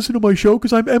 please listen to my show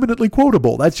because I'm eminently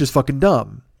quotable. That's just fucking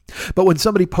dumb. But when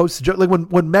somebody posts a joke, like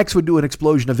when Mex would do an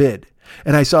explosion of id,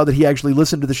 and I saw that he actually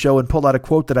listened to the show and pulled out a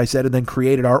quote that I said and then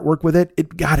created artwork with it,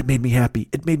 it made me happy.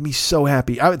 It made me so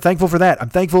happy. I'm thankful for that. I'm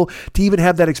thankful to even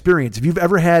have that experience. If you've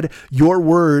ever had your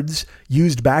words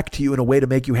used back to you in a way to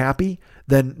make you happy,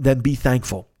 then be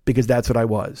thankful because that's what I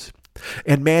was.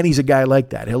 And Manny's a guy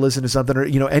like that. He'll listen to something or,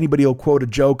 anybody will quote a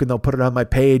joke and they'll put it on my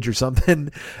page or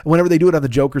something. Whenever they do it on the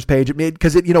Joker's page,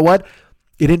 because you know what?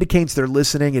 It indicates they're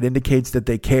listening. It indicates that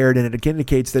they cared, and it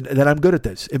indicates that I'm good at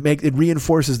this. It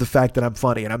reinforces the fact that I'm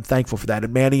funny, and I'm thankful for that.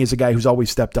 And Manny is a guy who's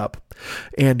always stepped up,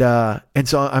 and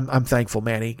so I'm thankful,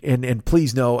 Manny. And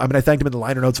please know, I mean, I thanked him in the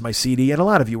liner notes of my CD, and a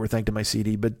lot of you were thanked in my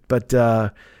CD. But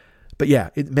yeah,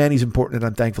 Manny's important, and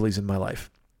I'm thankful he's in my life.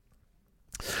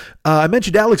 I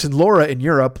mentioned Alex and Laura in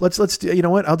Europe. Let's do, you know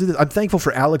what? I'll do this. I'm thankful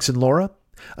for Alex and Laura.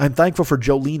 I'm thankful for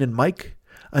Jolene and Mike.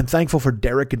 I'm thankful for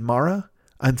Derek and Mara.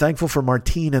 I'm thankful for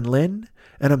Martine and Lynn,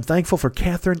 and I'm thankful for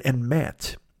Catherine and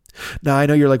Matt. Now, I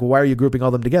know you're like, well, why are you grouping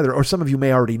all them together? Or some of you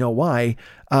may already know why.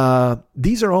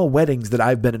 These are all weddings that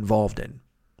I've been involved in.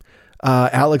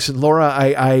 Alex and Laura,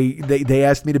 they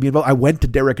asked me to be involved. I went to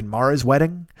Derek and Mara's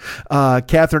wedding.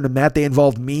 Catherine and Matt, they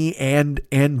involved me and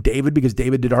David because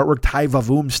David did artwork. Ty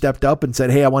Vavoom stepped up and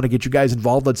said, hey, I want to get you guys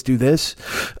involved. Let's do this.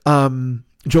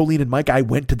 Jolene and Mike, I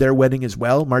went to their wedding as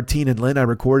well. Martine and Lynn, I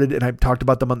recorded and I talked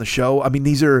about them on the show. I mean,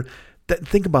 these are,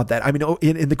 think about that. I mean,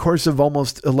 in the course of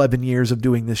almost 11 years of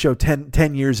doing this show,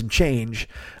 10 years and change,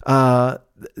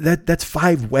 that's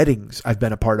 5 weddings I've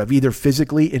been a part of, either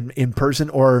physically in person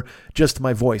or just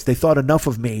my voice. They thought enough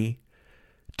of me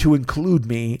to include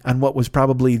me on what was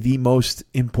probably the most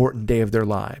important day of their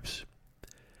lives.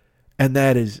 And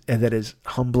that is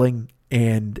humbling,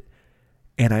 and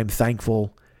I'm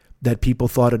thankful that people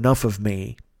thought enough of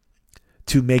me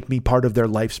to make me part of their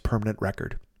life's permanent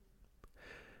record.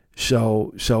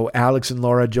 So Alex and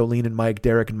Laura, Jolene and Mike,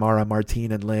 Derek and Mara,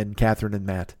 Martine and Lynn, Catherine and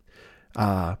Matt.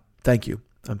 Thank you.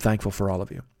 I'm thankful for all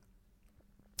of you.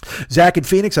 Zach in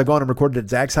Phoenix, I've gone and recorded at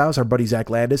Zach's house, our buddy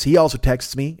Zach Landis. He also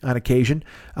texts me on occasion.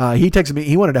 He texted me,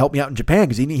 he wanted to help me out in Japan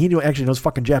because he actually knows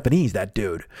fucking Japanese, that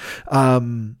dude.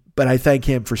 But I thank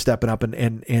him for stepping up and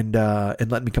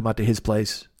letting me come out to his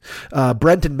place.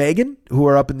 Brent and Megan, who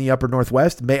are up in the upper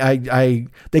Northwest,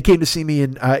 they came to see me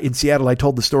in Seattle. I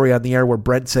told the story on the air where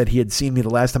Brent said he had seen me the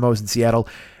last time I was in Seattle,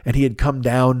 and he had come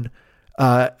down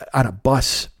on a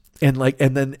bus, and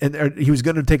he was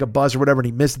going to take a bus or whatever, and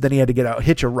he missed it. Then he had to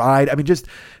hitch a ride. I mean, just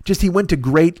he went to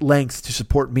great lengths to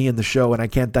support me in the show, and I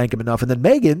can't thank him enough. And then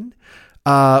Megan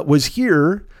was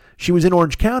here. She was in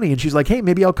Orange County, and she's like, hey,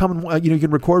 maybe I'll come and, you can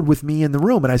record with me in the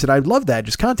room. And I said, I'd love that.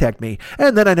 Just contact me.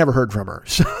 And then I never heard from her.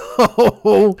 So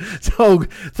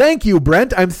thank you,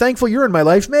 Brent. I'm thankful you're in my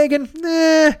life. Megan,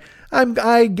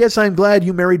 I guess I'm glad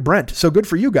you married Brent. So good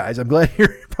for you guys. I'm glad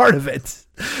you're part of it.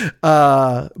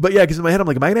 But yeah, because in my head, I'm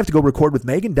like, am I going to have to go record with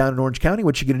Megan down in Orange County?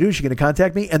 What's she going to do? Is she going to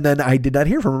contact me? And then I did not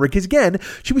hear from her because, again,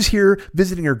 she was here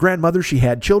visiting her grandmother. She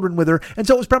had children with her. And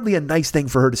so it was probably a nice thing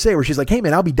for her to say, where she's like, hey,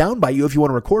 man, I'll be down by you if you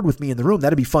want to record with me in the room.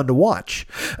 That'd be fun to watch.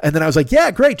 And then I was like,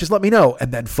 yeah, great. Just let me know.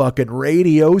 And then fucking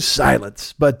radio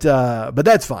silence. But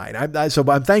that's fine. So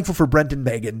I'm thankful for Brent and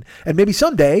Megan. And maybe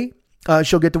someday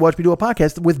she'll get to watch me do a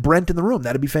podcast with Brent in the room.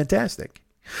 That'd be fantastic.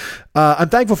 I'm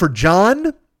thankful for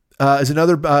John. Is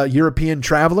another European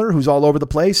traveler who's all over the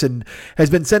place and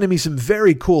has been sending me some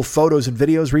very cool photos and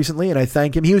videos recently, and I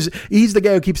thank him. He's the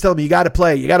guy who keeps telling me, you got to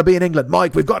play. You got to be in England.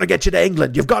 Mike, we've got to get you to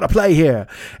England. You've got to play here.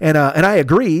 And I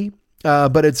agree,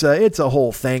 but it's a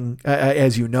whole thing,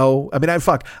 as you know. I mean,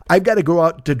 I've got to go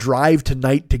out to drive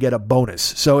tonight to get a bonus.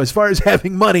 So as far as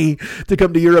having money to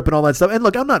come to Europe and all that stuff, and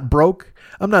look, I'm not broke.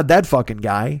 I'm not that fucking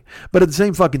guy, but at the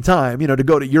same fucking time, to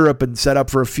go to Europe and set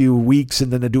up for a few weeks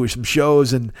and then to do some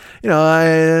shows and,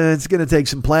 it's going to take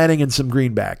some planning and some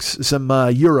greenbacks, some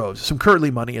euros, some curly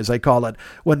money, as I call it.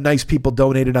 When nice people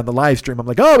donated on the live stream, I'm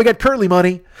like, oh, we got curly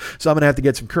money. So I'm going to have to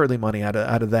get some curly money out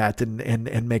of that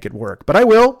and make it work. But I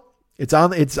will.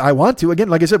 I want to. Again,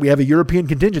 like I said, we have a European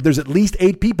contingent. There's at least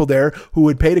 8 people there who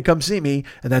would pay to come see me,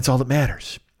 and that's all that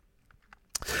matters.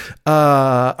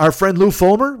 Our friend Lou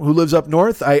Fulmer, who lives up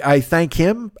north, I thank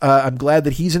him. I'm glad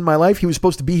that he's in my life. He was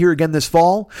supposed to be here again this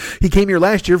fall. He came here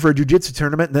last year for a jiu-jitsu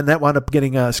tournament, and then that wound up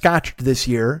getting scotched this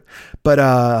year.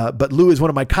 But Lou is one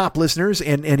of my cop listeners,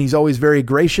 and he's always very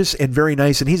gracious and very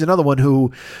nice. And he's another one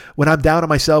who, when I'm down on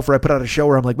myself or I put out a show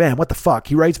where I'm like, man, what the fuck?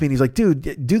 He writes me and he's like,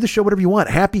 dude, do the show whatever you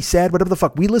want. Happy, sad, whatever the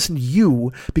fuck. We listen to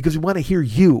you because we want to hear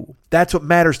you. That's what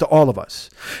matters to all of us.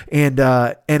 And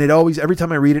it always, every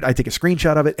time I read it, I take a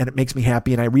screenshot of it and it makes me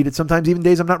happy. And I read it sometimes even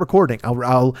days I'm not recording.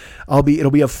 It'll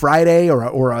be a Friday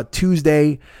or a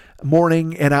Tuesday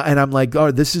morning. And I'm like,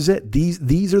 oh, this is it.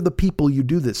 These are the people you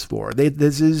do this for.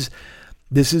 This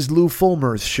is Lou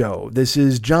Fulmer's show. This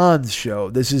is John's show.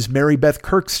 This is Mary Beth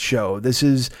Kirk's show. This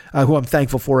is who I'm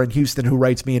thankful for in Houston, who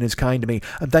writes me and is kind to me.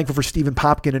 I'm thankful for Stephen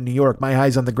Popkin in New York. My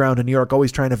eyes on the ground in New York,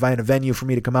 always trying to find a venue for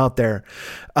me to come out there.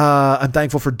 I'm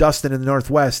thankful for Dustin in the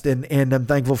Northwest, and I'm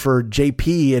thankful for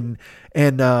JP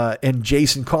and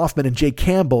Jason Kaufman and Jay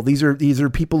Campbell. These are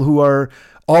people who are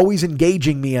always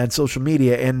engaging me on social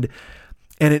media, and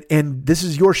this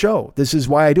is your show. This is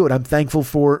why I do it. I'm thankful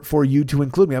for you to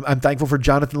include me. I'm thankful for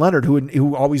Jonathan Leonard,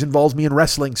 who always involves me in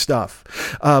wrestling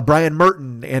stuff. Brian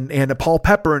Merton and Paul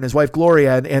Pepper and his wife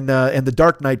Gloria and the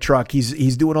Dark Knight truck.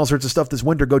 He's doing all sorts of stuff this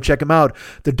winter. Go check him out.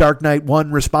 The Dark Knight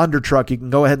 1 responder truck. You can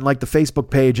go ahead and like the Facebook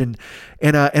page and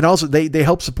also they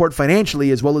help support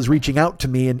financially as well as reaching out to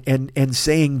me and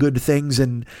saying good things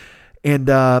and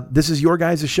this is your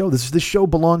guys' show. This show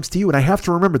belongs to you. And I have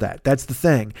to remember that. That's the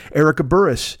thing. Erica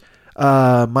Burris,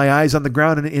 my eyes on the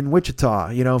ground in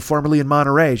Wichita, formerly in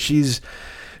Monterey. She's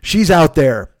out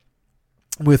there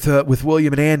with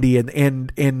William and Andy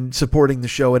and supporting the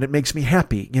show. And it makes me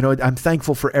happy. I'm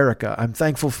thankful for Erica. I'm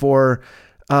thankful for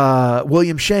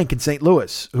William Shank in St.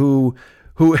 Louis, who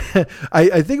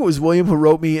I think it was William who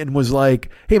wrote me and was like,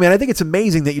 hey man, I think it's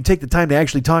amazing that you take the time to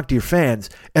actually talk to your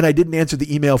fans. And I didn't answer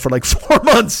the email for like 4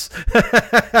 months.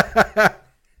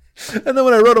 And then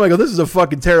when I wrote him, I go, this is a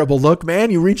fucking terrible look, man.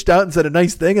 You reached out and said a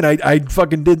nice thing. And I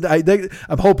fucking did.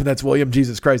 I'm hoping that's William.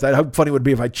 Jesus Christ. How funny it would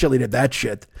be if I chili did that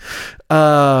shit.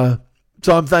 So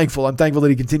I'm thankful. I'm thankful that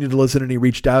he continued to listen and he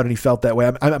reached out and he felt that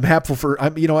way. I'm thankful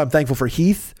for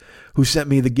Heath, who sent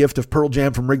me the gift of Pearl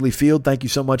Jam from Wrigley Field. Thank you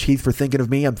so much, Heath, for thinking of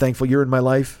me. I'm thankful you're in my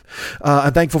life.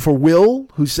 I'm thankful for Will,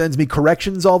 who sends me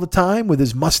corrections all the time with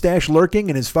his mustache lurking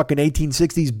and his fucking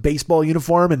 1860s baseball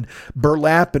uniform and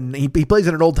burlap. And he plays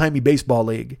in an old-timey baseball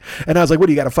league. And I was like, what,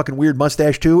 do you got a fucking weird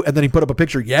mustache too? And then he put up a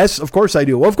picture. Yes, of course I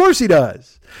do. Well, of course he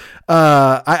does.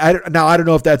 I don't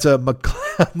know if that's a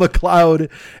McLeod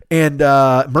and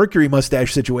Mercury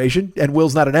mustache situation, and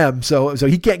Will's not an M, so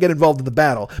he can't get involved in the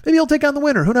battle. Maybe he'll take on the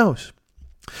winner. Who knows?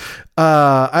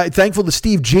 I'm thankful to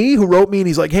Steve G, who wrote me and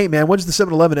he's like, hey man, when's the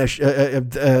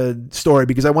 7-Eleven story?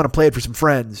 Because I want to play it for some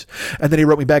friends. And then he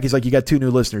wrote me back. He's like, you got 2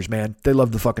 new listeners, man. They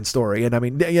love the fucking story. And I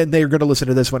mean, they're going to listen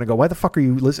to this one and go, why the fuck are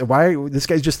you listening? This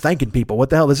guy's just thanking people. What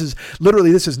the hell? This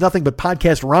is nothing but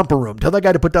podcast romper room. Tell that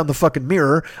guy to put down the fucking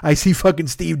mirror. I see fucking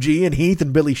Steve G and Heath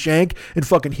and Billy Shank and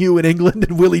fucking Hugh in England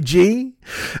and Willie G.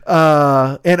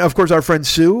 And of course our friend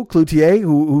Sue Cloutier,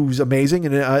 who's amazing.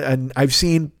 And I've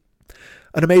seen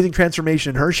an amazing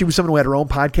transformation in her. She was someone who had her own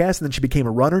podcast, and then she became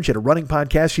a runner. She had a running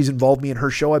podcast. She's involved me in her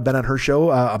show. I've been on her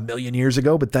show a million years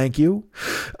ago, but thank you.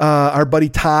 Our buddy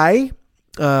Ty,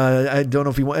 I don't know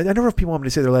if I don't know if people want me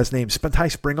to say their last name. Ty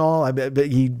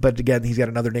Springall. But again, he's got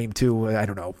another name too. I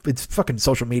don't know. It's fucking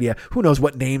social media. Who knows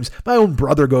what names? My own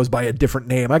brother goes by a different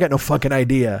name. I got no fucking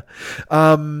idea.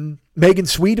 Megan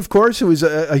Sweet, of course, who is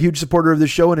a huge supporter of the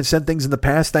show and has sent things in the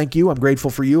past. Thank you. I'm grateful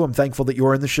for you. I'm thankful that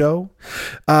you're in the show.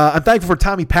 I'm thankful for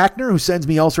Tommy Packner, who sends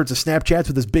me all sorts of Snapchats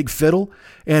with his big fiddle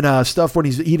and stuff when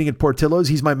he's eating at Portillo's.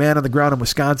 He's my man on the ground in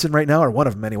Wisconsin right now, or one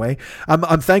of them anyway.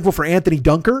 I'm thankful for Anthony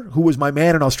Dunker, who was my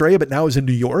man in Australia, but now is in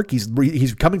New York.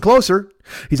 He's coming closer.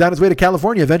 He's on his way to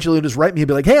California. Eventually he'll just write me and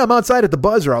be like, hey, I'm outside at the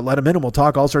Buzz, or I'll let him in and we'll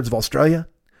talk all sorts of Australia.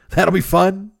 That'll be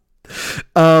fun.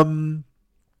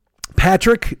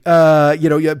 Patrick,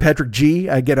 Patrick G.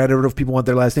 Again, I don't know if people want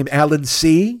their last name. Alan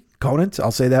C. Conant.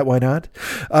 I'll say that. Why not?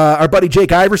 Our buddy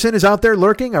Jake Iverson is out there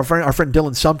lurking. Our friend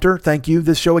Dylan Sumter. Thank you.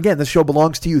 This show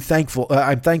belongs to you.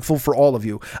 I'm thankful for all of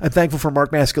you. I'm thankful for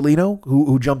Mark Mascalino,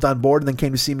 who jumped on board and then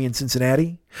came to see me in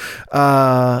Cincinnati.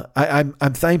 I'm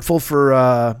thankful for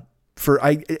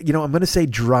I'm going to say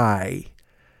Dry.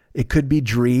 It could be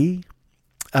Dree.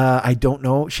 I don't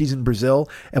know. She's in Brazil,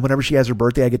 and whenever she has her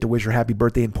birthday, I get to wish her happy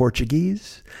birthday in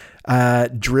Portuguese.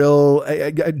 Dree.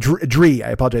 I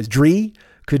apologize. Dree.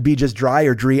 Could be just Dry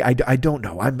or Dree. I don't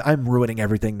know. I'm ruining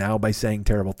everything now by saying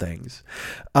terrible things.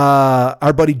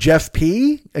 Our buddy Jeff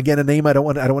P. Again, a name I don't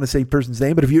want to say person's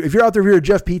name, but if you're out there, if you're a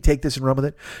Jeff P, take this and run with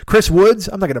it. Chris Woods.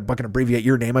 I'm not going to fucking abbreviate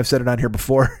your name. I've said it on here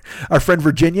before. Our friend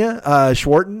Virginia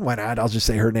Schwarten. Why not? I'll just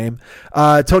say her name.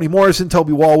 Tony Morrison,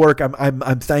 Toby Wallwork.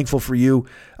 I'm thankful for you.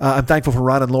 I'm thankful for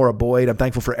Ron and Laura Boyd. I'm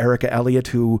thankful for Erica Elliott,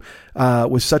 who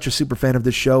was such a super fan of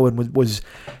this show and was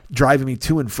driving me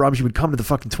to and from. She would come to the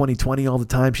fucking 2020 all the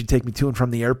time. She'd take me to and from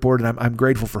the airport, and I'm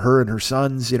grateful for her and her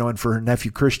sons, and for her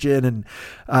nephew Christian and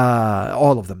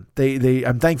all of them.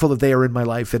 I'm thankful that they are in my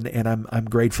life, and I'm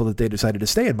grateful that they decided to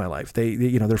stay in my life.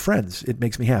 They're friends. It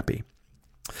makes me happy.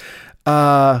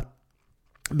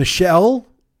 Michelle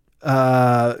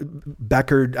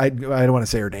Becker, I don't want to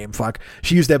say her name. Fuck.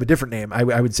 She used to have a different name.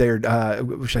 I would say her,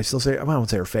 should I still say, I won't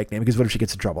say her fake name because what if she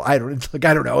gets in trouble? I don't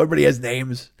know. Everybody has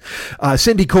names.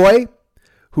 Cindy Coy,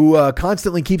 who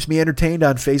constantly keeps me entertained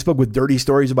on Facebook with dirty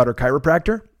stories about her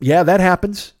chiropractor. Yeah, that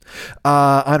happens.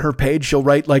 On her page, she'll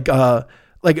write like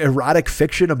erotic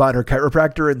fiction about her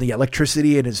chiropractor and the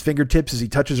electricity in his fingertips as he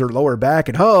touches her lower back.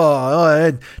 And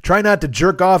try not to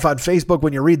jerk off on Facebook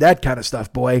when you read that kind of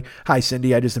stuff, boy. Hi,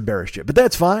 Cindy. I just embarrassed you, but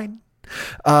that's fine.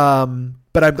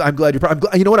 But I'm glad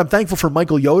you know what? I'm thankful for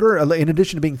Michael Yoder. In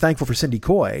addition to being thankful for Cindy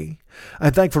Coy,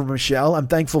 I'm thankful for Michelle. I'm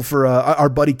thankful for our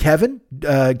buddy Kevin,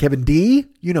 Kevin D.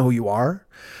 You know who you are.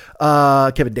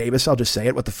 Kevin Davis. I'll just say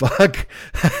it. What the fuck?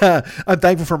 I'm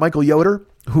thankful for Michael Yoder,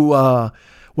 who,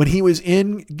 when he was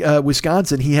in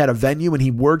Wisconsin, he had a venue and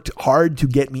he worked hard to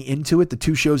get me into it. The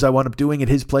 2 shows I wound up doing at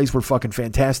his place were fucking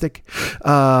fantastic.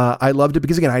 I loved it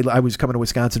because, again, I was coming to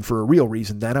Wisconsin for a real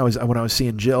reason then. When I was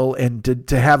seeing Jill, and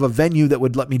to have a venue that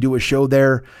would let me do a show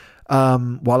there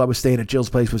while I was staying at Jill's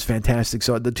place was fantastic.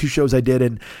 So the 2 shows I did,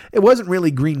 and it wasn't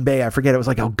really Green Bay. I forget. It was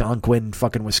like Algonquin,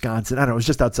 fucking Wisconsin. I don't know. It was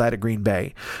just outside of Green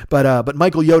Bay. But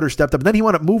Michael Yoder stepped up, and then he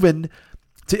wound up moving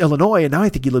to Illinois, and now I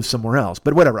think he lives somewhere else.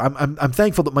 But whatever. I'm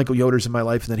thankful that Michael Yoder's in my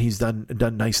life and that he's done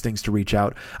nice things to reach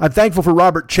out. I'm thankful for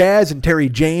Robert Chaz and Terry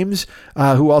James,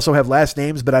 who also have last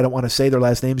names, but I don't want to say their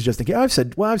last names just in case. I've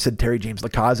said Terry James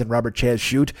Lacaze and Robert Chaz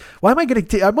Shoot. Why am I going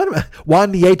to?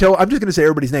 Juan Nieto. I'm just going to say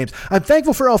everybody's names. I'm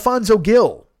thankful for Alfonso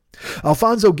Gill.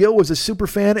 Alfonso Gill was a super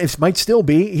fan. It might still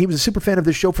be. He was a super fan of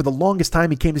this show for the longest time.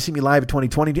 He came to see me live at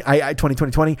 2020.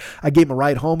 I gave him a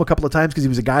ride home a couple of times because he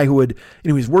was a guy who would,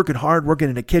 he was working hard, working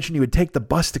in a kitchen. He would take the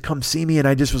bus to come see me, and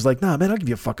I just was like, nah, man, I'll give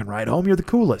you a fucking ride home. You're the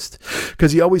coolest.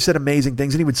 Because he always said amazing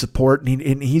things, and he would support,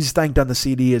 and he's thanked on the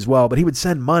CD as well. But he would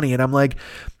send money, and I'm like,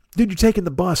 dude, you're taking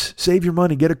the bus. Save your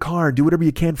money. Get a car. Do whatever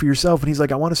you can for yourself. And he's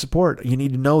like, I want to support. You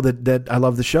need to know that I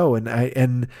love the show,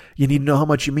 and you need to know how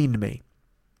much you mean to me.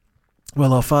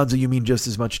 Well, Alfonso, you mean just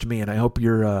as much to me, and I hope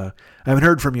you're, I haven't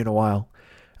heard from you in a while.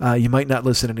 You might not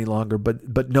listen any longer,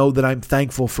 but know that I'm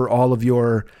thankful for all of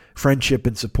your friendship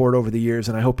and support over the years,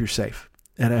 and I hope you're safe.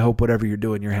 And I hope whatever you're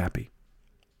doing, you're happy.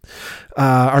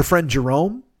 Our friend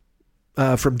Jerome,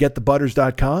 from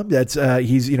getthebutters.com. That's,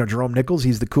 he's, Jerome Nichols.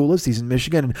 He's the coolest. He's in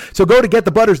Michigan. So go to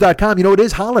getthebutters.com. It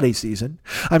is holiday season.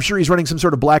 I'm sure he's running some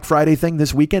sort of Black Friday thing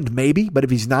this weekend, maybe. But if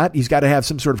he's not, he's got to have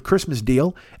some sort of Christmas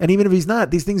deal. And even if he's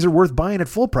not, these things are worth buying at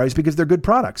full price because they're good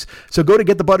products. So go to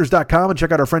getthebutters.com and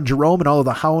check out our friend Jerome and all of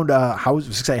the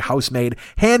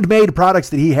handmade products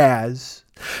that he has.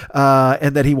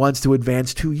 And that he wants to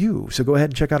advance to you. So go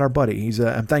ahead and check out our buddy.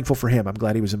 I'm thankful for him. I'm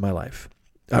glad he was in my life,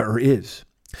 or is.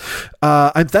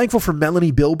 I'm thankful for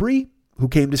Melanie Bilbrey, who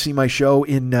came to see my show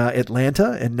in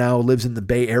Atlanta and now lives in the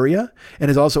Bay Area and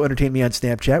has also entertained me on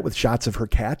Snapchat with shots of her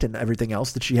cat and everything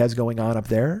else that she has going on up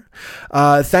there.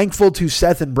 Thankful to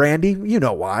Seth and Brandy. You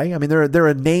know why. I mean, they're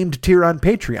a named tier on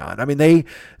Patreon. I mean,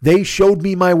 they showed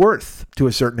me my worth to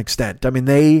a certain extent. I mean,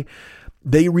 they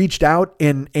reached out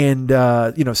and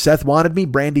Seth wanted me,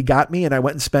 Brandy got me, and I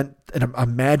went and spent a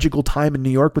magical time in New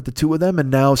York with the two of them.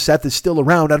 And now Seth is still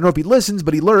around. I don't know if he listens,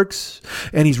 but he lurks,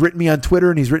 and he's written me on Twitter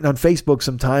and he's written on Facebook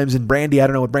sometimes. And Brandy, I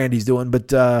don't know what Brandy's doing, but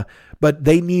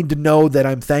they need to know that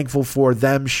I'm thankful for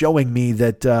them showing me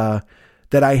that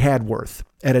I had worth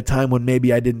at a time when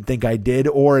maybe I didn't think I did,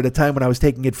 or at a time when I was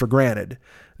taking it for granted.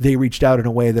 They reached out in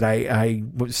a way that I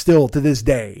still to this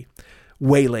day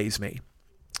waylays me.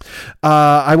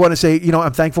 I want to say,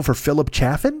 I'm thankful for Philip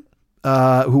Chaffin,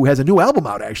 who has a new album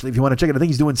out, actually, if you want to check it. I think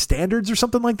he's doing Standards or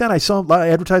something like that. I saw him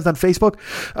advertised on Facebook.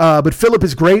 But Philip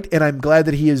is great, and I'm glad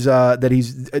that he's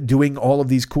doing all of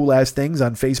these cool ass things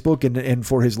on Facebook and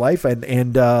for his life.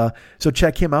 And so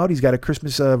check him out. He's got a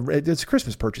Christmas, it's a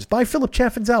Christmas purchase. Buy Philip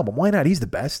Chaffin's album. Why not? He's the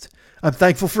best. I'm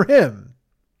thankful for him.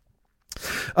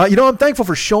 I'm thankful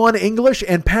for Sean English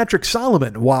and Patrick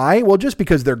Solomon. Why? Well, just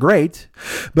because they're great,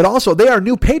 but also they are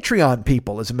new Patreon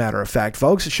people, as a matter of fact,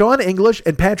 folks. Sean English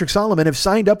and Patrick Solomon have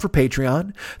signed up for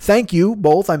Patreon. Thank you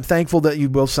both. I'm thankful that you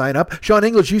will sign up. Sean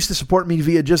English used to support me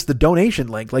via just the donation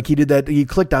link. Like he did that. He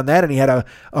clicked on that and he had a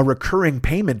recurring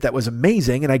payment that was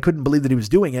amazing. And I couldn't believe that he was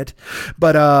doing it.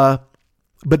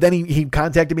 But then he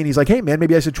contacted me and he's like, hey man,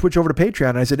 maybe I should switch over to Patreon.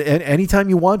 And I said, anytime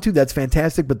you want to, that's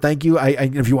fantastic. But thank you.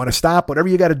 If you want to stop, whatever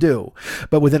you got to do.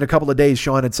 But within a couple of days,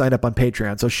 Sean had signed up on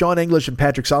Patreon. So Sean English and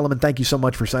Patrick Solomon, thank you so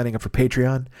much for signing up for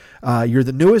Patreon. You're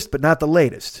the newest, but not the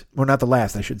latest. Or not the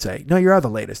last, I should say. No, you are the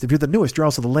latest. If you're the newest, you're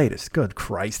also the latest. Good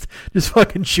Christ. Just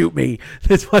fucking shoot me.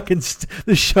 This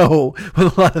show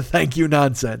with a lot of thank you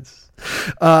nonsense.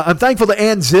 I'm thankful to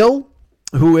Ann Zill,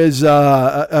 who is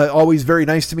always very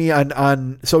nice to me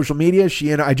on social media.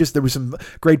 She and there was some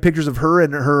great pictures of her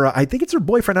and her, I think it's her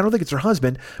boyfriend. I don't think it's her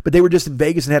husband, but they were just in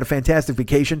Vegas and had a fantastic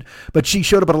vacation. But she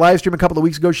showed up at a live stream a couple of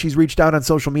weeks ago. She's reached out on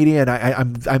social media, and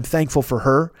I'm thankful for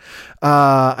her.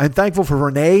 I'm thankful for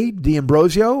Renee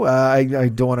D'Ambrosio. I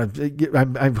don't want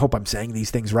to, I hope I'm saying these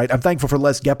things right. I'm thankful for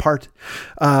Les Gephardt.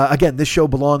 Again, this show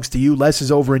belongs to you. Les is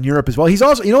over in Europe as well. He's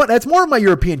also, you know what? That's more of my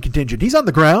European contingent. He's on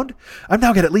the ground. I've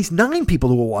now got at least 9 people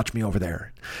who will watch me over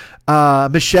there.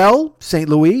 Michelle St.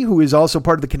 Louis, who is also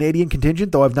part of the Canadian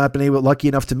contingent, though I've not been lucky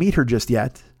enough to meet her just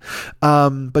yet.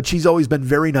 But she's always been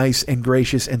very nice and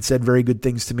gracious and said very good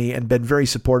things to me and been very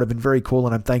supportive and very cool.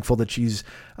 And I'm thankful that she's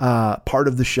part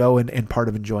of the show and part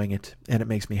of enjoying it. And it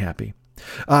makes me happy.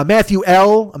 Matthew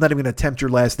L. I'm not even going to attempt your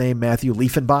last name. Matthew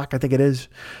Liefenbach, I think it is.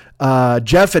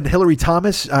 Jeff and Hillary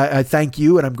Thomas, I thank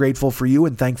you, and I'm grateful for you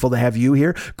and thankful to have you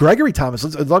here. Gregory Thomas,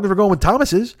 as long as we're going with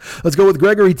Thomas's, let's go with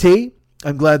Gregory T.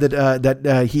 I'm glad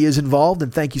that he is involved,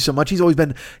 and thank you so much. He's always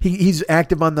been he's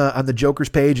active on the Joker's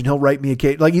page, and he'll write me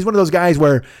like he's one of those guys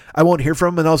where I won't hear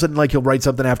from him, and all of a sudden like he'll write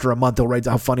something after a month. He'll write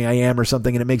how funny I am or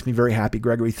something, and it makes me very happy.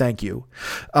 Gregory, thank you.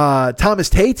 Thomas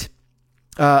Tate.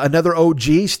 Another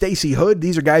OG, Stacy Hood.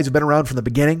 These are guys who've been around from the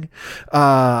beginning.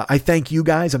 I thank you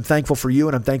guys. I'm thankful for you,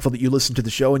 and I'm thankful that you listen to the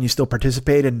show and you still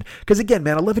participate. And because again,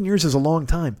 man, 11 years is a long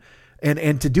time.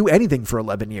 And to do anything for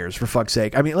 11 years, for fuck's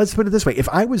sake. I mean, let's put it this way. If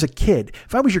I was your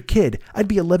kid, I'd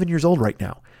be 11 years old right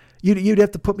now. You'd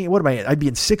have to put me, what am I? I'd be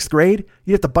in 6th grade.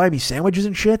 You'd have to buy me sandwiches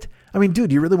and shit. I mean, dude,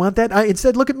 do you really want that?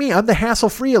 Instead, look at me. I'm the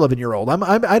hassle-free 11-year-old.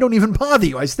 I don't even bother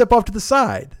you. I step off to the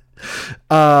side.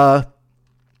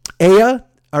 Aya,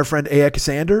 our friend Aya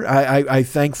Cassander, I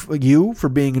thank you for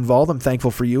being involved. I'm thankful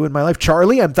for you in my life.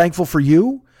 Charlie, I'm thankful for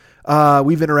you.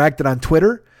 We've interacted on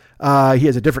Twitter. He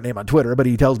has a different name on Twitter, but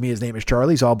he tells me his name is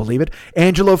Charlie, so I'll believe it.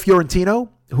 Angelo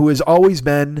Fiorentino, who has always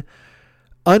been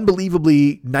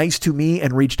unbelievably nice to me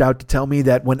and reached out to tell me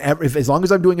that as long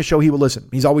as I'm doing a show, he will listen.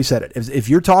 He's always said it. If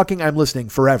you're talking, I'm listening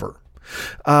forever.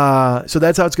 So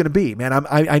that's how it's going to be, man.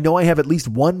 I know I have at least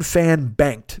one fan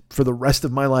banked for the rest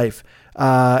of my life.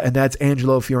 And that's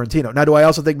Angelo Fiorentino. Now, do I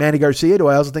also think Manny Garcia? Do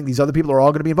I also think these other people are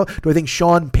all going to be involved? Do I think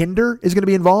Sean Pinder is going to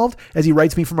be involved as he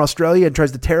writes me from Australia and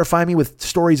tries to terrify me with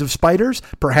stories of spiders?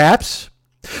 Perhaps.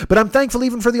 But I'm thankful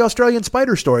even for the Australian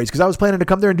spider stories because I was planning to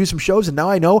come there and do some shows, and now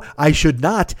I know I should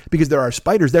not because there are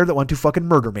spiders there that want to fucking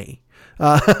murder me.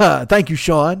 Thank you,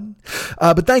 Sean.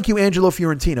 But thank you, Angelo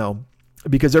Fiorentino.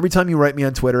 Because every time you write me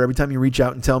on Twitter, every time you reach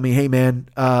out and tell me, hey, man,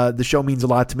 the show means a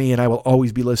lot to me and I will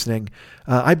always be listening,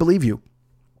 I believe you.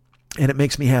 And it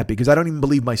makes me happy because I don't even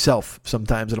believe myself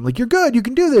sometimes. And I'm like, you're good. You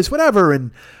can do this, whatever.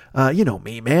 And you know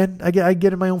me, man. I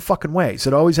get in my own fucking way.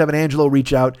 So to always have an Angelo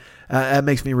reach out, that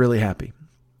makes me really happy.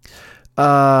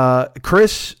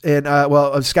 Chris and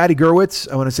Scotty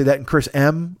Gerwitz. I want to say that, and Chris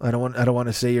M. I don't want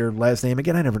to say your last name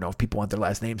again. I never know if people want their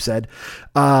last name said.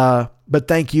 But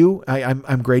thank you.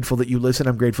 I'm grateful that you listen.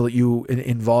 I'm grateful that you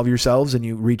involve yourselves and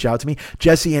you reach out to me.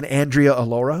 Jesse and Andrea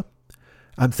Alora.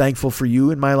 I'm thankful for you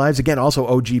in my lives. Again, also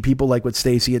OG people like with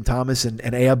Stacy and Thomas and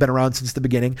A. I've been around since the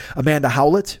beginning. Amanda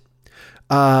Howlett.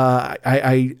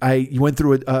 You went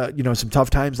through some tough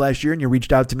times last year, and you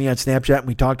reached out to me on Snapchat, and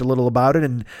we talked a little about it.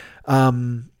 And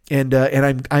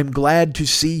I'm glad to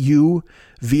see you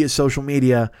via social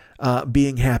media,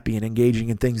 being happy and engaging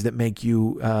in things that make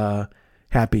you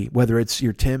happy, whether it's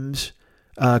your Tim's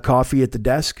coffee at the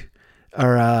desk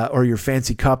or your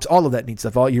fancy cups, all of that neat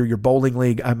stuff, all your bowling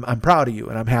league. I'm proud of you,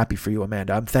 and I'm happy for you,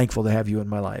 Amanda. I'm thankful to have you in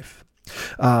my life.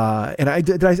 And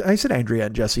I said Andrea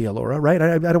and Jesse Alora, right?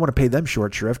 I don't want to pay them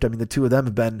short shrift. I mean, the two of them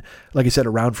have been, like I said,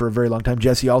 around for a very long time.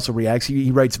 Jesse also reacts.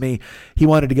 He writes me, he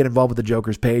wanted to get involved with the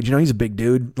Joker's page. You know, he's a big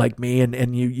dude like me,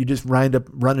 and you just wind up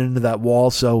running into that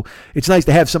wall. So it's nice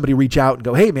to have somebody reach out and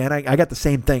go, hey man, I got the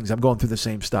same things. I'm going through the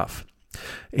same stuff.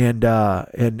 And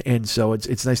so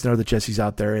it's nice to know that Jesse's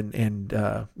out there and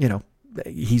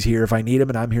he's here if I need him,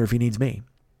 and I'm here if he needs me.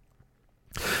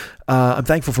 I'm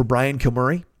thankful for Brian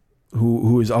Kilmurray,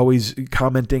 who is always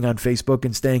commenting on Facebook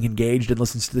and staying engaged and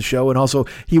listens to the show. And also,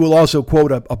 he will also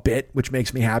quote a bit, which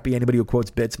makes me happy. Anybody who quotes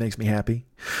bits makes me happy.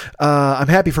 I'm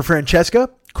happy for Francesca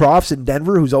Crofts in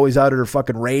Denver, who's always out at her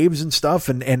fucking raves and stuff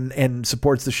and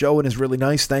supports the show and is really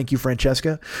nice. Thank you,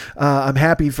 Francesca. I'm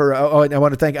happy for, and I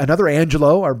want to thank another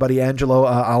Angelo, our buddy Angelo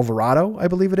Alvarado, I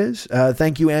believe it is.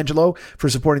 Thank you, Angelo, for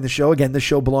supporting the show. Again, this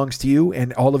show belongs to you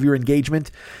and all of your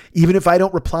engagement. Even if I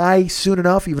don't reply soon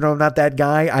enough, even though I'm not that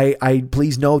guy, I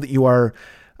please know that you are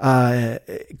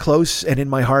close and in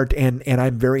my heart, and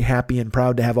I'm very happy and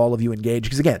proud to have all of you engaged,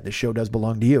 because again, this show does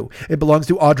belong to you. It belongs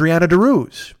to Adriana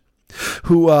DeRuz,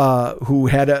 who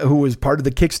was part of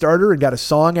the Kickstarter and got a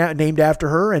song named after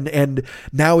her, and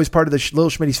now is part of the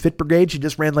Little Schmitty's Fit Brigade. She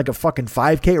just ran like a fucking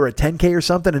 5K or a 10K or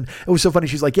something, and it was so funny.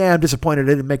 She's like, yeah, I'm disappointed I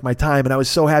didn't make my time, and I was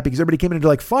so happy because everybody came in and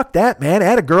like, fuck that, man,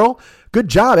 atta girl, good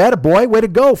job, atta boy, way to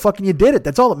go, fucking you did it.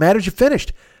 That's all that matters. You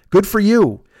finished. Good for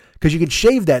you. Because you can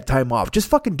shave that time off. Just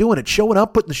fucking doing it, showing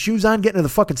up, putting the shoes on, getting to the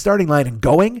fucking starting line and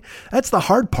going. That's the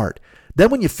hard part. Then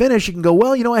when you finish, you can go,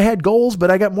 well, I had goals, but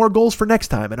I got more goals for next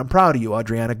time. And I'm proud of you,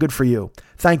 Adriana. Good for you.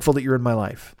 Thankful that you're in my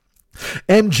life.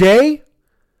 MJ,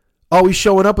 always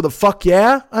showing up with a fuck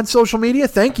yeah on social media.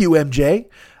 Thank you, MJ.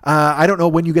 I don't know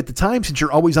when you get the time, since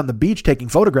you're always on the beach taking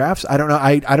photographs. I don't know.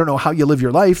 I don't know how you live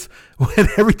your life when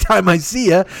every time I see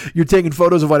you, you're taking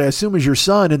photos of what I assume is your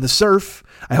son in the surf.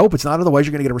 I hope it's not. Otherwise,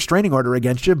 you're going to get a restraining order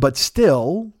against you. But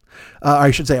still, I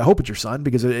should say, I hope it's your son,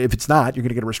 because if it's not, you're going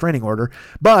to get a restraining order.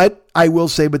 But I will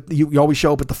say, but you always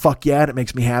show up with the fuck yeah, and it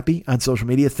makes me happy on social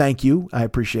media. Thank you. I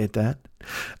appreciate that.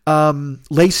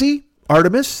 Lacey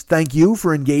Artemis, thank you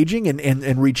for engaging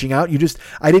and reaching out.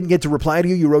 I didn't get to reply to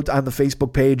you. You wrote on the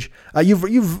Facebook page.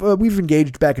 We've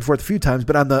engaged back and forth a few times,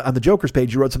 but on the Joker's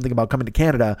page, you wrote something about coming to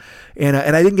Canada, and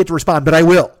I didn't get to respond, but I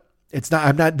will.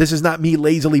 This is not me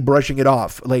lazily brushing it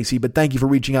off, Lacey, but thank you for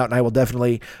reaching out, and I will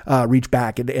definitely reach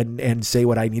back and say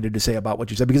what I needed to say about what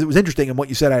you said, because it was interesting, and what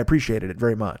you said, I appreciated it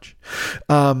very much.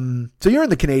 So you're in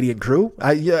the Canadian crew.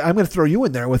 I'm going to throw you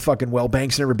in there with fucking Well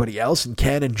Banks and everybody else, and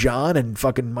Ken and John and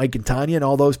fucking Mike and Tanya and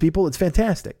all those people. It's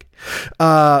fantastic.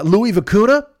 Louis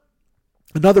Vacuna,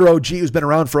 another OG who's been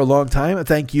around for a long time.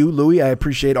 Thank you, Louis. I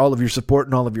appreciate all of your support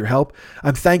and all of your help.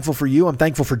 I'm thankful for you. I'm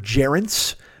thankful for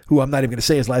Jerence, who I'm not even going to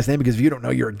say his last name, because if you don't know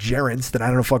you're a Gerence, then I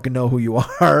don't fucking know who you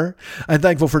are. I'm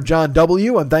thankful for John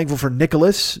W. I'm thankful for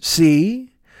Nicholas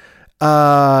C.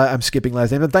 I'm skipping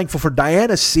last name. I'm thankful for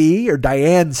Diana C. or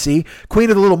Diane C. Queen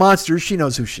of the Little Monsters. She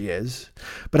knows who she is.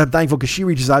 But I'm thankful because she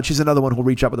reaches out. She's another one who'll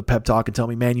reach out with a pep talk and tell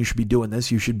me, man, you should be doing this.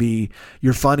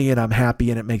 You're funny, and I'm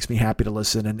happy, and it makes me happy to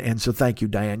listen. And so thank you,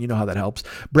 Diane. You know how that helps.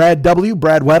 Brad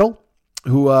Weddle,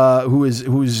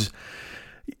 who's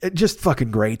just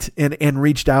fucking great, and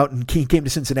reached out, and he came to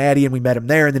Cincinnati, and we met him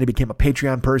there, and then he became a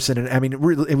Patreon person. And I mean,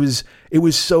 it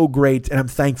was so great. And I'm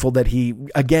thankful that he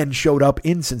again showed up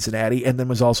in Cincinnati, and then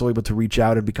was also able to reach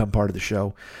out and become part of the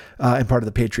show, and part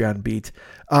of the Patreon beat.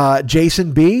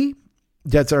 Jason B.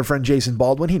 That's our friend Jason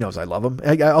Baldwin. He knows I love him.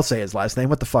 I'll say his last name.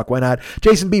 What the fuck? Why not?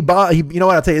 Jason B. You know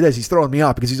what? I'll tell you this. He's throwing me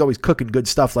off because he's always cooking good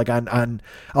stuff. Like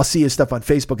I'll see his stuff on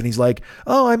Facebook, and he's like,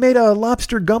 "Oh, I made a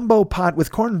lobster gumbo pot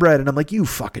with cornbread," and I'm like, "You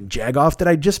fucking jagoff! Did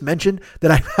I just mention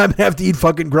that I'm gonna have to eat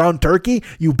fucking ground turkey?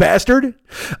 You bastard!"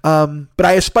 But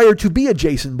I aspire to be a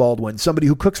Jason Baldwin, somebody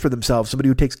who cooks for themselves, somebody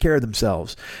who takes care of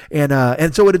themselves,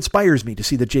 and so it inspires me to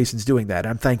see that Jason's doing that.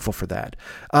 I'm thankful for that.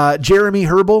 Jeremy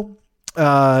Herbal.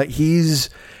 He's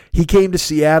He came to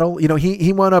Seattle.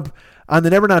 He wound up on the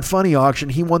Never Not Funny auction.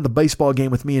 He won the baseball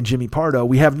game with me and Jimmy Pardo.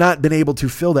 We have not been able to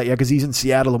fill that yet because he's in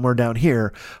Seattle and we're down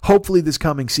here. Hopefully this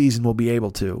coming season we'll be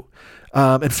able to.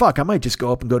 And fuck, I might just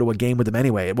go up and go to a game with him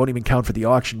anyway. It won't even count for the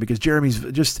auction because Jeremy's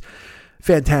just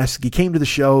fantastic. He came to the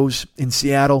shows in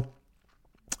Seattle.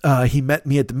 He met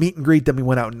me at the meet and greet. Then we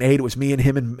went out and ate. It was me and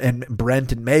him and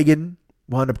Brent and Megan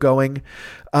wound up going.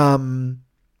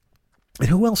 And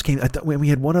who else came? I thought we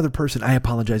had one other person. I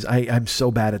apologize. I'm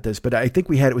so bad at this, but I think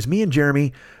it was me and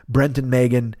Jeremy, Brent and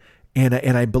Megan. And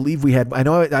I believe we had, I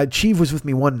know Chief was with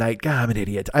me one night. God, I'm an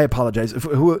idiot. I apologize.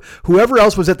 Whoever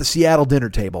else was at the Seattle dinner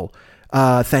table,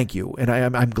 thank you. And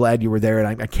I'm glad you were there.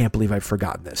 And I can't believe I've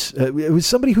forgotten this. It was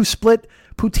somebody who split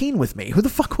poutine with me. Who the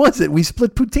fuck was it? We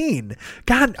split poutine.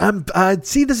 God,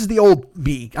 see, this is the old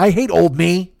me. I hate old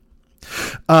me.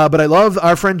 But I love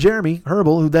our friend Jeremy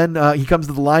Herbal, who then he comes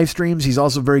to the live streams. He's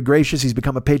also very gracious. He's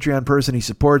become a Patreon person. He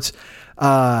supports,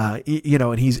 and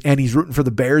he's rooting for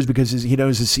the Bears because he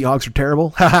knows his Seahawks are terrible.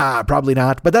 Haha, probably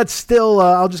not. But that's still,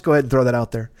 I'll just go ahead and throw that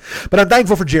out there. But I'm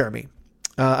thankful for Jeremy.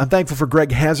 I'm thankful for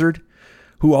Greg Hazard,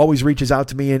 who always reaches out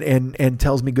to me and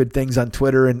tells me good things on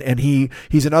Twitter. And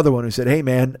he's another one who said, hey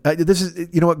man, this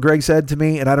is, you know what Greg said to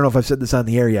me? And I don't know if I've said this on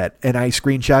the air yet. And I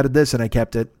screenshotted this and I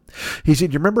kept it. He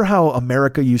said, you remember how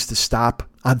America used to stop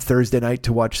on Thursday night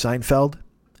to watch Seinfeld?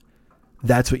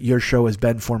 That's what your show has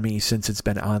been for me since it's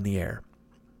been on the air.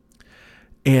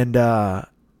 And I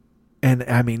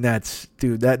mean, that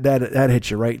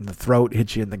hits you right in the throat,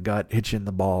 hits you in the gut, hits you in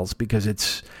the balls, because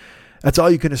that's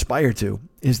all you can aspire to,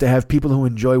 is to have people who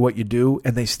enjoy what you do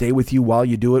and they stay with you while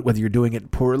you do it, whether you're doing it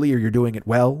poorly or you're doing it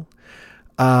well.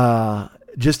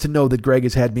 Just to know that Greg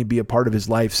has had me be a part of his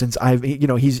life since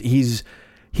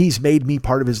he's made me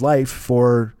part of his life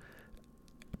for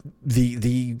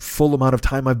the full amount of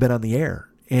time I've been on the air.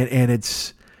 And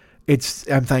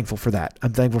I'm thankful for that.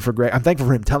 I'm thankful for Greg. I'm thankful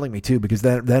for him telling me too, because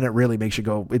then it really makes you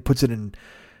go, it puts it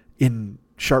in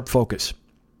sharp focus.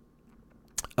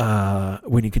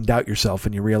 When you can doubt yourself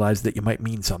and you realize that you might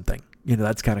mean something,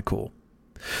 that's kind of cool.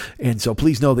 And so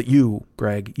please know that you,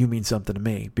 Greg, you mean something to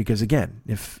me, because again,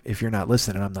 if you're not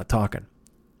listening, I'm not talking.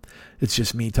 It's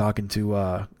just me talking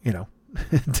to,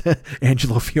 to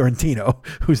Angelo Fiorentino,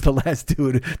 who's the last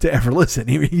dude to ever listen.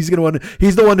 He's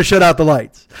the one to shut out the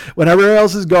lights. When everyone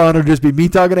else is gone, it'll just be me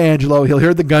talking to Angelo. He'll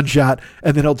hear the gunshot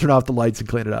and then he'll turn off the lights and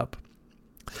clean it up.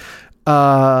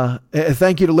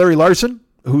 Thank you to Larry Larson,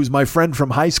 who's my friend from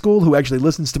high school, who actually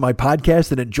listens to my podcast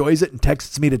and enjoys it and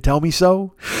texts me to tell me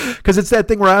so. Because it's that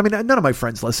thing where, none of my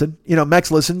friends listen.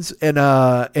 Mex listens and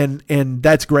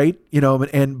that's great.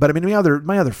 But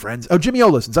my other friends. Oh, Jimmy O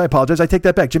listens. I apologize. I take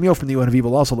that back. Jimmy O from the UN of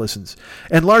Evil also listens,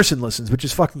 and Larson listens, which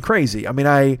is fucking crazy.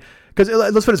 Because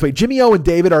let's put it this way, Jimmy O and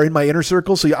David are in my inner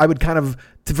circle, so I would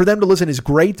for them to listen is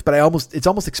great, but it's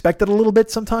almost expected a little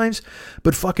bit sometimes.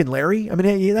 But fucking Larry,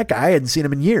 that guy, I hadn't seen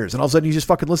him in years, and all of a sudden he's just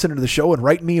fucking listening to the show and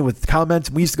writing me with comments.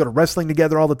 And we used to go to wrestling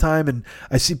together all the time, and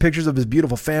I see pictures of his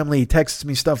beautiful family. He texts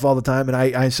me stuff all the time,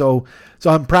 and so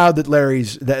I'm proud that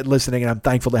Larry's listening, and I'm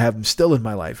thankful to have him still in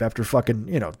my life after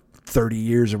fucking 30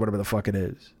 years or whatever the fuck it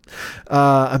is.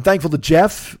 I'm thankful to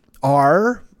Jeff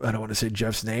R. I don't want to say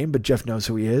Jeff's name, but Jeff knows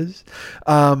who he is.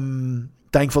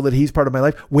 Thankful that he's part of my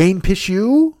life. Wayne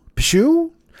Pishu,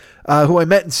 who I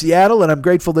met in Seattle, and I'm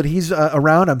grateful that he's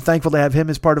around. I'm thankful to have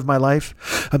him as part of my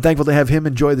life. I'm thankful to have him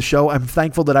enjoy the show. I'm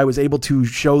thankful that I was able to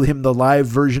show him the live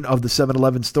version of the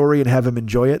 7-Eleven story and have him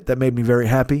enjoy it. That made me very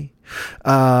happy.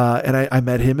 And I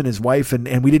met him and his wife,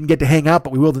 and we didn't get to hang out,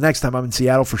 but we will the next time I'm in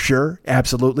Seattle for sure.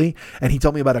 Absolutely. And he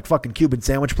told me about a fucking Cuban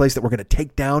sandwich place that we're going to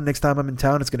take down next time I'm in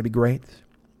town. It's going to be great.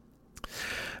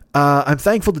 I'm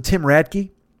thankful to Tim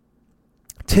Radke.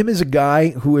 Tim is a guy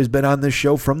who has been on this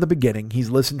show from the beginning. He's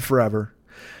listened forever.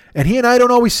 And he and I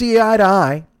don't always see eye to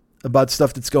eye about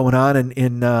stuff that's going on.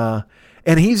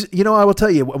 And he's, I will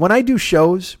tell you, when I do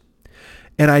shows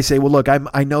and I say, well, look,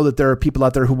 I know that there are people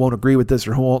out there who won't agree with this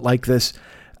or who won't like this.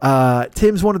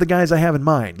 Tim's one of the guys I have in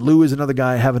mind. Lou is another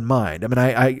guy I have in mind.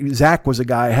 Zach was a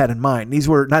guy I had in mind. These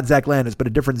were not Zach Landis, but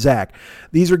a different Zach.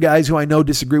 These are guys who I know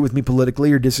disagree with me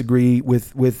politically or disagree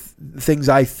with things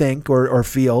I think or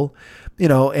feel,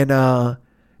 and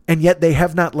yet they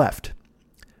have not left.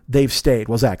 They've stayed.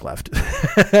 Well, Zach left,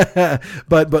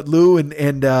 but Lou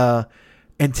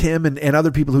and Tim and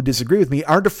other people who disagree with me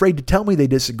aren't afraid to tell me they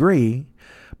disagree.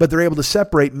 But they're able to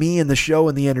separate me and the show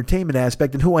and the entertainment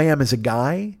aspect and who I am as a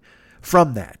guy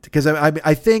from that. Because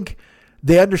I think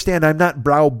they understand I'm not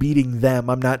browbeating them.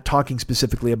 I'm not talking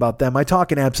specifically about them. I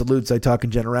talk in absolutes. I talk in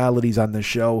generalities on this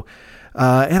show.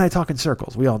 And I talk in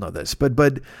circles. We all know this.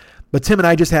 But Tim and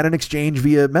I just had an exchange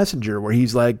via Messenger where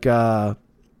he's like,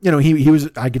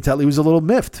 I could tell he was a little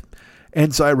miffed.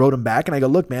 And so I wrote him back and I go,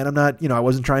 look, man, I'm not, I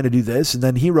wasn't trying to do this. And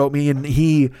then he wrote me and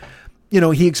he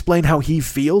explained how he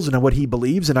feels and what he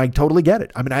believes. And I totally get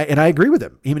it. I mean, I agree with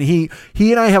him. I mean,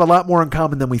 he and I have a lot more in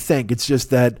common than we think. It's just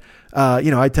that,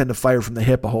 I tend to fire from the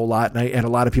hip a whole lot and a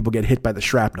lot of people get hit by the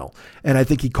shrapnel. And I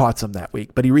think he caught some that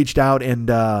week, but he reached out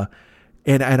and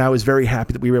I was very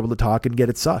happy that we were able to talk and get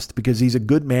it sussed because he's a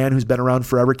good man who's been around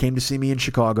forever, came to see me in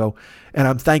Chicago. And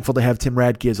I'm thankful to have Tim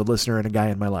Radke as a listener and a guy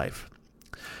in my life.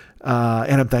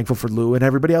 And I'm thankful for Lou and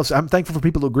everybody else. I'm thankful for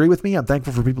people who agree with me. I'm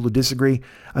thankful for people who disagree.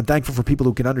 I'm thankful for people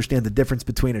who can understand the difference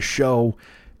between a show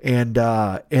and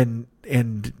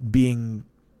being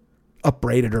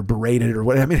upbraided or berated or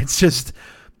what. I mean, it's just,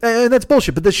 and that's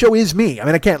bullshit, but the show is me. I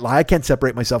mean, I can't lie. I can't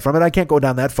separate myself from it. I can't go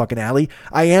down that fucking alley.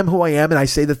 I am who I am. And I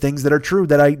say the things that are true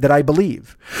that I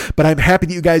believe, but I'm happy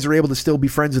that you guys are able to still be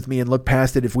friends with me and look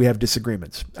past it if we have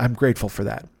disagreements. I'm grateful for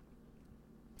that.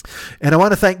 And I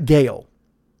want to thank Gail,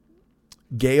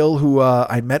 who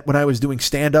I met when I was doing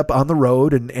stand-up on the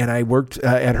road, and I worked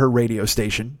at her radio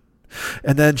station.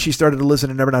 And then she started to listen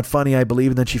to Never Not Funny, I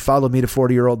believe, and then she followed me to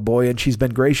 40-Year-Old Boy, and she's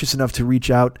been gracious enough to reach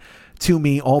out to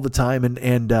me all the time,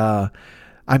 and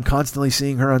I'm constantly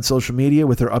seeing her on social media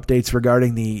with her updates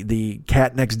regarding the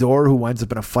cat next door who winds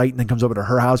up in a fight and then comes over to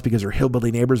her house because her hillbilly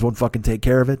neighbors won't fucking take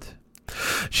care of it.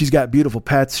 She's got beautiful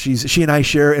pets. She and I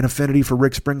share an affinity for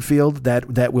Rick Springfield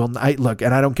that will look,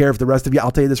 and I don't care if the rest of you,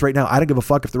 I'll tell you this right now, I don't give a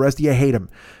fuck if the rest of you hate him.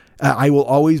 I will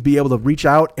always be able to reach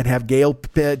out and have Gail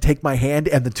take my hand,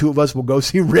 and the two of us will go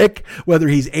see Rick, whether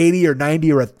he's 80 or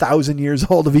 90 or 1,000 years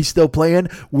old. If he's still playing,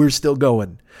 we're still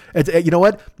going. You know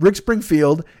what? Rick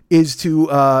Springfield is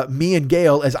to me and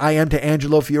Gail as I am to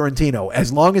Angelo Fiorentino.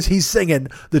 As long as he's singing,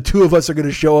 the two of us are going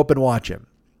to show up and watch him.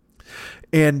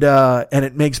 And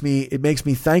it makes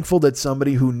me thankful that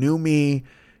somebody who knew me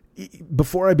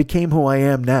before I became who I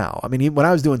am now. I mean, when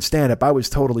I was doing stand-up, I was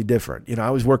totally different. I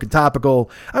was working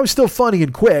topical. I was still funny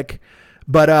and quick,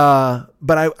 but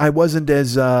I wasn't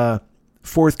as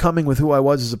forthcoming with who I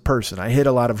was as a person. I hid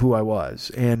a lot of who I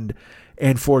was, and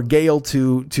for Gail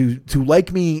to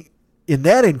like me in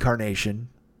that incarnation,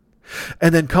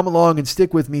 and then come along and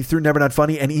stick with me through Never Not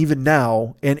Funny, and even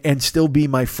now, and still be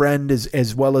my friend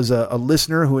as well as a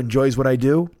listener who enjoys what I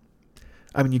do.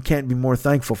 I mean, you can't be more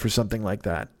thankful for something like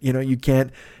that. You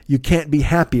can't be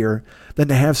happier than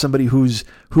to have somebody who's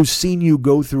seen you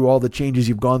go through all the changes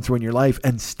you've gone through in your life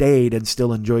and stayed and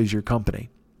still enjoys your company.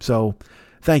 So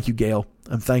thank you, Gail.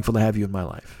 I'm thankful to have you in my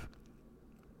life.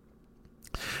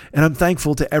 And I'm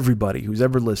thankful to everybody who's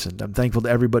ever listened. I'm thankful to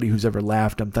everybody who's ever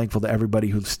laughed. I'm thankful to everybody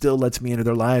who still lets me into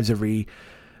their lives every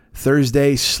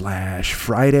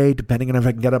Thursday/Friday, depending on if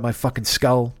I can get out my fucking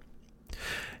skull.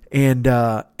 And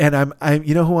I'm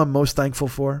you know who I'm most thankful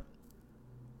for?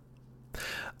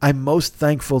 I'm most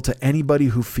thankful to anybody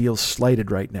who feels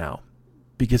slighted right now,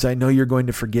 because I know you're going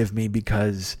to forgive me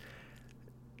because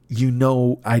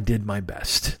I did my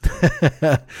best.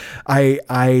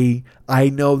 I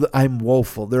know that I'm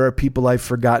woeful. There are people I've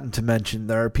forgotten to mention.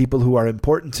 There are people who are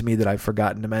important to me that I've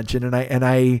forgotten to mention, and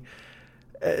I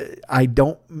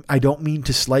don't mean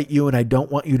to slight you, and I don't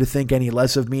want you to think any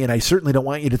less of me, and I certainly don't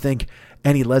want you to think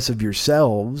any less of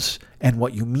yourselves and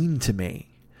what you mean to me.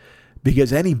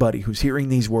 Because anybody who's hearing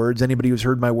these words, anybody who's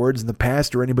heard my words in the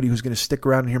past, or anybody who's going to stick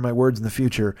around and hear my words in the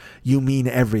future, you mean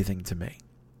everything to me.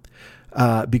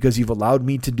 Because you've allowed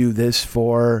me to do this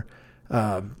for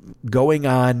going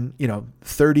on,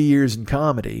 30 years in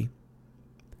comedy,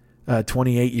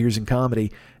 28 years in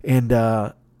comedy, and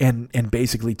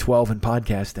basically 12 in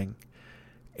podcasting,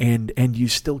 and you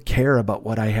still care about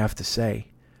what I have to say.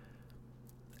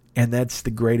 And that's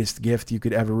the greatest gift you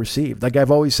could ever receive. Like I've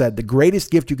always said, the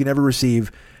greatest gift you can ever receive,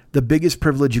 the biggest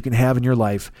privilege you can have in your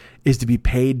life, is to be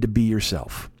paid to be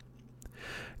yourself.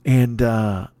 And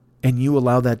you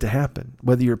allow that to happen.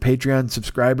 Whether you're Patreon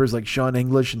subscribers like Sean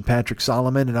English and Patrick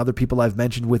Solomon and other people I've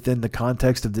mentioned within the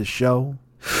context of this show,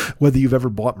 whether you've ever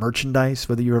bought merchandise,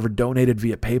 whether you ever donated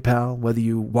via PayPal, whether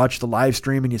you watch the live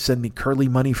stream and you send me curly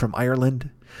money from Ireland,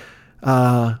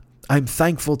 I'm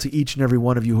thankful to each and every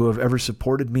one of you who have ever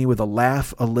supported me with a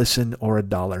laugh, a listen, or a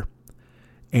dollar.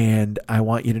 And I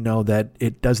want you to know that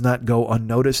it does not go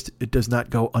unnoticed. It does not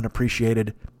go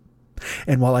unappreciated.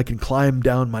 And while I can climb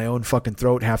down my own fucking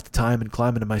throat half the time and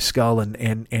climb into my skull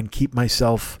and keep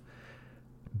myself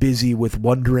busy with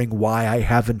wondering why I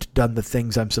haven't done the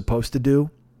things I'm supposed to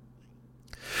do,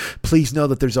 please know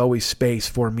that there's always space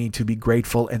for me to be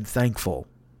grateful and thankful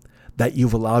that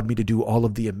you've allowed me to do all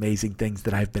of the amazing things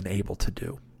that I've been able to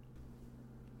do.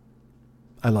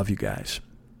 I love you guys.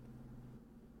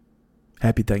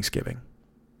 Happy Thanksgiving.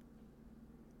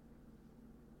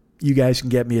 You guys can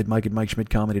get me at Mike at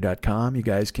MikeSchmidtComedy.com. You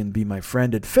guys can be my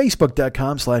friend at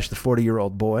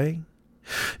Facebook.com/the40-year-old-boy.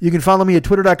 You can follow me at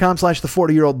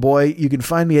Twitter.com/the40-year-old-boy. You can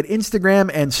find me at Instagram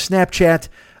and Snapchat.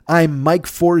 I'm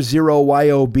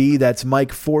Mike40YOB. That's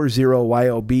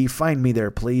Mike40YOB. Find me there,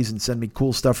 please, and send me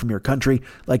cool stuff from your country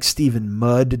like Stephen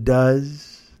Mudd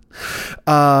does.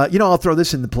 I'll throw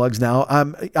this in the plugs now.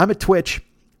 I'm at Twitch.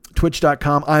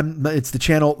 Twitch.com. It's the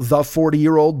channel The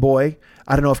 40-Year-Old Boy.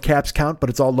 I don't know if caps count, but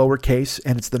it's all lowercase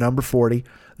and it's the number 40.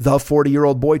 The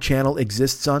 40-Year-Old Boy channel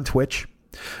exists on Twitch.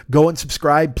 Go and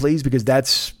subscribe, please, because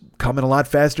that's coming a lot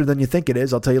faster than you think it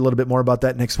is. I'll tell you a little bit more about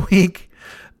that next week.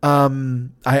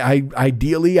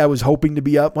 Ideally, I was hoping to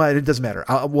be up. Well, it doesn't matter.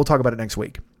 We'll talk about it next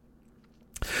week.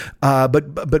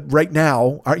 But right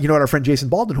now, our friend Jason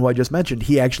Baldwin, who I just mentioned,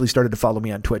 he actually started to follow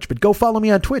me on Twitch. But go follow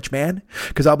me on Twitch, man,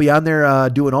 because I'll be on there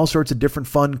doing all sorts of different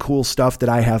fun, cool stuff that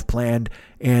I have planned,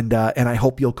 and I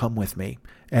hope you'll come with me.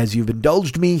 As you've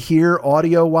indulged me here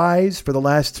audio-wise for the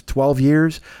last 12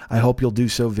 years, I hope you'll do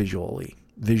so visually.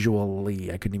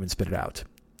 I couldn't even spit it out.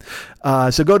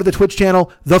 So go to the Twitch channel,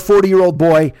 The 40-Year-Old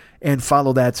Boy, and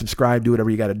follow that, subscribe, do whatever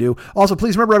you got to do. Also,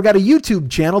 please remember, I've got a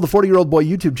YouTube channel, The 40-Year-Old Boy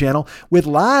YouTube channel, with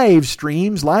live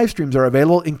streams. Live streams are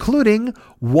available, including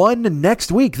one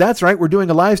next week. That's right, we're doing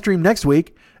a live stream next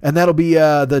week, and that'll be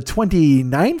the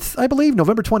 29th, I believe,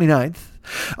 November 29th.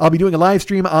 I'll be doing a live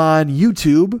stream on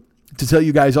YouTube to tell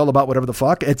you guys all about whatever the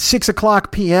fuck at 6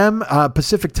 o'clock p.m.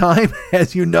 Pacific time.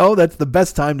 As you know, that's the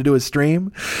best time to do a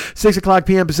stream. 6 o'clock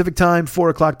p.m. Pacific time, 4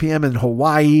 o'clock p.m. in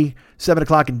Hawaii, 7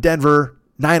 o'clock in Denver,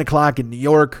 9 o'clock in New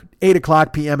York, 8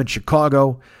 o'clock p.m. in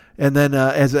Chicago. And then,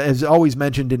 as always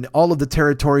mentioned, in all of the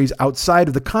territories outside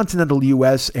of the continental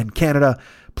U.S. and Canada,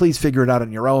 please figure it out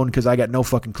on your own, because I got no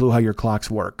fucking clue how your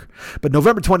clocks work. But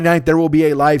November 29th, there will be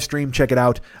a live stream. Check it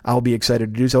out. I'll be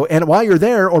excited to do so. And while you're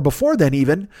there, or before then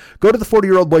even, go to the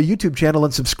 40-Year-Old Boy YouTube channel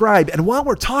and subscribe. And while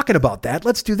we're talking about that,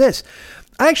 let's do this.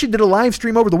 I actually did a live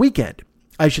stream over the weekend.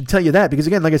 I should tell you that because,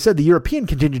 again, like I said, the European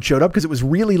contingent showed up because it was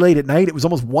really late at night. It was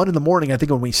almost 1 a.m, I think,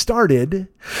 when we started.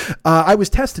 I was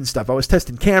testing stuff. I was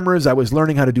testing cameras. I was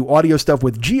learning how to do audio stuff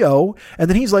with Gio. And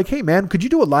then he's like, hey, man, could you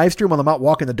do a live stream while I'm out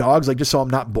walking the dogs, like just so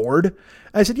I'm not bored?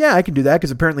 I said, yeah, I can do that,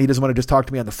 because apparently he doesn't want to just talk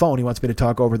to me on the phone. He wants me to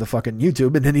talk over the fucking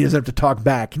YouTube, and then he doesn't have to talk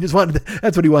back. That's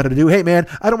what he wanted to do. Hey, man,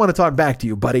 I don't want to talk back to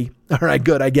you, buddy. All right,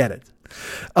 good. I get it.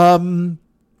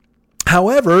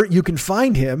 However, you can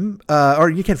find him, or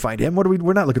you can find him.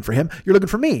 We're not looking for him. You're looking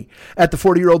for me at the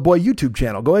 40-Year-Old Boy YouTube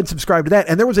channel. Go ahead and subscribe to that.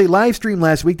 And there was a live stream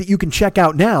last week that you can check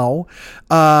out now.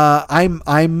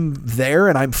 I'm there,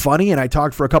 and I'm funny, and I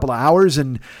talked for a couple of hours.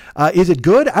 And is it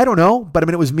good? I don't know. But I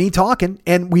mean, it was me talking,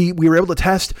 and we were able to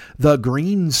test the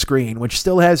green screen, which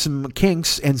still has some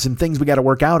kinks and some things we got to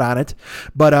work out on it.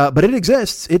 But it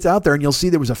exists. It's out there, and you'll see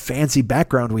there was a fancy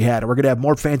background we had. We're going to have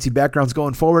more fancy backgrounds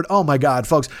going forward. Oh my God,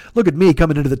 folks, look at me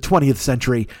coming into the 20th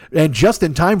century and just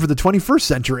in time for the 21st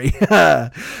century.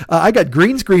 I got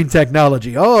green screen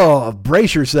technology. Oh,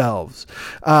 brace yourselves.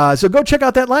 So go check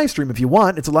out that live stream if you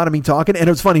want. It's a lot of me talking. And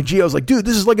it was funny. Gio's like, dude,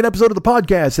 this is like an episode of the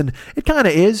podcast. And it kind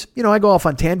of is. You know, I go off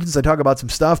on tangents. I talk about some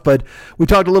stuff, but we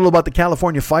talked a little about the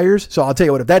California fires. So I'll tell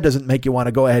you what, if that doesn't make you want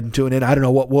to go ahead and tune in, I don't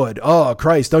know what would. Oh,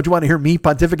 Christ. Don't you want to hear me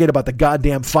pontificate about the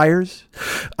goddamn fires?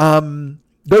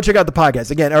 Go check out the podcast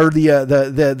again, or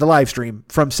the live stream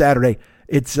from Saturday.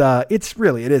 It's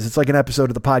really, it is. It's like an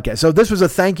episode of the podcast. So this was a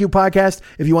thank you podcast.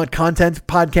 If you want content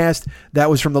podcast,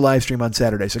 that was from the live stream on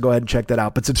Saturday. So go ahead and check that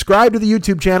out. But subscribe to the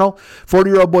YouTube channel,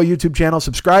 40-Year-Old Boy YouTube channel.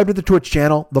 Subscribe to the Twitch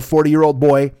channel, The 40-Year-Old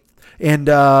Boy. And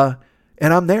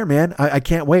I'm there, man. I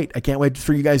can't wait. I can't wait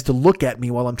for you guys to look at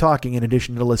me while I'm talking in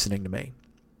addition to listening to me.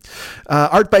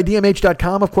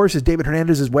 Artbydmh.com, of course, is David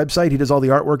Hernandez's website. He does all the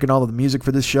artwork and all of the music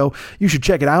for this show. You should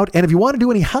check it out. And if you want to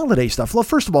do any holiday stuff, well,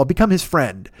 first of all, become his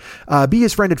friend. Be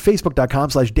his friend at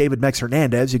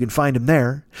Facebook.com/DavidMexHernandez. You can find him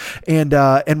there.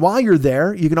 And while you're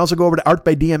there, you can also go over to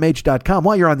artbydmh.com,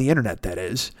 while you're on the internet, that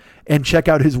is, and check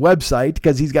out his website,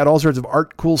 because he's got all sorts of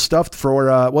art, cool stuff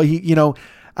for,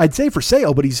 I'd say for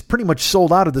sale, but he's pretty much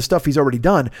sold out of the stuff he's already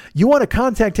done. You want to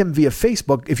contact him via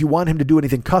Facebook if you want him to do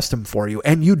anything custom for you.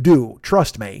 And you do,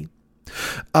 trust me.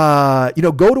 Go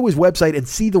to his website and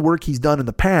see the work he's done in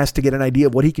the past to get an idea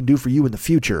of what he can do for you in the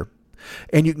future.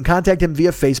 And you can contact him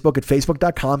via Facebook at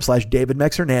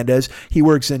facebook.com/DavidMexHernandez. He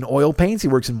works in oil paints. He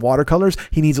works in watercolors.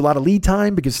 He needs a lot of lead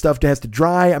time because stuff has to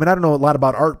dry. I mean, I don't know a lot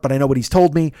about art, but I know what he's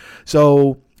told me.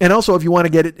 So And also, if you want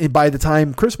to get it by the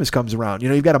time Christmas comes around,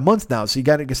 you've got a month now, so you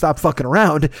got to stop fucking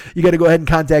around. You got to go ahead and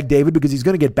contact David because he's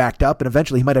going to get backed up, and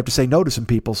eventually he might have to say no to some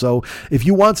people. So if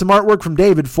you want some artwork from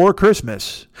David for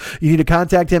Christmas, you need to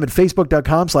contact him at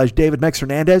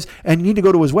facebook.com/DavidMexHernandez, and you need to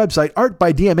go to his website,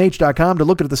 artbydmh.com, to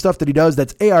look at the stuff that he does.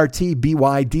 That's artbydmh.com.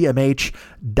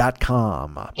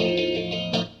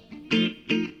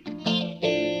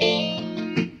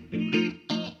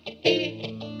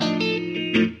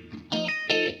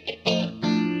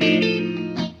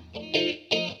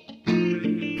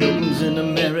 In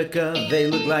America, they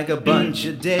look like a bunch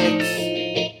of dicks.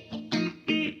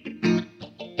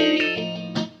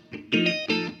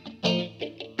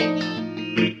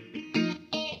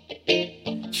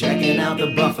 Checking out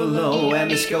the buffalo and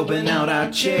they're scoping out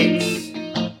our chicks.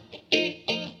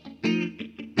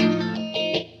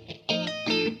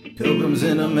 Pilgrims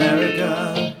in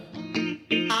America,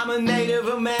 I'm a Native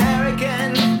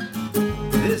American.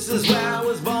 This is where I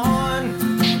was born.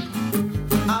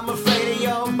 I'm afraid of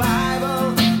your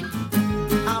Bible.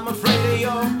 I'm afraid of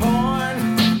your porn.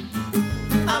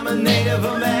 I'm a Native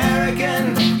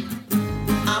American.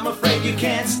 I'm afraid you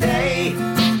can't stay.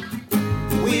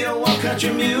 We don't want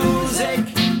country music.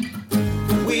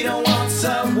 We don't want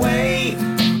Subway.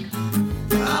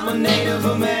 I'm a Native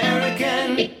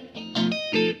American.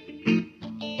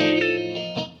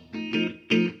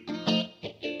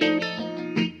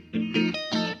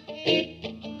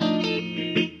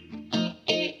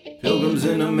 Pilgrims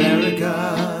in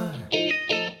America.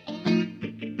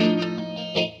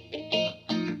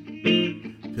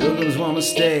 Pilgrims want to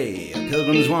stay.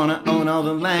 Pilgrims want to own all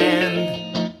the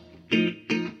land.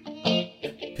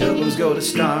 Pilgrims go to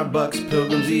Starbucks.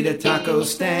 Pilgrims eat at taco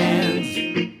stands.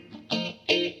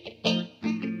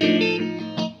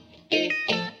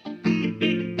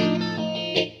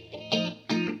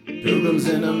 Pilgrims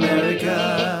in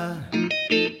America.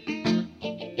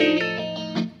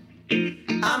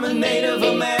 I'm a Native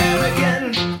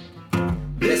American.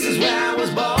 This is where I was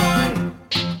born.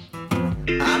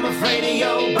 I'm afraid of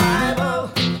your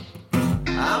Bible.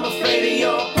 I'm afraid of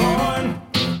your porn.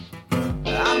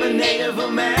 I'm a Native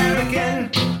American.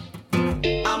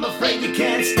 I'm afraid you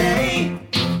can't stay.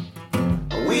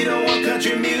 We don't want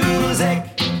country music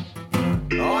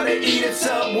or to eat at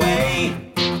Subway.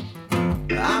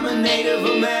 I'm a Native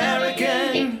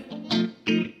American.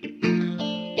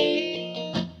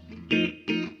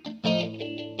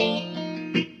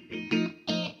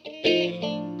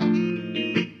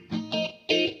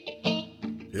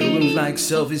 Pilgrims like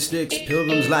selfie sticks,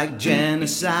 pilgrims like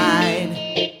genocide.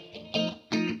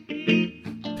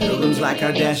 Pilgrims like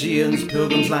Kardashians,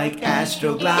 pilgrims like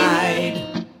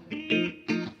Astroglide.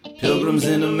 Pilgrims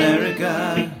in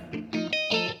America.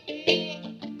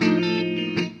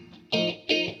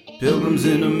 Pilgrims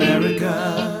in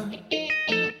America.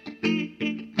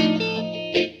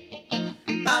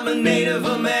 I'm a Native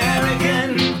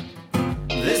American.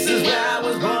 This is where I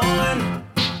was born.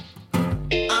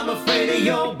 I'm afraid of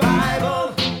your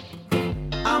Bible.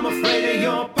 I'm afraid of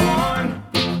your porn.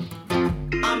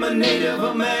 I'm a Native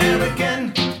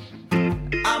American.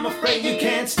 I'm afraid you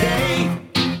can't stay.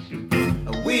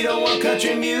 We don't want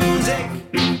country music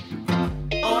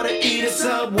or to eat at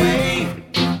Subway.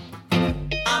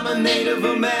 I'm a Native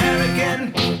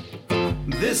American.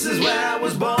 This is where I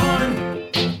was born.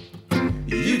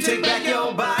 You take back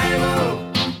your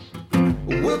Bible.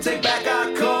 We'll take back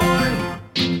our corn.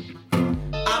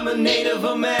 I'm a Native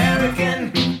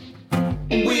American.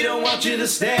 We don't want you to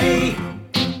stay.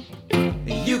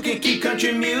 You can keep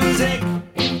country music.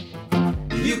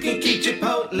 You can keep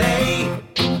Chipotle.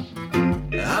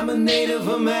 I'm a Native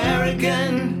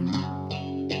American.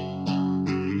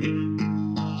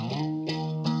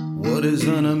 What is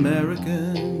an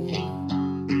American?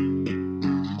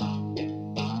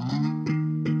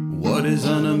 What is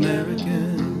an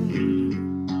American?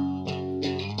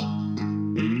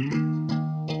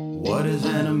 What is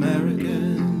an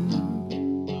American?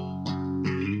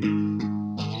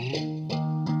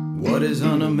 What is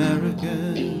an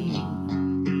American?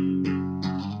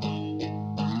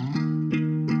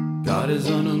 God is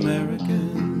an American.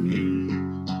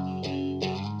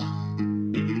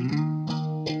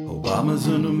 Obama's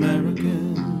an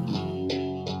American.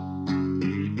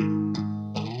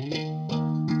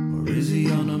 Or is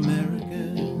he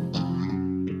un-American?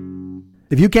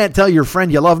 If you can't tell your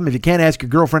friend you love him, if you can't ask your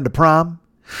girlfriend to prom,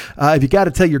 if you got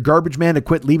to tell your garbage man to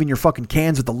quit leaving your fucking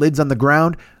cans with the lids on the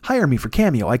ground, hire me for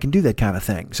Cameo. I can do that kind of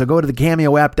thing. So go to the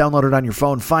Cameo app, download it on your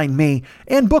phone, find me,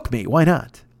 and book me. Why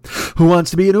not? Who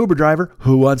wants to be an Uber driver?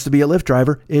 Who wants to be a Lyft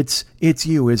driver? It's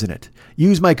you, isn't it?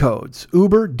 Use my codes.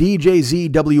 Uber,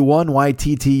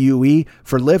 DJZW1YTTUE.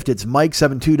 For Lyft, it's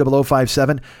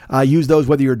Mike720057. Use those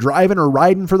whether you're driving or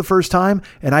riding for the first time,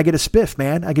 and I get a spiff,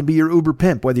 man. I can be your Uber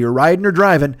pimp. Whether you're riding or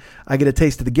driving, I get a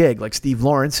taste of the gig, like Steve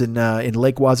Lawrence in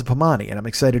Lake Wazzapamani, and I'm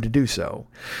excited to do so.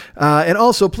 And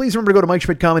also, please remember to go to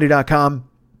MikeSchmidtComedy.com.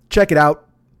 Check it out.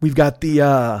 We've got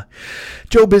the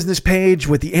Joe Business page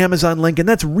with the Amazon link, and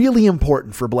that's really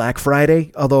important for Black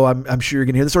Friday, although I'm sure you're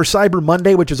going to hear this, or Cyber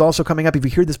Monday, which is also coming up. If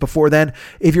you hear this before then,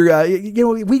 if you're,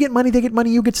 we get money, they get money,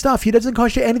 you get stuff. It doesn't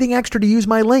cost you anything extra to use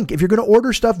my link. If you're going to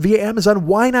order stuff via Amazon,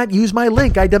 why not use my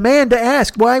link? I demand to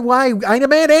ask. Why? I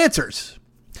demand answers.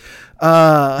 Go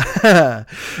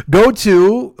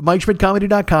to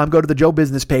MikeSchmidtComedy.com, go to the Joe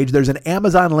Business page. There's an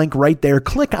Amazon link right there.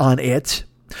 Click on it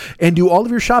and do all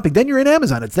of your shopping. Then you're in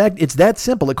Amazon. It's that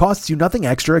simple. It costs you nothing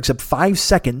extra except 5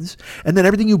 seconds. And then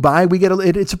everything you buy,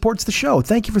 it supports the show.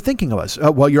 Thank you for thinking of us.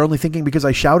 Well, you're only thinking because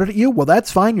I shouted at you? Well,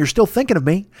 that's fine. You're still thinking of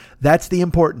me. That's the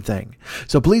important thing.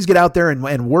 So please get out there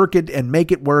and work it and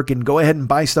make it work and go ahead and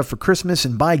buy stuff for Christmas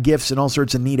and buy gifts and all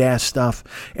sorts of neat ass stuff.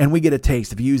 And we get a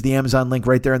taste. If you use the Amazon link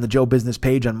right there on the Joe Business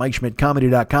page on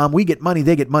MikeSchmidtComedy.com, we get money,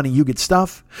 they get money, you get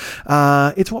stuff.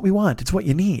 It's what we want. It's what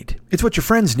you need. It's what your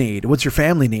friends need. What's your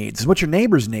family needs. It's what your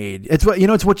neighbors need. It's what you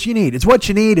need. It's what you need. It's what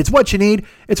you need.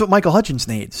 It's what Michael Hutchins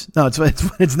needs. No, it's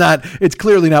not. It's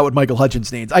clearly not what Michael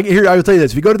Hutchins needs. I will tell you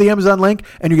this. If you go to the Amazon link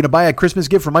and you're going to buy a Christmas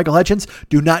gift for Michael Hutchins,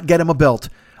 do not get him a belt.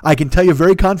 I can tell you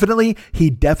very confidently, he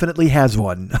definitely has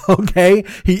one. Okay?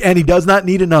 He does not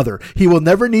need another. He will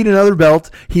never need another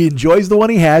belt. He enjoys the one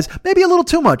he has. Maybe a little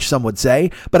too much, some would say.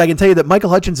 But I can tell you that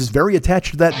Michael Hutchins is very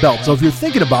attached to that belt. So if you're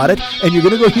thinking about it and you're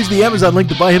going to go use the Amazon link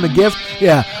to buy him a gift,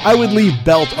 yeah, I would leave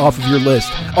belt off of your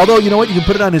list. Although, you know what? You can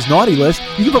put it on his naughty list.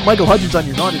 You can put Michael Hutchins on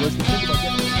your naughty list and think about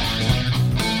getting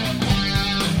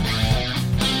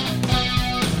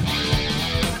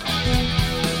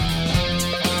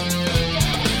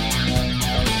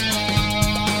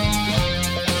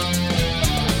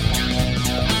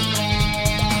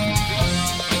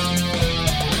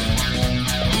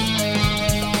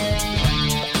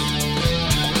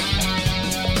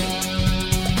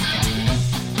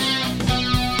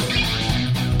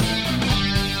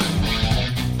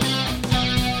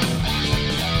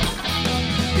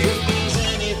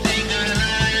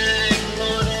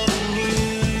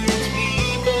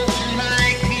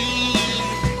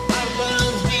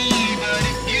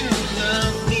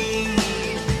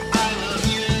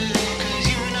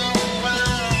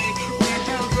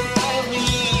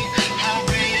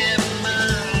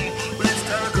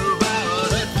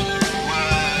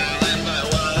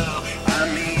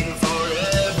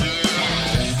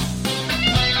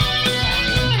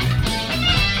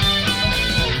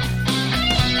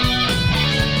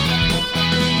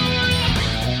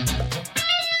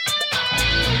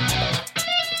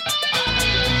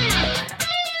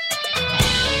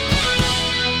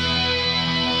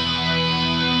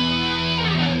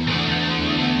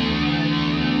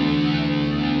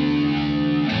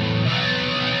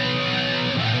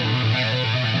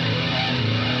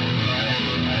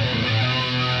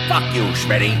Fuck you,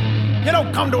 Schmitty. You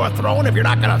don't come to a throne if you're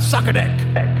not gonna suck a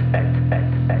dick.